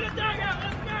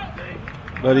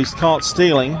 but he's caught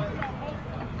stealing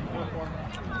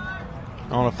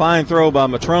on a fine throw by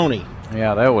Matrone.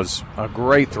 Yeah, that was a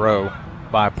great throw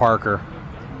by Parker.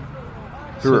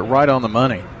 Threw it right on the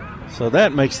money. So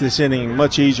that makes this inning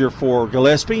much easier for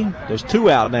Gillespie. There's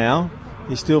 2 out now.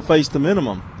 He still faced the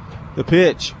minimum. The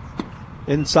pitch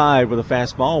inside with a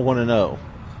fastball, 1-0.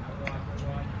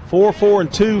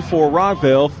 4-4-2 for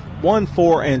Rockvale,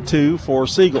 1-4-2 for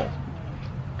Siegel.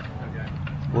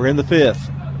 We're in the 5th.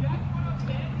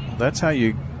 That's how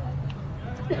you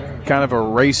kind of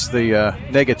erase the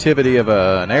negativity of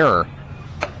an error.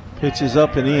 Pitch is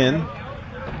up and in.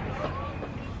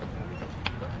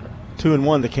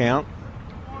 2-1 the count.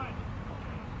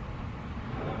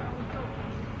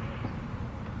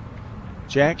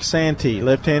 Jack Santee,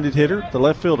 left-handed hitter, the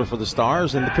left fielder for the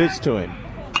Stars, and the pitch to him.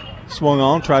 Swung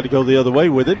on, tried to go the other way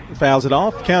with it, fouls it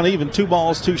off. Count even, 2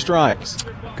 balls, 2 strikes.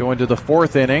 Going to the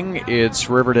 4th inning, it's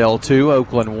Riverdale 2,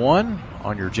 Oakland 1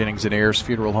 on your Jennings & Ayers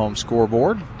Funeral Home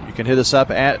scoreboard. You can hit us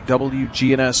up at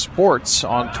WGNS Sports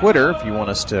on Twitter if you want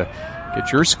us to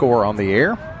get your score on the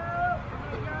air.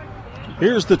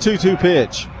 Here's the 2-2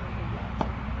 pitch.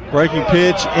 Breaking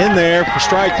pitch in there for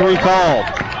strike 3 called.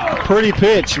 Pretty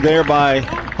pitch there by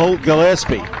Holt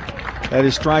Gillespie. That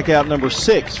is strikeout number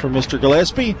 6 for Mr.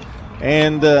 Gillespie.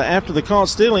 And after the caught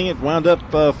stealing, it wound up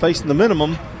facing the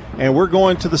minimum. And we're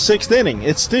going to the 6th inning.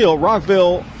 It's still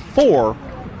Rockvale 4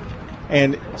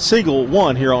 and Siegel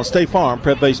 1 here on State Farm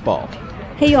Prep Baseball.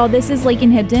 Hey y'all, this is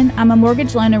Lakin Hibden. I'm a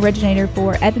mortgage loan originator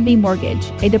for F&B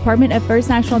Mortgage, a department of First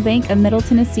National Bank of Middle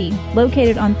Tennessee,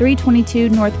 located on 322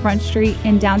 North Front Street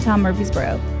in downtown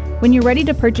Murfreesboro. When you're ready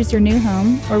to purchase your new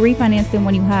home or refinance the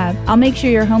one you have, I'll make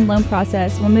sure your home loan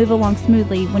process will move along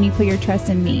smoothly when you put your trust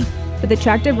in me. With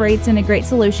attractive rates and a great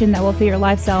solution that will fit your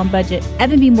lifestyle and budget,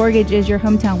 F&B Mortgage is your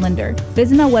hometown lender.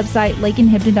 Visit my website,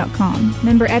 lakeandhibden.com.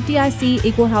 Member FDIC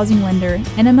Equal Housing Lender,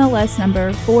 NMLS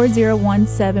number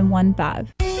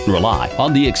 401715. Rely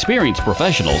on the experienced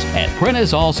professionals at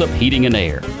Prentice Allsup Heating and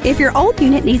Air. If your old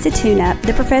unit needs a tune-up,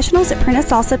 the professionals at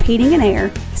Prentice Allsup Heating and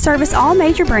Air service all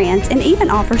major brands and even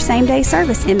offer same-day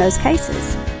service in most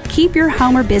cases. Keep your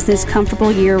home or business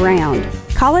comfortable year-round.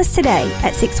 Call us today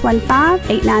at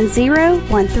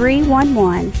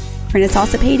 615-890-1311. Prentice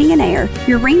Allsup Heating and Air,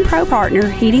 your Ring Pro partner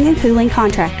heating and cooling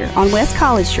contractor on West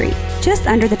College Street, just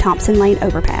under the Thompson Lane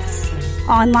overpass.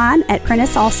 Online at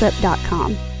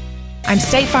PrenticeAllsup.com. I'm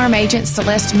State Farm Agent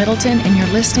Celeste Middleton, and you're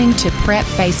listening to Prep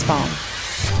Baseball.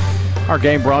 Our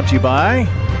game brought to you by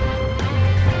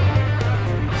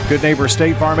good neighbor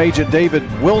State Farm Agent David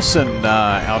Wilson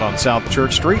out on South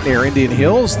Church Street near Indian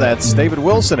Hills. That's David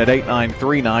Wilson at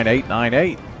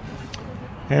 893-9898.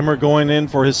 Hammer going in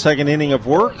for his second inning of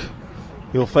work.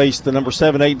 He'll face the number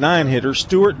 7-8-9 hitter,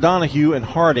 Stewart, Donahue, and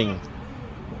Harding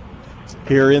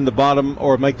here in the bottom,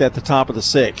 or make that the top of the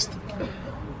sixth.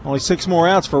 Only 6 more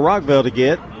outs for Rockvale to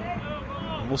get.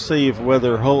 We'll see if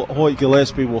whether Hoyt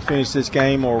Gillespie will finish this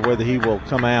game or whether he will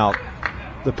come out.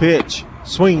 The pitch,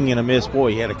 swing and a miss.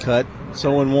 Boy, he had a cut.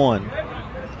 0-1.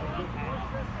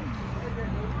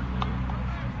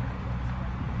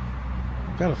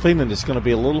 Got a feeling it's going to be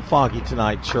a little foggy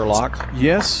tonight, Sherlock.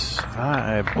 Yes,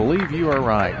 I believe you are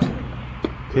right.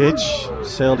 Pitch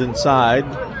sailed inside,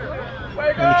 and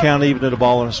the count even at a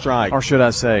ball and a strike. Or should I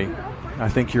say, I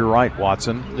think you're right,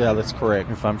 Watson. Yeah, that's correct.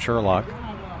 If I'm Sherlock.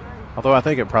 Although I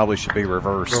think it probably should be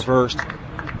reversed. Reversed.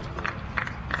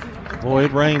 Boy,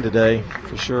 it rained today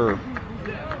for sure.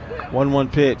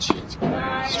 1-1 pitch.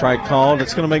 Strike called.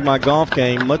 It's going to make my golf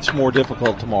game much more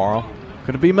difficult tomorrow.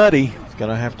 Going to be muddy. It's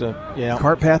going to have to, yeah.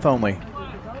 Cart path only.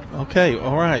 Okay,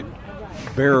 all right.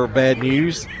 Bearer of bad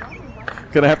news.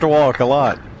 Going to have to walk a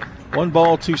lot. 1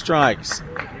 ball, 2 strikes.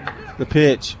 The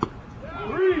pitch.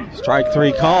 Strike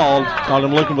 3 called. Caught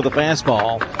him looking with a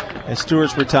fastball. And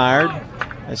Stewart's retired.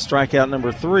 That's strikeout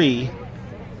number 3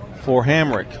 for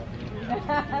Hamrick.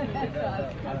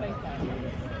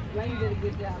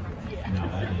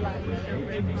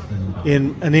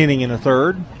 In an inning and a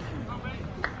third.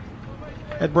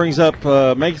 That brings up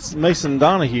Mason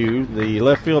Donahue, the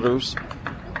left fielders.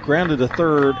 Grounded to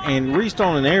third and reached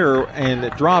on an error, and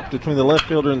it dropped between the left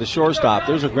fielder and the shortstop.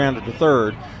 There's a grounder to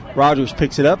third. Rogers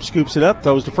picks it up, scoops it up,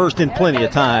 throws to first in plenty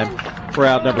of time for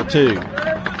out number 2.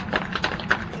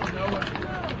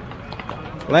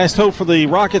 Last hope for the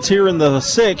Rockets here in the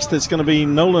sixth. It's going to be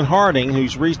Nolan Harding,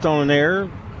 who's reached on an error,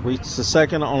 reached the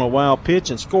second on a wild pitch,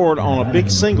 and scored on a big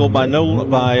single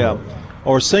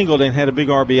singled and had a big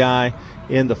RBI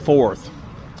in the fourth.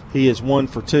 He is 1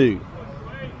 for 2.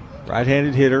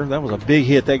 Right-handed hitter. That was a big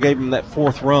hit. That gave him that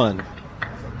 4th run.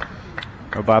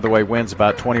 Oh, by the way, wind's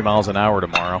about 20 miles an hour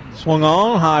tomorrow. Swung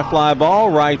on, high fly ball,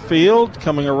 right field,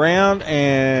 coming around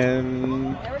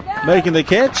and making the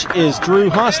catch is Drew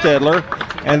Hostetler,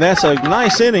 and that's a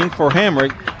nice inning for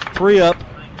Hamrick. 3 up,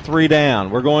 3 down.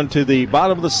 We're going to the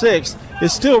bottom of the sixth.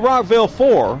 It's still Rockvale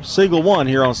 4, Siegel 1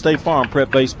 here on State Farm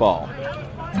Prep Baseball.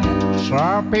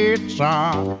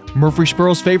 Pizza.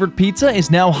 Murfreesboro's favorite pizza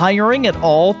is now hiring at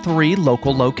all 3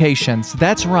 local locations.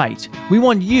 That's right. We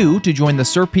want you to join the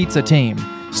Sir Pizza team.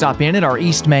 Stop in at our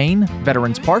East Main,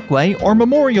 Veterans Parkway, or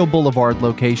Memorial Boulevard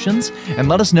locations and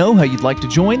let us know how you'd like to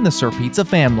join the Sir Pizza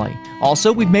family.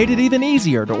 Also, we've made it even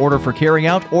easier to order for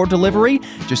carryout or delivery.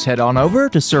 Just head on over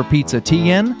to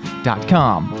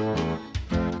sirpizzatn.com.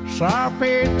 Sir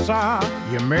Pizza,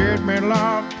 you made me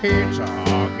love pizza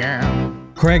again.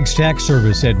 Craig's Tax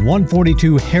Service at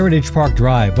 142 Heritage Park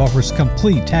Drive offers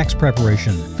complete tax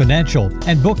preparation, financial,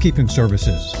 and bookkeeping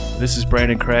services. This is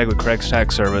Brandon Craig with Craig's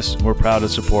Tax Service. We're proud to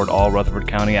support all Rutherford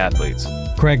County athletes.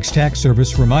 Craig's Tax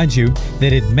Service reminds you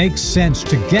that it makes sense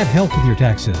to get help with your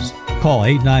taxes. Call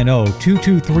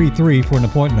 890-2233 for an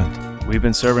appointment. We've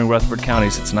been serving Rutherford County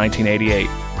since 1988.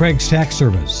 Craig's Tax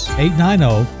Service,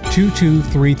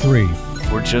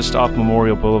 890-2233. We're just off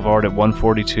Memorial Boulevard at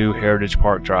 142 Heritage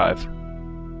Park Drive.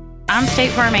 I'm State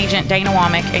Farm Agent Dana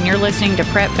Womack, and you're listening to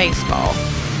Prep Baseball.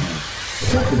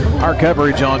 Our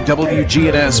coverage on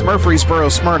WGNS Murfreesboro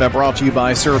Smyrna brought to you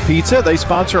by Sir Pizza. They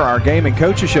sponsor our Game and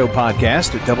Coaches Show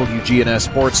podcast at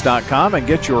WGNSSports.com and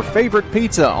get your favorite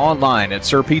pizza online at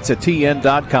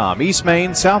SirPizzaTN.com. East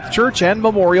Main, South Church, and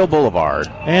Memorial Boulevard.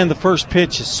 And the first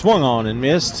pitch is swung on and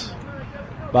missed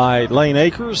by Lane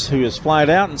Akers, who is flied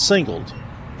out and singled.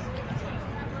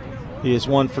 He is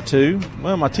 1 for 2.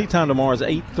 Well, my tee time tomorrow is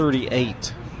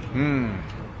 8:38.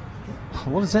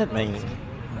 What does that mean?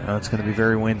 It's going to be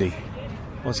very windy.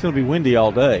 Well, it's going to be windy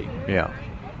all day. Yeah.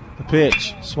 The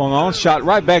pitch swung on, shot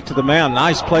right back to the mound.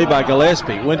 Nice play by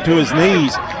Gillespie. Went to his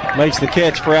knees, makes the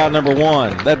catch for out number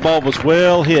 1. That ball was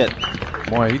well hit.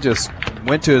 Boy, he just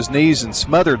went to his knees and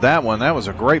smothered that one. That was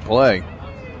a great play.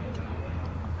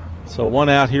 So 1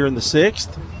 out here in the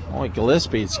 6th. Boy,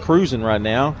 Gillespie is cruising right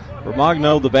now.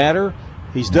 Romagno, the batter,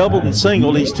 he's doubled and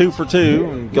singled. He's 2 for 2,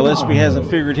 and Gillespie hasn't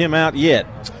figured him out yet.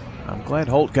 I'm glad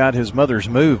Holt got his mother's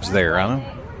moves there.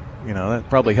 That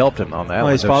probably helped him on that. Well,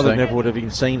 one. his father never would have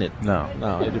even seen it. No,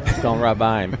 it would have gone right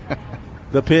by him.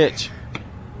 The pitch,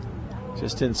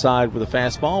 just inside with a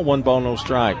fastball. 1 ball, no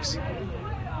strikes.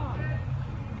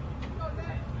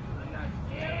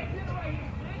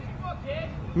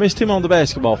 Missed him on the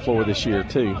basketball floor this year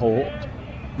too, Holt.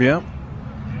 Yeah.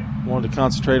 Wanted to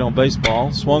concentrate on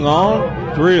baseball. Swung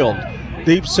on, drilled,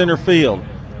 deep center field.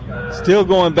 Still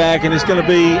going back, and it's going to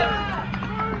be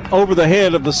over the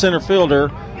head of the center fielder,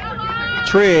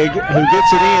 Trigg, who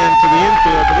gets it in to the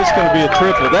infield, but it's going to be a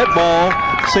triple. That ball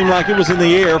seemed like it was in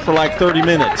the air for like 30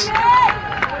 minutes.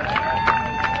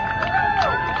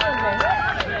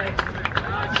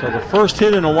 So the first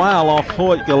hit in a while off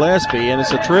Hoyt Gillespie, and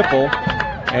it's a triple,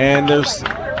 and there's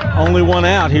only 1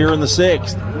 out here in the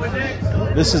 6th.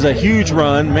 This is a huge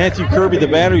run. Matthew Kirby, the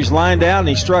batter, he's lined out, and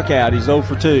he struck out. He's 0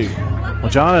 for 2. Well,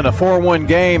 John, in a 4-1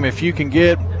 game, if you can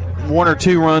get 1 or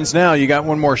 2 runs now, you got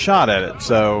one more shot at it.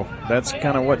 So that's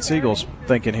kind of what Siegel's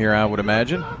thinking here, I would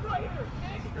imagine.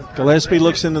 Gillespie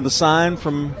looks into the sign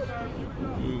from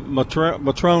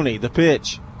Matroni. The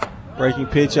pitch. Breaking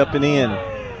pitch up and in.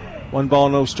 1 ball,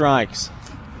 no strikes.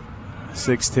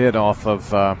 6th hit off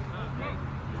of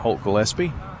Holt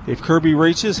Gillespie. If Kirby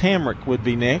reaches, Hamrick would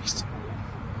be next.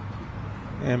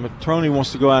 And Matroni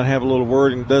wants to go out and have a little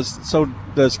word, and so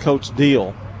does Coach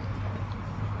Deal.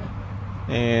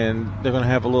 And they're going to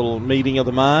have a little meeting of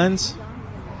the minds.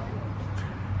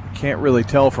 Can't really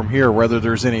tell from here whether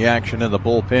there's any action in the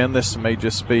bullpen. This may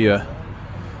just be a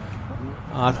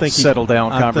settle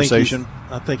down conversation.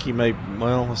 I think he may.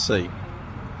 Well, let's see.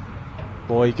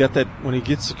 Boy, you got that when he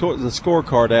gets the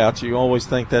scorecard out. You always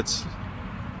think that's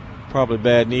probably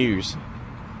bad news,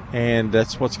 and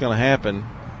that's what's going to happen.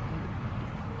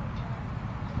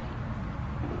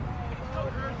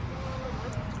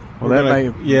 Well,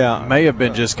 that may have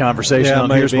been just conversation on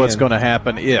here's what's going to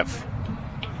happen if.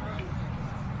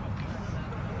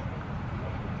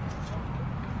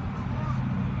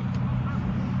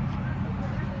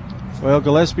 Well,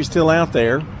 Gillespie's still out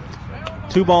there.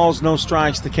 2 balls, no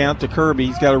strikes to count to Kirby.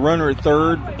 He's got a runner at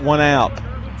 3rd, 1 out.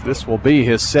 This will be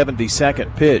his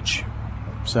 72nd pitch.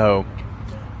 So,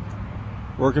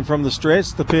 working from the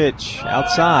stretch, the pitch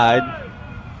outside,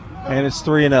 and it's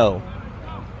 3-0.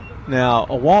 Now,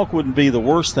 a walk wouldn't be the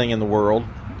worst thing in the world.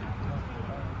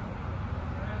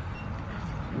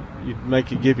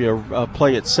 You'd give you a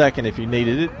play at second if you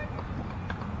needed it.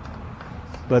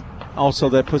 But also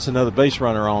that puts another base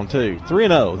runner on too.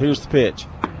 3-0. Here's the pitch.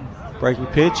 Breaking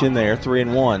pitch in there,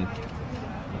 3-1.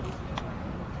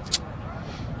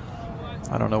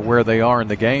 I don't know where they are in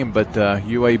the game, but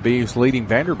UAB is leading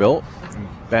Vanderbilt in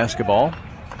basketball.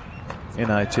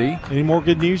 NIT. Any more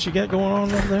good news you got going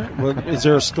on over there? Is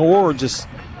there a score or just?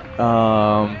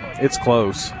 It's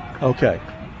close. Okay.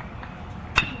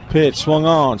 Pitch swung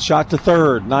on, shot to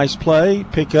 3rd. Nice play,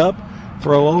 pick up,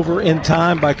 throw over in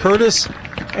time by Curtis,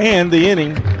 and the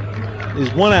inning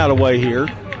is 1 out away here.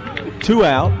 2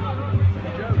 out.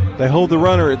 They hold the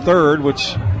runner at 3rd,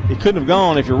 which he couldn't have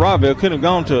gone if you're Rockvale. Couldn't have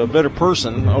gone to a better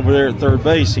person over there at 3rd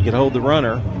base. He could hold the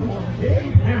runner.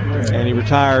 And he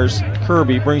retires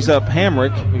Kirby, brings up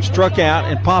Hamrick, who struck out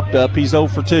and popped up. He's 0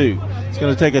 for 2. It's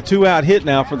going to take a 2-out hit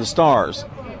now for the Stars.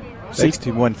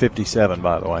 61-57,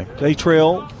 by the way. They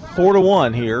trail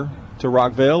 4-1 here to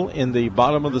Rockvale in the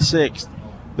bottom of the 6th.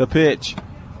 The pitch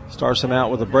starts him out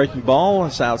with a breaking ball.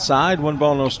 It's outside. 1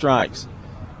 ball, no strikes.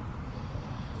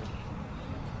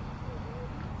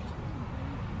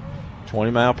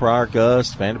 .20-mile-per-hour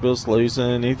gust. Vanderbilt's losing.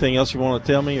 Anything else you want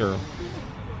to tell me, or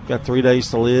got 3 days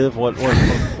to live?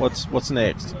 What's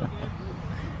next?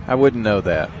 I wouldn't know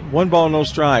that. 1 ball, no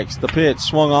strikes. The pitch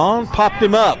swung on, popped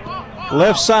him up.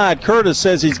 Left side, Curtis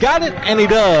says he's got it, and he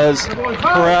does for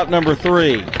out number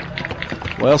 3.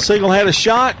 Well, Siegel had a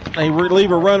shot. They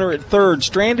leave a runner at 3rd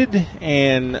stranded,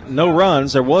 and no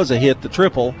runs. There was a hit, the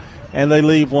triple, and they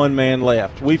leave 1 man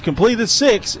left. We've completed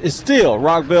 6. It's still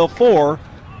Rockvale 4,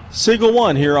 Siegel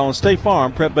 1 here on State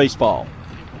Farm Prep Baseball.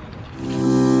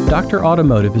 Dr.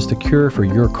 Automotive is the cure for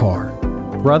your car.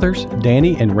 brothers,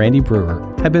 Danny and Randy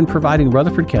Brewer, have been providing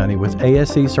Rutherford County with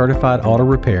ASE certified auto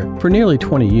repair for nearly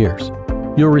 20 years.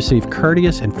 You'll receive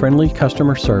courteous and friendly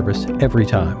customer service every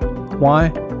time. Why?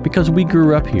 Because we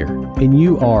grew up here, and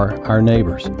you are our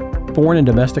neighbors. Foreign and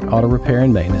domestic auto repair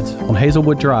and maintenance on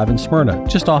Hazelwood Drive in Smyrna,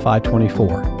 just off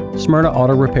I-24.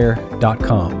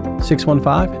 SmyrnaAutorepair.com,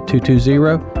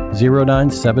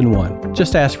 615-220-0971.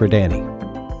 Just ask for Danny.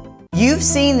 You've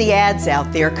seen the ads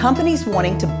out there, companies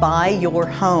wanting to buy your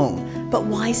home. But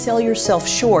why sell yourself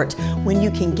short when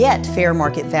you can get fair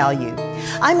market value?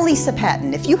 I'm Lisa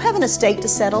Patton. If you have an estate to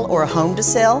settle or a home to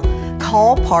sell,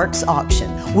 call Parks Auction.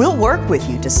 We'll work with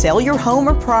you to sell your home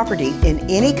or property in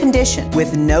any condition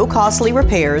with no costly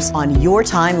repairs on your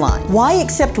timeline. Why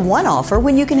accept one offer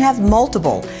when you can have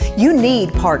multiple? You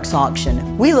need Parks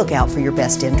Auction. We look out for your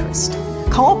best interest.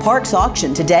 Call Parks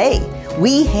Auction today.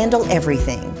 We handle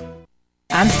everything.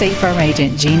 I'm State Farm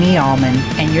Agent Jeannie Allman,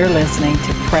 and you're listening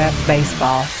to Prep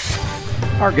Baseball.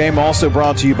 Our game also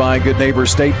brought to you by good neighbor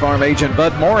State Farm Agent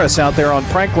Bud Morris out there on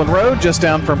Franklin Road, just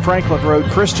down from Franklin Road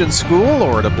Christian School,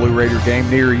 or at a Blue Raider game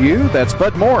near you. That's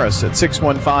Bud Morris at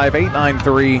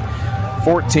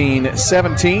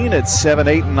 615-893-1417. It's 7,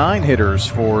 8, and 9 hitters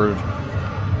for,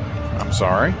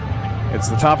 it's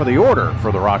the top of the order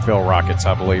for the Rockvale Rockets,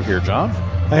 I believe here, John.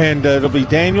 And it'll be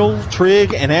Daniel,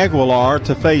 Trigg, and Aguilar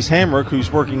to face Hamrick,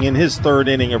 who's working in his third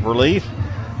inning of relief.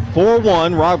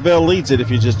 4-1, Rockvale leads it if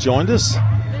you just joined us.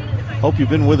 Hope you've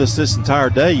been with us this entire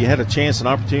day. You had a chance and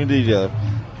opportunity to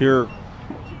hear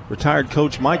retired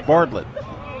coach Mike Bartlett.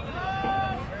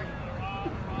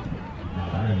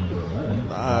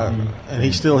 And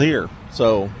he's still here.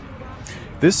 So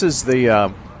this is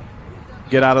the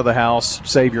get out of the house,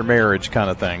 save your marriage kind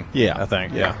of thing. Yeah. I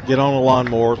think. Yeah. Get on a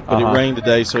lawnmower, but it rained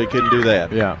today, so he couldn't do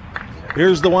that. Yeah.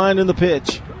 Here's the wind and the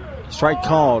pitch. Strike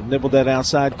called. Nibbled that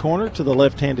outside corner to the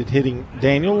left-handed hitting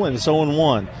Daniel, and it's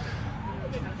 0-1.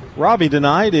 Robbie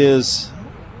tonight is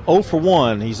 0 for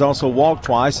 1. He's also walked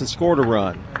twice and scored a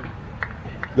run.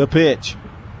 The pitch.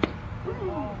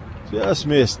 Just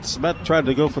missed. It's about to try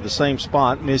to go for the same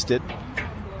spot. Missed it.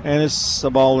 And it's a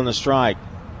ball and a strike.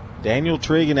 Daniel,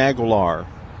 Trigg, and Aguilar.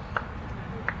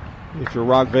 If you're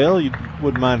Rockvale, you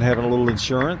wouldn't mind having a little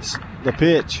insurance. The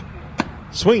pitch.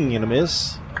 Swing and a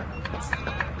miss.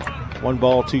 1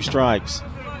 ball, 2 strikes.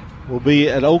 We'll be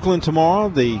at Oakland tomorrow,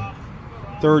 the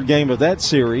third game of that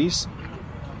series.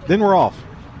 Then we're off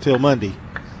till Monday.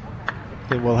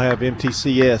 Then we'll have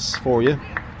MTCS for you.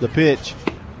 The pitch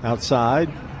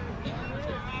outside.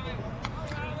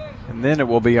 And then it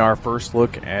will be our first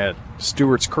look at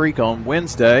Stewart's Creek on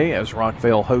Wednesday as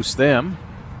Rockvale hosts them.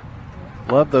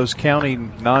 Love those county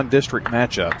non-district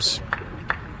matchups.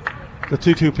 The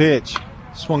 2-2 pitch.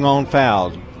 Swung on,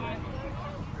 fouled.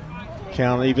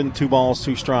 Count even, 2 balls,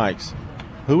 2 strikes.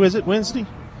 Who is it Wednesday?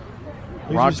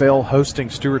 Rockvale hosting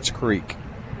Stewart's Creek.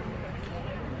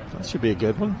 That should be a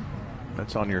good one.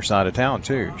 That's on your side of town,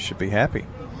 too. Should be happy.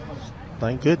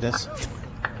 Thank goodness.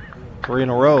 3 in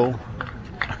a row.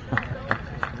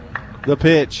 The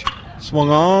pitch. Swung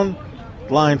on.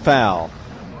 Line foul.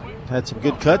 Had some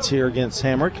good cuts here against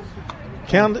Hamrick.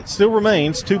 Count still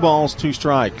remains 2 balls, 2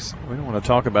 strikes. We don't want to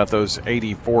talk about those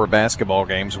 84 basketball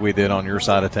games we did on your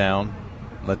side of town,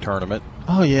 the tournament.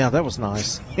 Oh, yeah, that was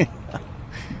nice.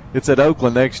 It's at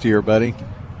Oakland next year, buddy.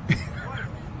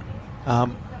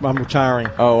 I'm retiring.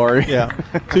 Oh, are you? Yeah.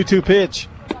 2-2 pitch.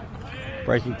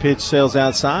 Breaking pitch sails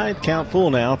outside. Count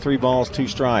full now. 3 balls, 2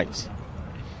 strikes.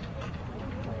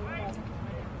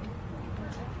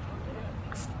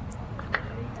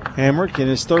 Hamrick in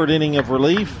his third inning of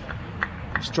relief.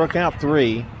 Struck out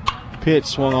 3. Pitch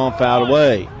swung on, fouled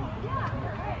away.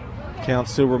 Count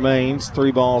still remains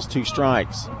 3 balls, 2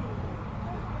 strikes.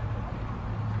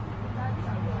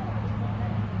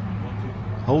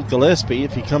 Holt Gillespie,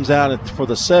 if he comes out for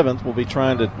the 7th, will be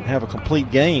trying to have a complete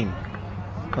game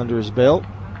under his belt.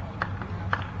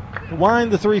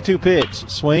 Wind the 3-2 pitch.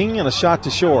 Swing and a shot to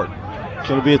short. It's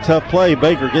going to be a tough play.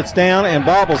 Baker gets down and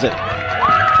bobbles it.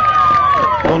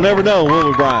 We'll never know, will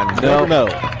we, Brian? Never know.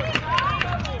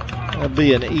 That'll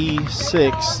be an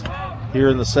E6 here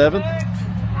in the 7th.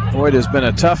 Boy, it has been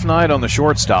a tough night on the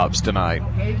shortstops tonight.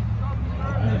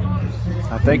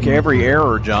 I think every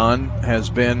error, John,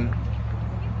 has been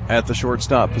at the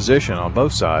shortstop position on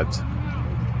both sides.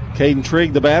 Caden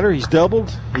Trigg, the batter, he's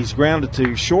doubled, he's grounded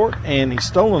to short, and he's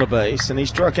stolen a base, and he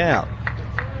struck out.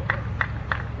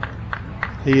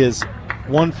 He is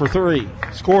 1 for 3.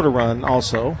 Scored a run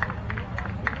also.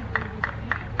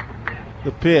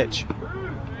 The pitch.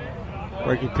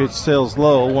 Breaking pitch sails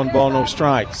low. 1 ball, no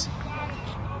strikes.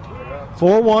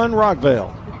 4-1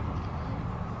 Rockvale.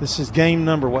 This is game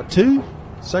number, 2?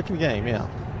 Second game, yeah.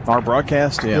 Our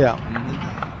broadcast, yeah. Yeah.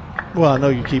 Mm-hmm. Well, I know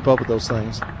you keep up with those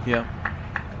things. Yeah.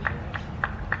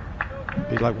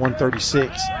 Be like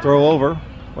 136. Throw over,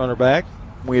 runner back.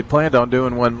 We had planned on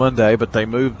doing one Monday, but they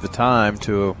moved the time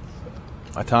to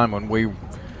a time when we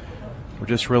were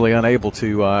just really unable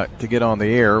to get on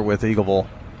the air with Eagleville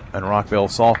and Rockvale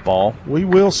softball. We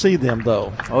will see them,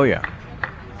 though. Oh, yeah.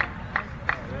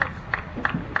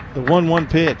 The 1-1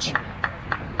 pitch.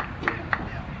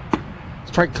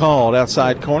 Strike called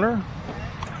outside corner.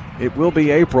 It will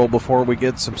be April before we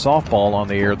get some softball on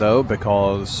the air, though,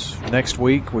 because next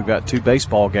week we've got 2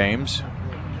 baseball games,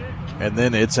 and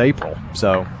then it's April.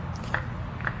 So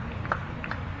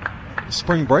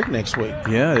spring break next week.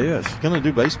 Yeah, it is. Going to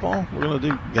do baseball. We're going to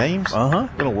do games. Uh-huh.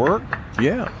 Going to work.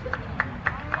 Yeah.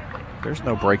 There's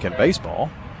no break in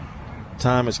baseball.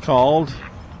 Time is called.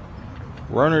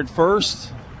 Runner at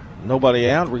first. Nobody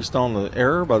out. Reached on the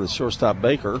error by the shortstop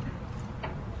Baker.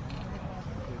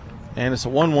 And it's a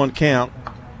 1-1 count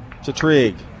to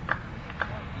Trigg.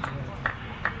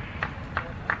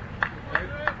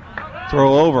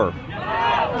 Throw over.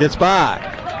 Gets by.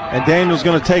 And Daniel's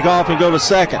going to take off and go to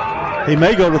second. He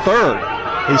may go to third.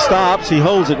 He stops. He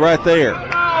holds it right there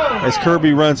as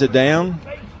Kirby runs it down.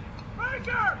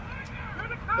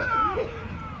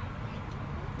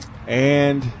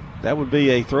 And that would be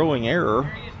a throwing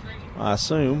error, I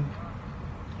assume.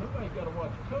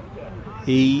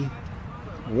 He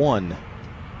won.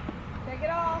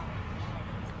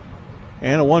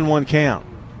 And a 1-1 count.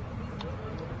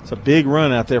 It's a big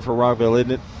run out there for Rockvale,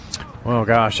 isn't it? Well,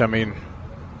 gosh, I mean,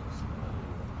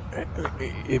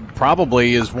 it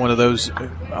probably is one of those,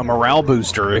 a morale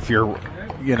booster if you're,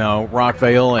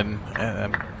 Rockvale,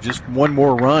 and just one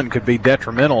more run could be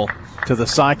detrimental to the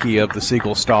psyche of the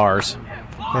Siegel Stars.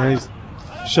 And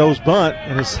he shows bunt,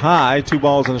 and it's high, 2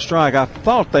 balls and a strike. I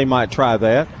thought they might try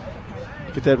that.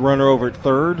 Get that runner over at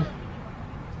third.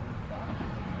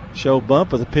 Show bunt,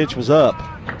 but the pitch was up.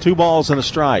 2 balls and a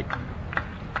strike.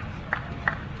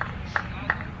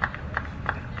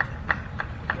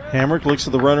 Hamrick looks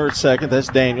at the runner at second. That's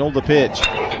Daniel. The pitch.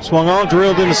 Swung on,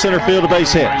 drilled into center field, a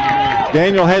base hit.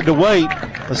 Daniel had to wait.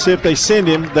 Let's see if they send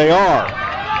him. They are.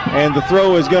 And the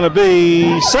throw is going to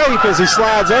be safe as he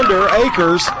slides under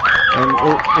Akers. And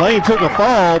Lane took a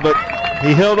fall, but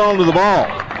he held on to the ball.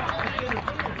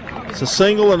 It's a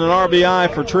single and an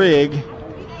RBI for Trigg.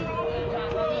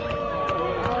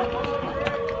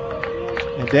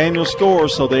 And Daniel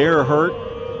scores, so the error hurt.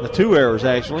 The 2 errors,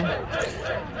 actually.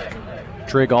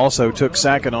 Trigg also took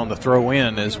second on the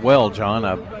throw-in as well, John.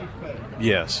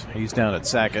 Yes, he's down at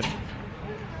second.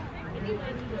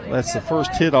 That's the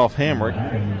first hit off Hamrick.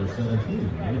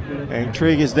 And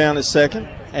Trigg is down at second,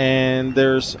 and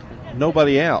there's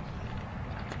nobody out.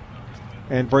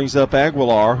 And brings up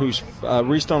Aguilar, who's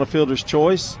reached on a fielder's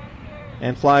choice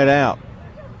and flied out.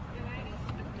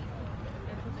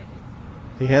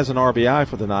 He has an RBI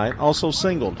for the night, also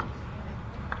singled.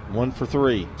 1 for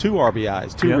 3, 2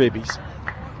 RBIs, 2 ribbies.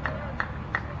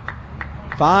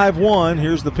 5-1,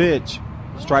 here's the pitch.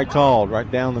 Strike called right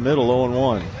down the middle,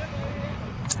 0-1.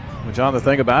 Well, John, the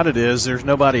thing about it is there's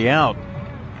nobody out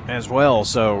as well.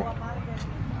 So,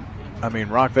 I mean,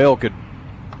 Rockvale could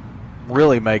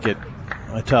really make it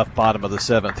a tough bottom of the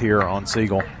 7th here on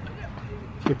Siegel.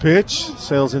 The pitch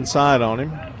sails inside on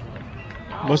him.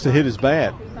 Must have hit his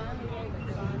bat.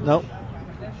 Nope.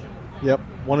 Yep,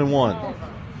 1-1.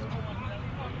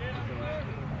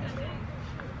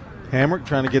 Hamrick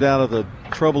trying to get out of the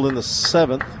trouble in the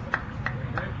 7th.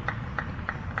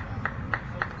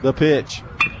 The pitch.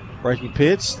 Breaking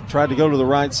pitch. Tried to go to the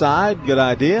right side. Good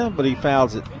idea, but he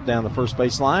fouls it down the first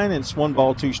base line, and it's 1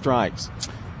 ball, 2 strikes.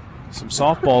 Some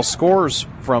softball scores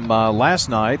from last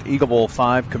night. Eagleville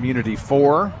 5, Community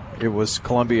 4. It was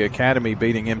Columbia Academy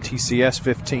beating MTCS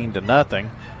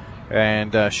 15-0.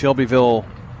 And Shelbyville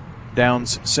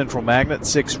Downs Central Magnet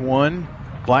 6-1.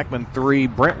 Blackman 3,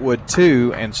 Brentwood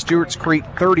 2, and Stewart's Creek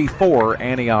 34,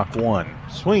 Antioch 1.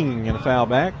 Swing and a foul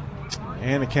back.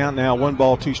 And the count now 1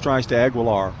 ball, 2 strikes to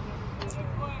Aguilar.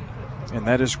 And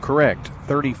that is correct,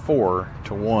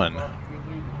 34-1.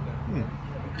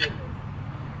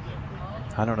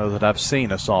 I don't know that I've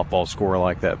seen a softball score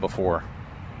like that before.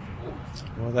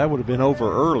 Well, that would have been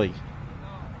over early.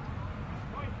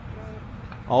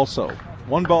 Also,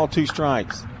 1 ball, 2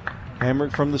 strikes.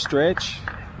 Hamrick from the stretch.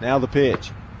 Now the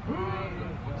pitch.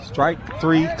 Strike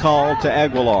 3 called to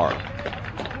Aguilar.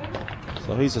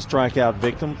 So he's a strikeout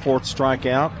victim. 4th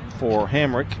strikeout for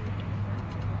Hamrick.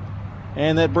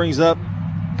 And that brings up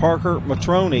Parker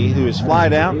Matroni, who has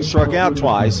flied out and struck out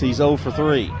twice. He's 0 for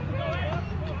 3.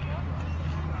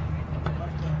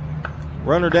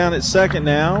 Runner down at second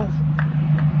now.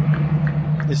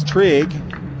 is Trigg.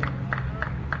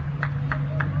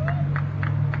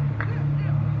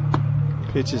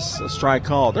 Pitch is a strike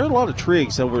call. There are a lot of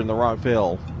Triggs over in the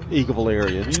Rockvale, Eagleville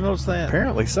area. Did you notice that?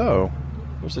 Apparently so.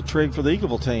 There's a Trigg for the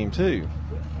Eagleville team, too.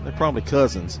 They're probably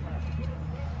cousins.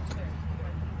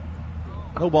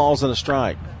 No balls and a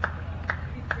strike.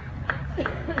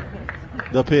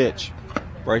 The pitch.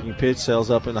 Breaking pitch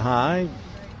sails up in the high.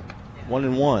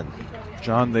 1-1.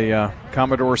 John, the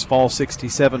Commodores fall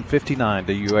 67-59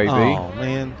 to UAB. Oh,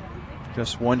 man.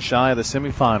 Just one shy of the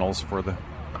semifinals for the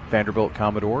Vanderbilt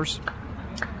Commodores.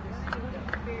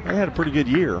 They had a pretty good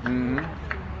year. Mm-hmm.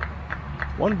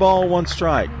 1 ball, 1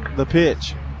 strike. The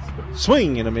pitch.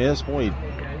 Swing and a miss. Boy,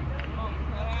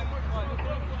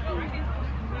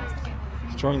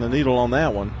 strung the needle on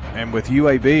that one. And with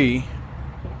UAB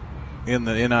in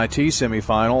the NIT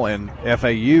semifinal and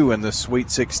FAU in the Sweet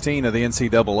 16 of the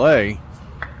NCAA,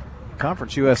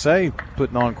 Conference USA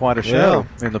putting on quite a show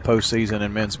in the postseason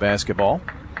in men's basketball.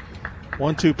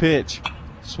 1-2 pitch.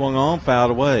 Swung on, fouled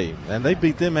away. And they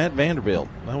beat them at Vanderbilt.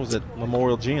 That was at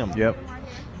Memorial Gym. Yep.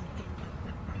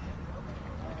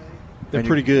 They're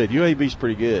pretty good. UAB's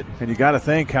pretty good. And you got to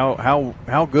think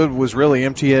how good was really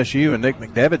MTSU and Nick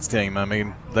McDevitt's team. I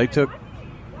mean, they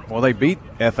beat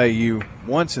FAU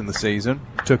once in the season,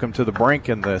 took them to the brink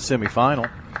in the semifinal.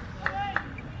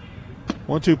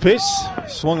 1-2 pitch,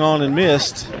 swung on and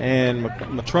missed, and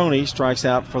Matroni strikes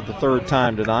out for the 3rd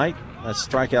time tonight. That's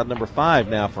strikeout number 5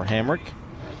 now for Hamrick.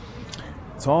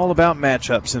 It's all about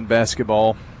matchups in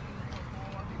basketball.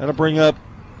 That'll bring up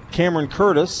Cameron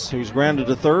Curtis, who's grounded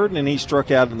to 3rd, and he struck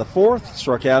out in the 4th,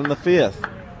 struck out in the 5th.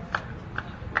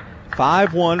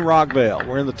 5-1 Rockvale.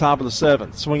 We're in the top of the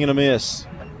 7th. Swing and a miss.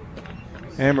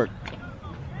 Hamrick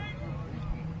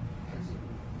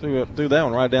threw that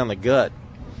one right down the gut.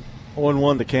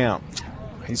 0-1 to count.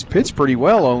 He's pitched pretty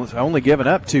well, only giving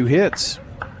up 2 hits.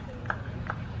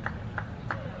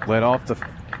 Led off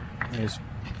his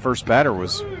first batter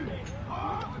was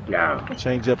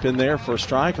change up in there for a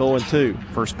strike. 0-2.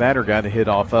 First batter got a hit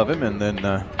off of him, and then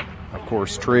of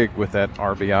course Trigg with that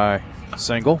RBI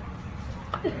single.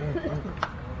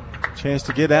 Chance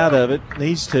to get out of it.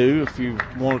 Needs to if you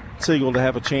want Siegel to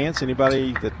have a chance.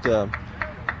 Anybody that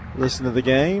listen to the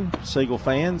game, Siegel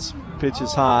fans, pitch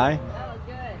is high.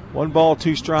 1 ball,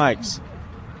 2 strikes.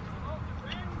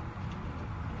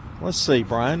 Let's see,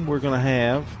 Brian. We're going to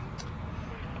have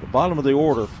the bottom of the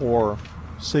order for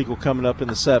Siegel coming up in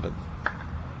the 7th.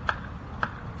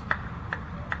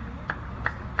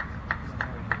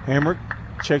 Hamrick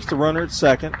checks the runner at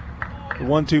 2nd. The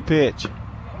 1-2 pitch.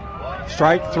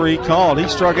 Strike 3 called. He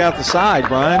struck out the side,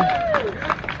 Brian.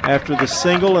 After the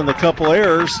single and the couple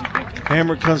errors,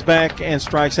 Hamrick comes back and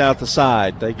strikes out the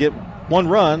side. They get 1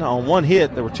 run on 1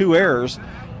 hit. There were 2 errors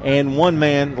and 1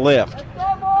 man left.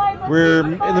 We're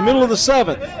in the middle of the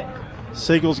 7th.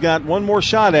 Siegel's got 1 more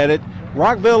shot at it.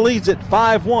 Rockvale leads at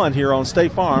 5-1 here on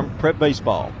State Farm Prep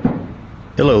Baseball.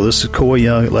 Hello, this is Coy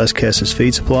Young at Las Casas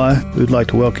Feed Supply. We'd like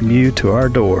to welcome you to our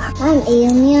door. I'm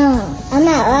Ian Young. I'm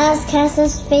at Las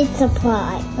Casas Feed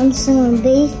Supply. I'm selling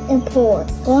beef and pork,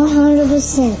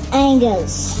 100%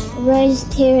 Angus,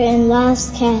 raised here in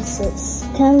Las Casas.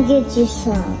 Come get you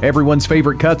some. Everyone's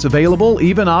favorite cuts available,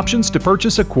 even options to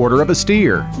purchase a quarter of a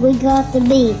steer. We got the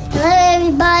beef. Hello,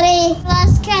 everybody.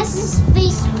 Las Casas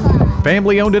Feed Supply.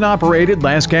 Family owned and operated,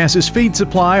 Las Casas Feed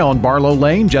Supply on Barlow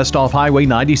Lane, just off Highway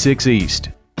 96 East.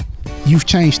 You've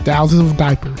changed thousands of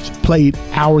diapers, played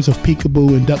hours of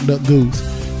peekaboo and duck goose.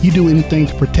 You do anything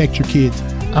to protect your kids.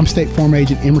 I'm State Farm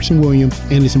Agent Emerson Williams,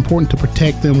 and it's important to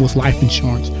protect them with life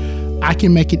insurance. I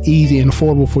can make it easy and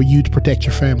affordable for you to protect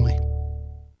your family.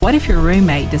 What if your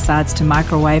roommate decides to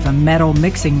microwave a metal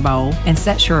mixing bowl and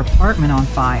sets your apartment on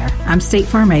fire? I'm State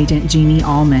Farm Agent Jeannie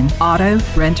Allman. Auto,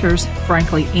 renters,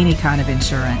 frankly, any kind of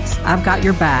insurance. I've got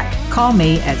your back. Call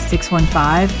me at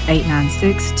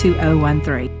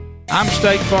 615-896-2013. I'm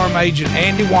State Farm Agent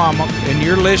Andy Womack, and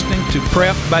you're listening to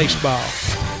Prep Baseball.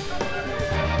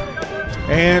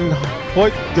 And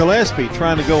Hoyt Gillespie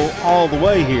trying to go all the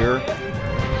way here.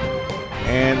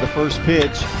 And the first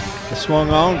pitch is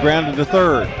swung on, grounded to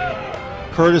 3rd.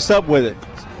 Curtis up with it.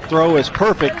 Throw is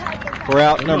perfect for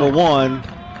out number 1.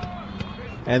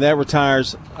 And that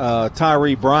retires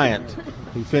Tyree Bryant,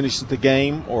 who finishes the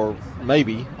game, or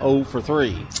maybe 0 for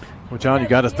 3. Well, John, you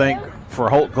got to think for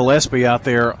Holt Gillespie out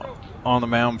there on the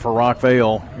mound for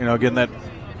Rockvale, getting that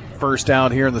first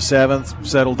out here in the 7th,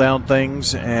 settle down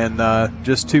things, and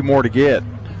just 2 more to get.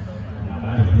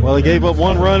 Well, he gave up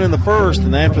 1 run in the first,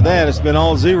 and after that, it's been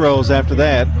all zeros after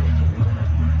that.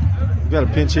 We've got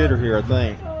a pinch hitter here, I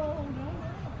think.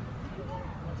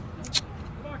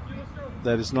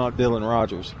 That is not Dylan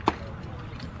Rogers.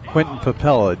 Quentin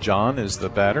Papella, John, is the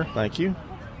batter. Thank you.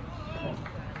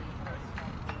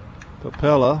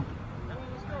 Papella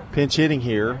pinch hitting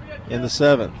here in the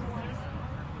 7th.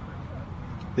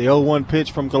 The 0-1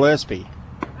 pitch from Gillespie.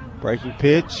 Breaking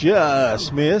pitch,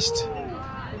 just missed.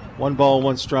 1 ball,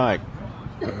 1 strike.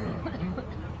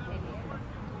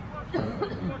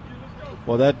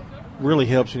 Well, that really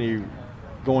helps when you're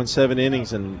going 7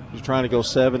 innings and you're trying to go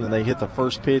 7 and they hit the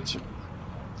first pitch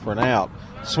for an out.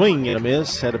 Swing and a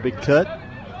miss, had a big cut.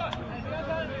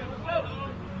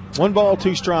 1 ball,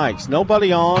 2 strikes.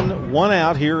 Nobody on, 1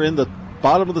 out here in the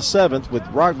bottom of the 7th with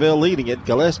Rockvale leading it.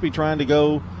 Gillespie trying to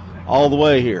go all the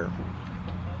way here.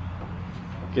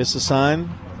 Gets the sign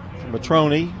from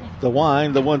Matrone. The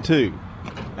wind, the 1-2.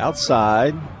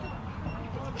 Outside.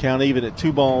 Count even at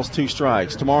 2 balls, 2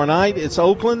 strikes. Tomorrow night, it's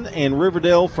Oakland and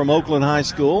Riverdale from Oakland High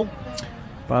School.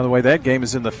 By the way, that game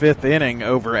is in the 5th inning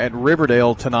over at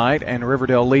Riverdale tonight, and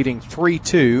Riverdale leading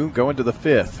 3-2 going to the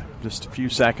 5th. Just a few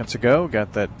seconds ago,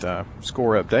 got that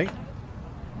score update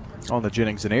on the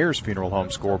Jennings and Ayers Funeral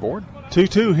Home scoreboard.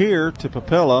 2-2 here to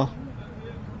Papella.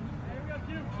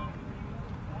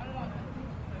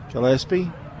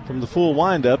 Gillespie from the full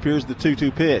windup. Here's the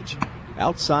 2-2 pitch.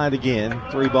 Outside again,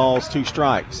 3 balls, 2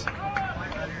 strikes.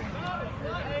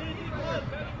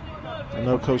 I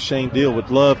know Coach Shane Deal would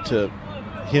love to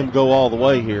him go all the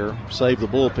way here, save the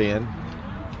bullpen.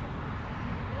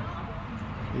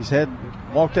 He's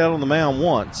walked out on the mound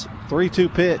once.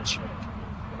 3-2 pitch.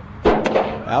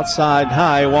 Outside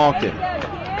high, walked him.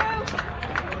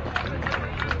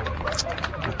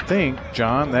 I think,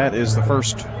 John, that is the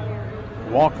first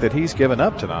walk that he's given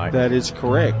up tonight. That is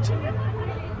correct.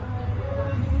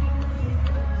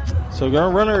 So got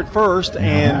a runner at first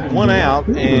and 1 out,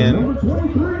 and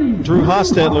Drew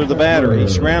Hostetler, the batter.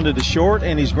 He's grounded to short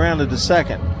and he's grounded to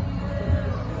second.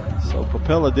 So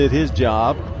Papella did his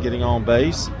job getting on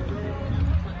base.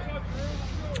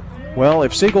 Well,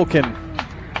 if Siegel can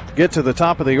get to the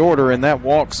top of the order, and that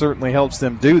walk certainly helps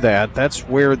them do that, that's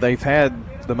where they've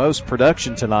had the most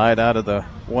production tonight out of the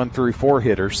 1 through 4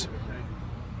 hitters.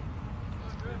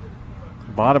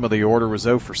 Bottom of the order was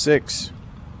 0 for 6.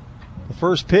 The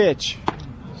first pitch,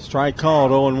 strike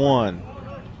called, 0-1.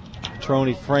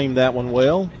 Troney framed that one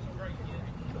well.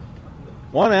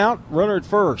 1 out, runner at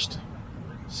first.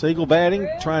 Siegel batting,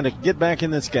 trying to get back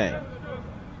in this game.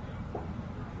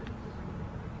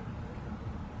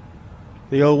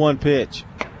 The 0-1 pitch,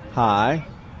 high.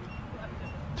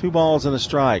 2 balls and a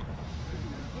strike.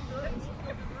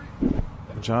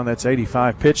 John, that's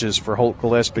 85 pitches for Holt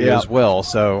Gillespie as well,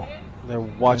 so they're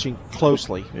watching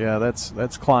closely. Yeah,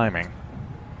 that's climbing.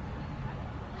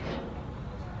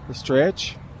 The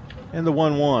stretch and the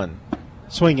 1-1.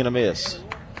 Swing and a miss.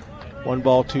 1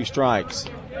 ball, 2 strikes.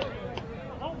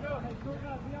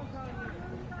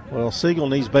 Well, Siegel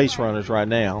needs base runners right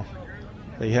now.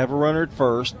 They have a runner at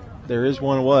first. There is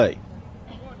 1 away.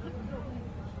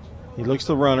 He looks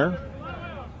the runner.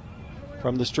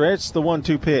 From the stretch, the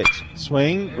 1-2 pitch.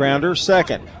 Swing, grounder,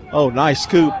 second. Oh, nice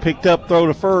scoop. Picked up, throw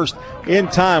to first. In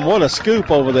time. What a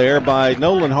scoop over there by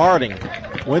Nolan Harding.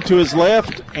 Went to his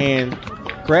left and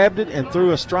grabbed it and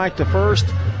threw a strike to first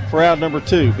for out number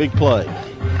 2. Big play.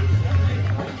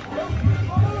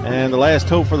 And the last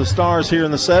hope for the Stars here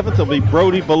in the 7th will be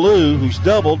Brody Ballou, who's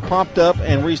doubled, popped up,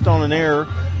 and reached on an error.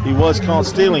 He was caught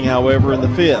stealing, however, in the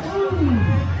 5th.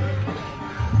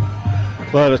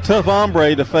 But a tough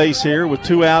hombre to face here with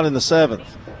 2 out in the 7th.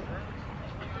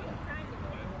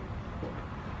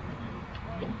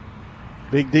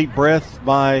 Big deep breath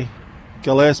by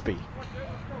Gillespie.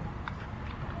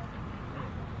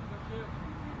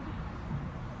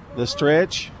 The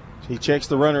stretch. He checks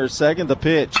the runner at second. The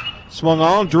pitch. Swung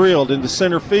on, drilled into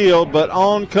center field, but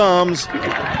on comes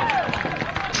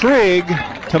Trigg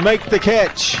to make the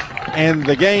catch. And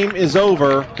the game is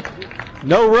over.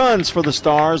 No runs for the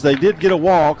Stars. They did get a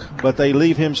walk, but they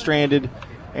leave him stranded.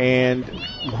 And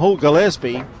Holt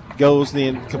Gillespie goes the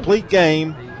incomplete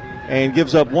game and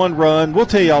gives up 1 run. We'll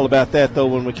tell you all about that, though,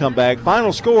 when we come back.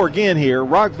 Final score again here,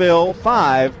 Rockvale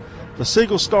 5, the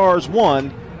Siegel Stars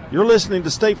 1. You're listening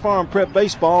to State Farm Prep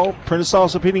Baseball, Prentice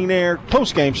Allsup Heating and Air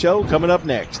post-game show coming up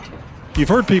next. You've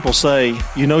heard people say,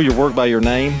 you know your work by your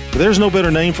name, but there's no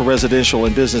better name for residential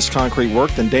and business concrete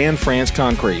work than Dan France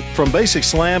Concrete. From basic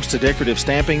slabs to decorative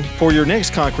stamping, for your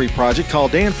next concrete project, call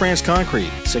Dan France Concrete,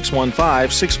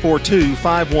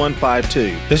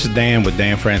 615-642-5152. This is Dan with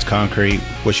Dan France Concrete,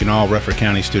 wishing all Rutherford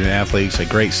County student athletes a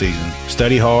great season.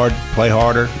 Study hard, play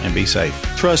harder, and be safe.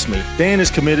 Trust me, Dan is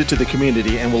committed to the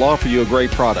community and will offer you a great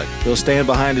product. He'll stand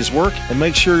behind his work and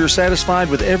make sure you're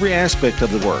satisfied with every aspect of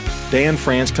the work. Dan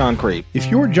France Concrete. If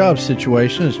your job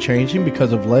situation is changing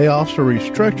because of layoffs or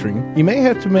restructuring, you may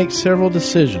have to make several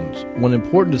decisions. One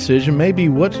important decision may be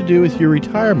what to do with your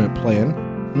retirement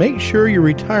plan. Make sure your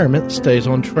retirement stays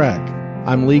on track.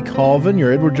 I'm Lee Colvin,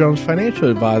 your Edward Jones financial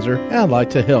advisor, and I'd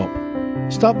like to help.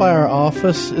 Stop by our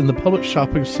office in the Public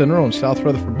Shopping Center on South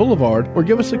Rutherford Boulevard or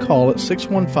give us a call at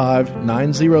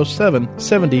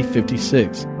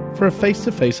 615-907-7056 for a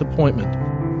face-to-face appointment.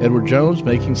 Edward Jones,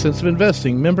 Making Sense of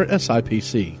Investing, member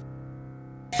SIPC.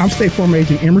 I'm State Farm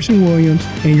Agent Emerson Williams,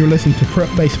 and you're listening to Prep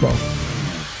Baseball.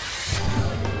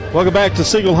 Welcome back to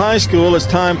Siegel High School. It's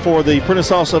time for the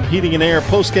Prentice Allsup Heating and Air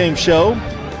postgame show.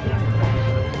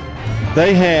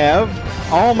 They have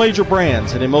all major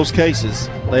brands, and in most cases,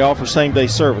 they offer same-day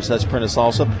service. That's Prentice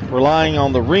Allsup, relying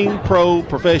on the Ring Pro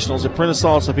professionals at Prentice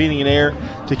Allsup Heating and Air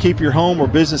to keep your home or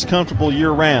business comfortable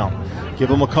year-round. Give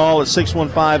them a call at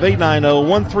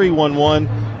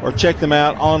 615-890-1311 or check them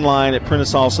out online at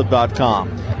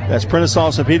PrenticeAllsup.com. That's Prentice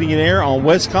Allsup Heating and Air on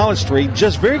West College Street,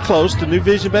 just very close to New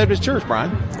Vision Baptist Church,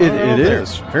 Brian. It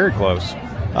is. Very close.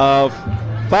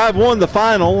 5-1 the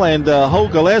final, and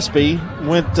Holt Gillespie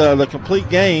went the complete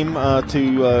game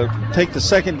to take the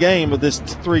second game of this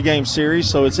three-game series,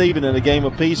 so it's even in a game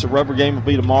apiece. A rubber game will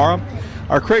be tomorrow.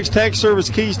 Our Craig's Tax Service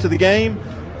keys to the game,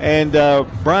 and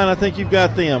Brian, I think you've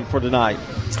got them for tonight.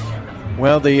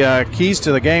 Well, the keys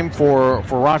to the game for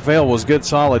Rockvale was good,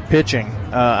 solid pitching.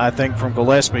 I think from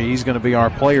Gillespie, he's going to be our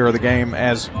player of the game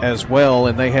as well,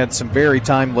 and they had some very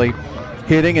timely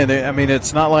hitting, and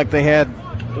it's not like they had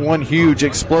one huge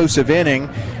explosive inning.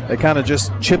 They kind of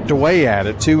just chipped away at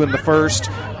it. 2 in the first,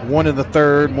 1 in the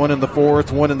third, 1 in the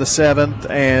fourth, 1 in the seventh,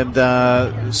 and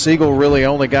Siegel really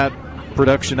only got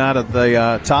production out of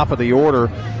the top of the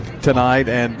order tonight,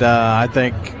 and I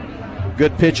think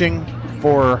good pitching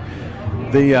for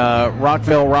the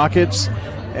Rockvale Rockets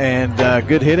and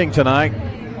good hitting tonight.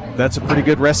 That's a pretty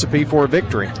good recipe for a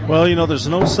victory. Well, there's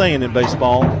no saying in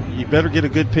baseball, you better get a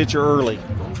good pitcher early,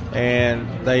 and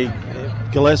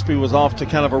Gillespie was off to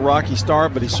kind of a rocky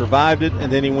start, but he survived it,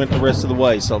 and then he went the rest of the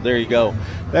way. So there you go.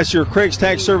 That's your Craig's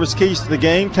Tax Service keys to the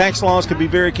game. Tax laws can be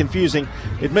very confusing.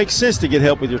 It makes sense to get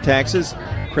help with your taxes.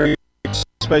 Craig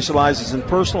specializes in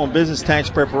personal and business tax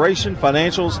preparation,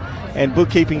 financials, and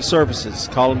bookkeeping services.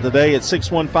 Call them today at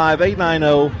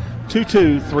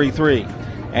 615-890-2233.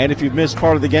 And if you've missed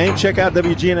part of the game, check out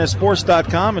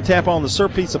WGNSSports.com and tap on the Sir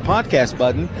Pizza podcast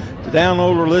button to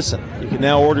download or listen. You can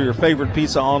now order your favorite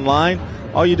pizza online.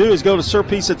 All you do is go to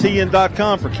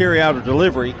SirPizzaTN.com for carry-out or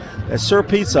delivery. That's Sir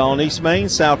Pizza on East Main,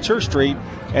 South Church Street,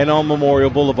 and on Memorial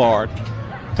Boulevard.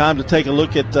 Time to take a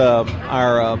look at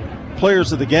our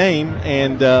players of the game.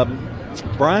 And,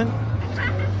 Brian,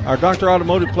 our Dr.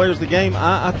 Automotive players of the game,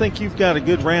 I think you've got a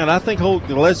good round. I think Holt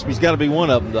Gillespie's got to be one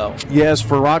of them, though. Yes,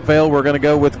 for Rockvale, we're going to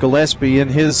go with Gillespie. In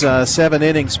his 7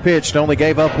 innings pitched, only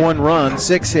gave up 1 run,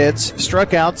 6 hits,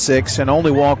 struck out 6, and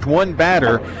only walked 1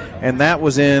 batter, and that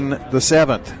was in the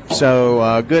 7th.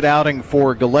 So good outing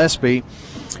for Gillespie.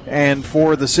 And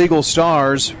for the Siegel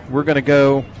Stars, we're going to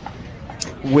go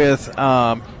with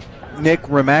Nick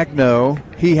Romagno.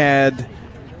 He had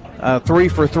 3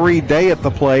 for 3 day at the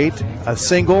plate, a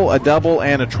single, a double,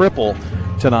 and a triple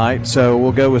tonight. So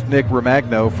we'll go with Nick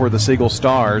Romagno for the Siegel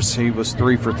Stars. He was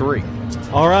 3 for 3.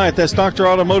 All right, that's Dr.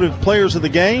 Automotive players of the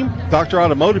game. Dr.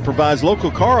 Automotive provides local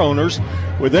car owners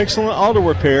with excellent auto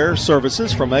repair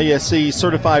services from ASC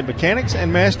certified mechanics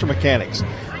and master mechanics.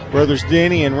 Brothers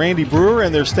Danny and Randy Brewer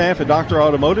and their staff at Dr.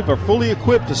 Automotive are fully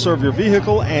equipped to serve your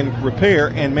vehicle and repair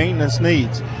and maintenance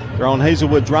needs. They're on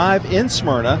Hazelwood Drive in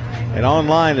Smyrna and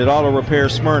online at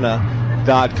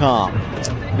autorepairsmyrna.com.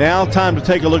 Now, time to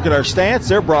take a look at our stats.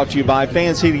 They're brought to you by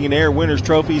Fans Heating and Air, Winners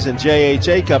Trophies, and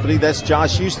JHA Company. That's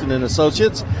Josh Houston and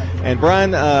Associates. And,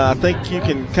 Brian, I think you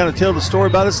can kind of tell the story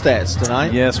about the stats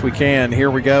tonight. Yes, we can. Here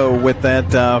we go with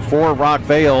that for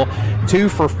Rockvale. 2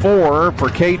 for 4 for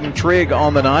Caden Trigg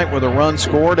on the night with a run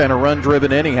scored and a run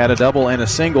driven in. He had a double and a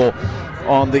single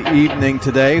on the evening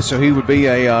today, so he would be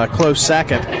a close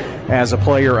second as a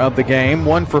player of the game.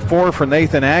 1 for 4 for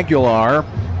Nathan Aguilar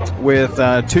with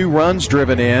 2 runs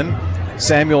driven in.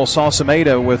 Samuel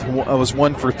Sausameda was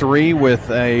 1 for 3 with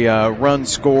a run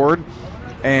scored,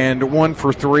 and 1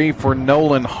 for 3 for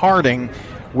Nolan Harding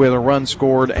with a run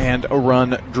scored and a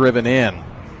run driven in.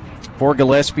 For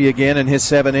Gillespie again in his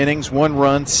 7 innings, 1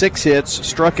 run, 6 hits,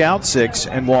 struck out 6,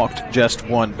 and walked just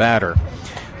 1 batter.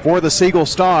 For the Siegel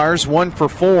Stars, 1 for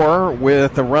 4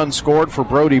 with a run scored for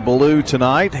Brody Ballou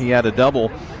tonight. He had a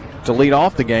double to lead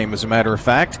off the game, as a matter of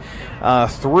fact.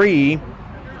 3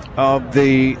 of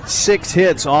the 6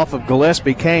 hits off of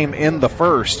Gillespie came in the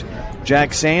first.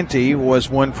 Jack Santee was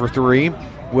 1 for 3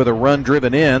 with a run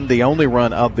driven in, the only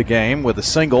run of the game, with a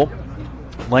single.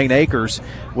 Lane Akers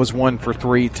was 1 for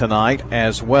 3 tonight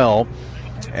as well.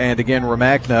 And again,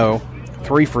 Romagno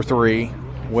 3 for 3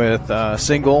 with a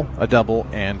single, a double,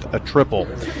 and a triple.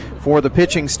 For the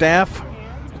pitching staff,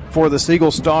 for the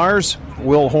Siegel Stars,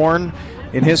 Will Horn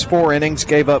in his 4 innings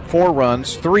gave up 4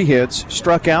 runs, 3 hits,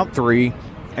 struck out 3,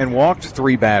 and walked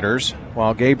 3 batters,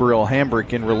 while Gabriel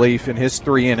Hambrick in relief in his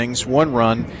 3 innings, 1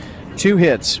 run, 2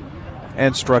 hits,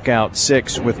 and struck out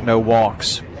 6 with no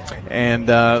walks. And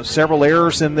several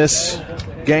errors in this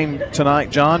game tonight,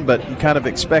 John, but you kind of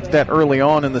expect that early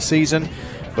on in the season.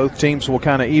 Both teams will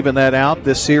kind of even that out.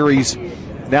 This series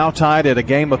now tied at a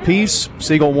game apiece.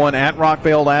 Siegel won at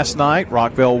Rockvale last night.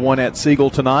 Rockvale won at Siegel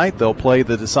tonight. They'll play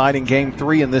the deciding game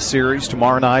 3 in this series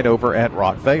tomorrow night over at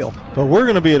Rockvale. But we're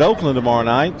going to be at Oakland tomorrow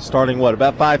night, starting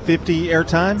about 5:50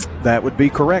 airtime? That would be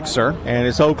correct, sir. And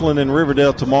it's Oakland and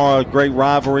Riverdale tomorrow. Great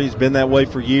rivalry. It's been that way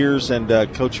for years, and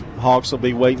Coach Hawks will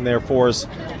be waiting there for us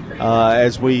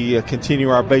as we continue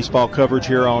our baseball coverage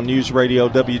here on News Radio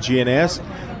WGNS.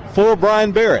 For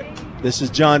Brian Barrett, this is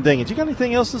John Dinkins. You got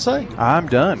anything else to say? I'm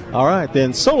done. All right,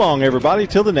 then. So long, everybody.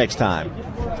 Till the next time.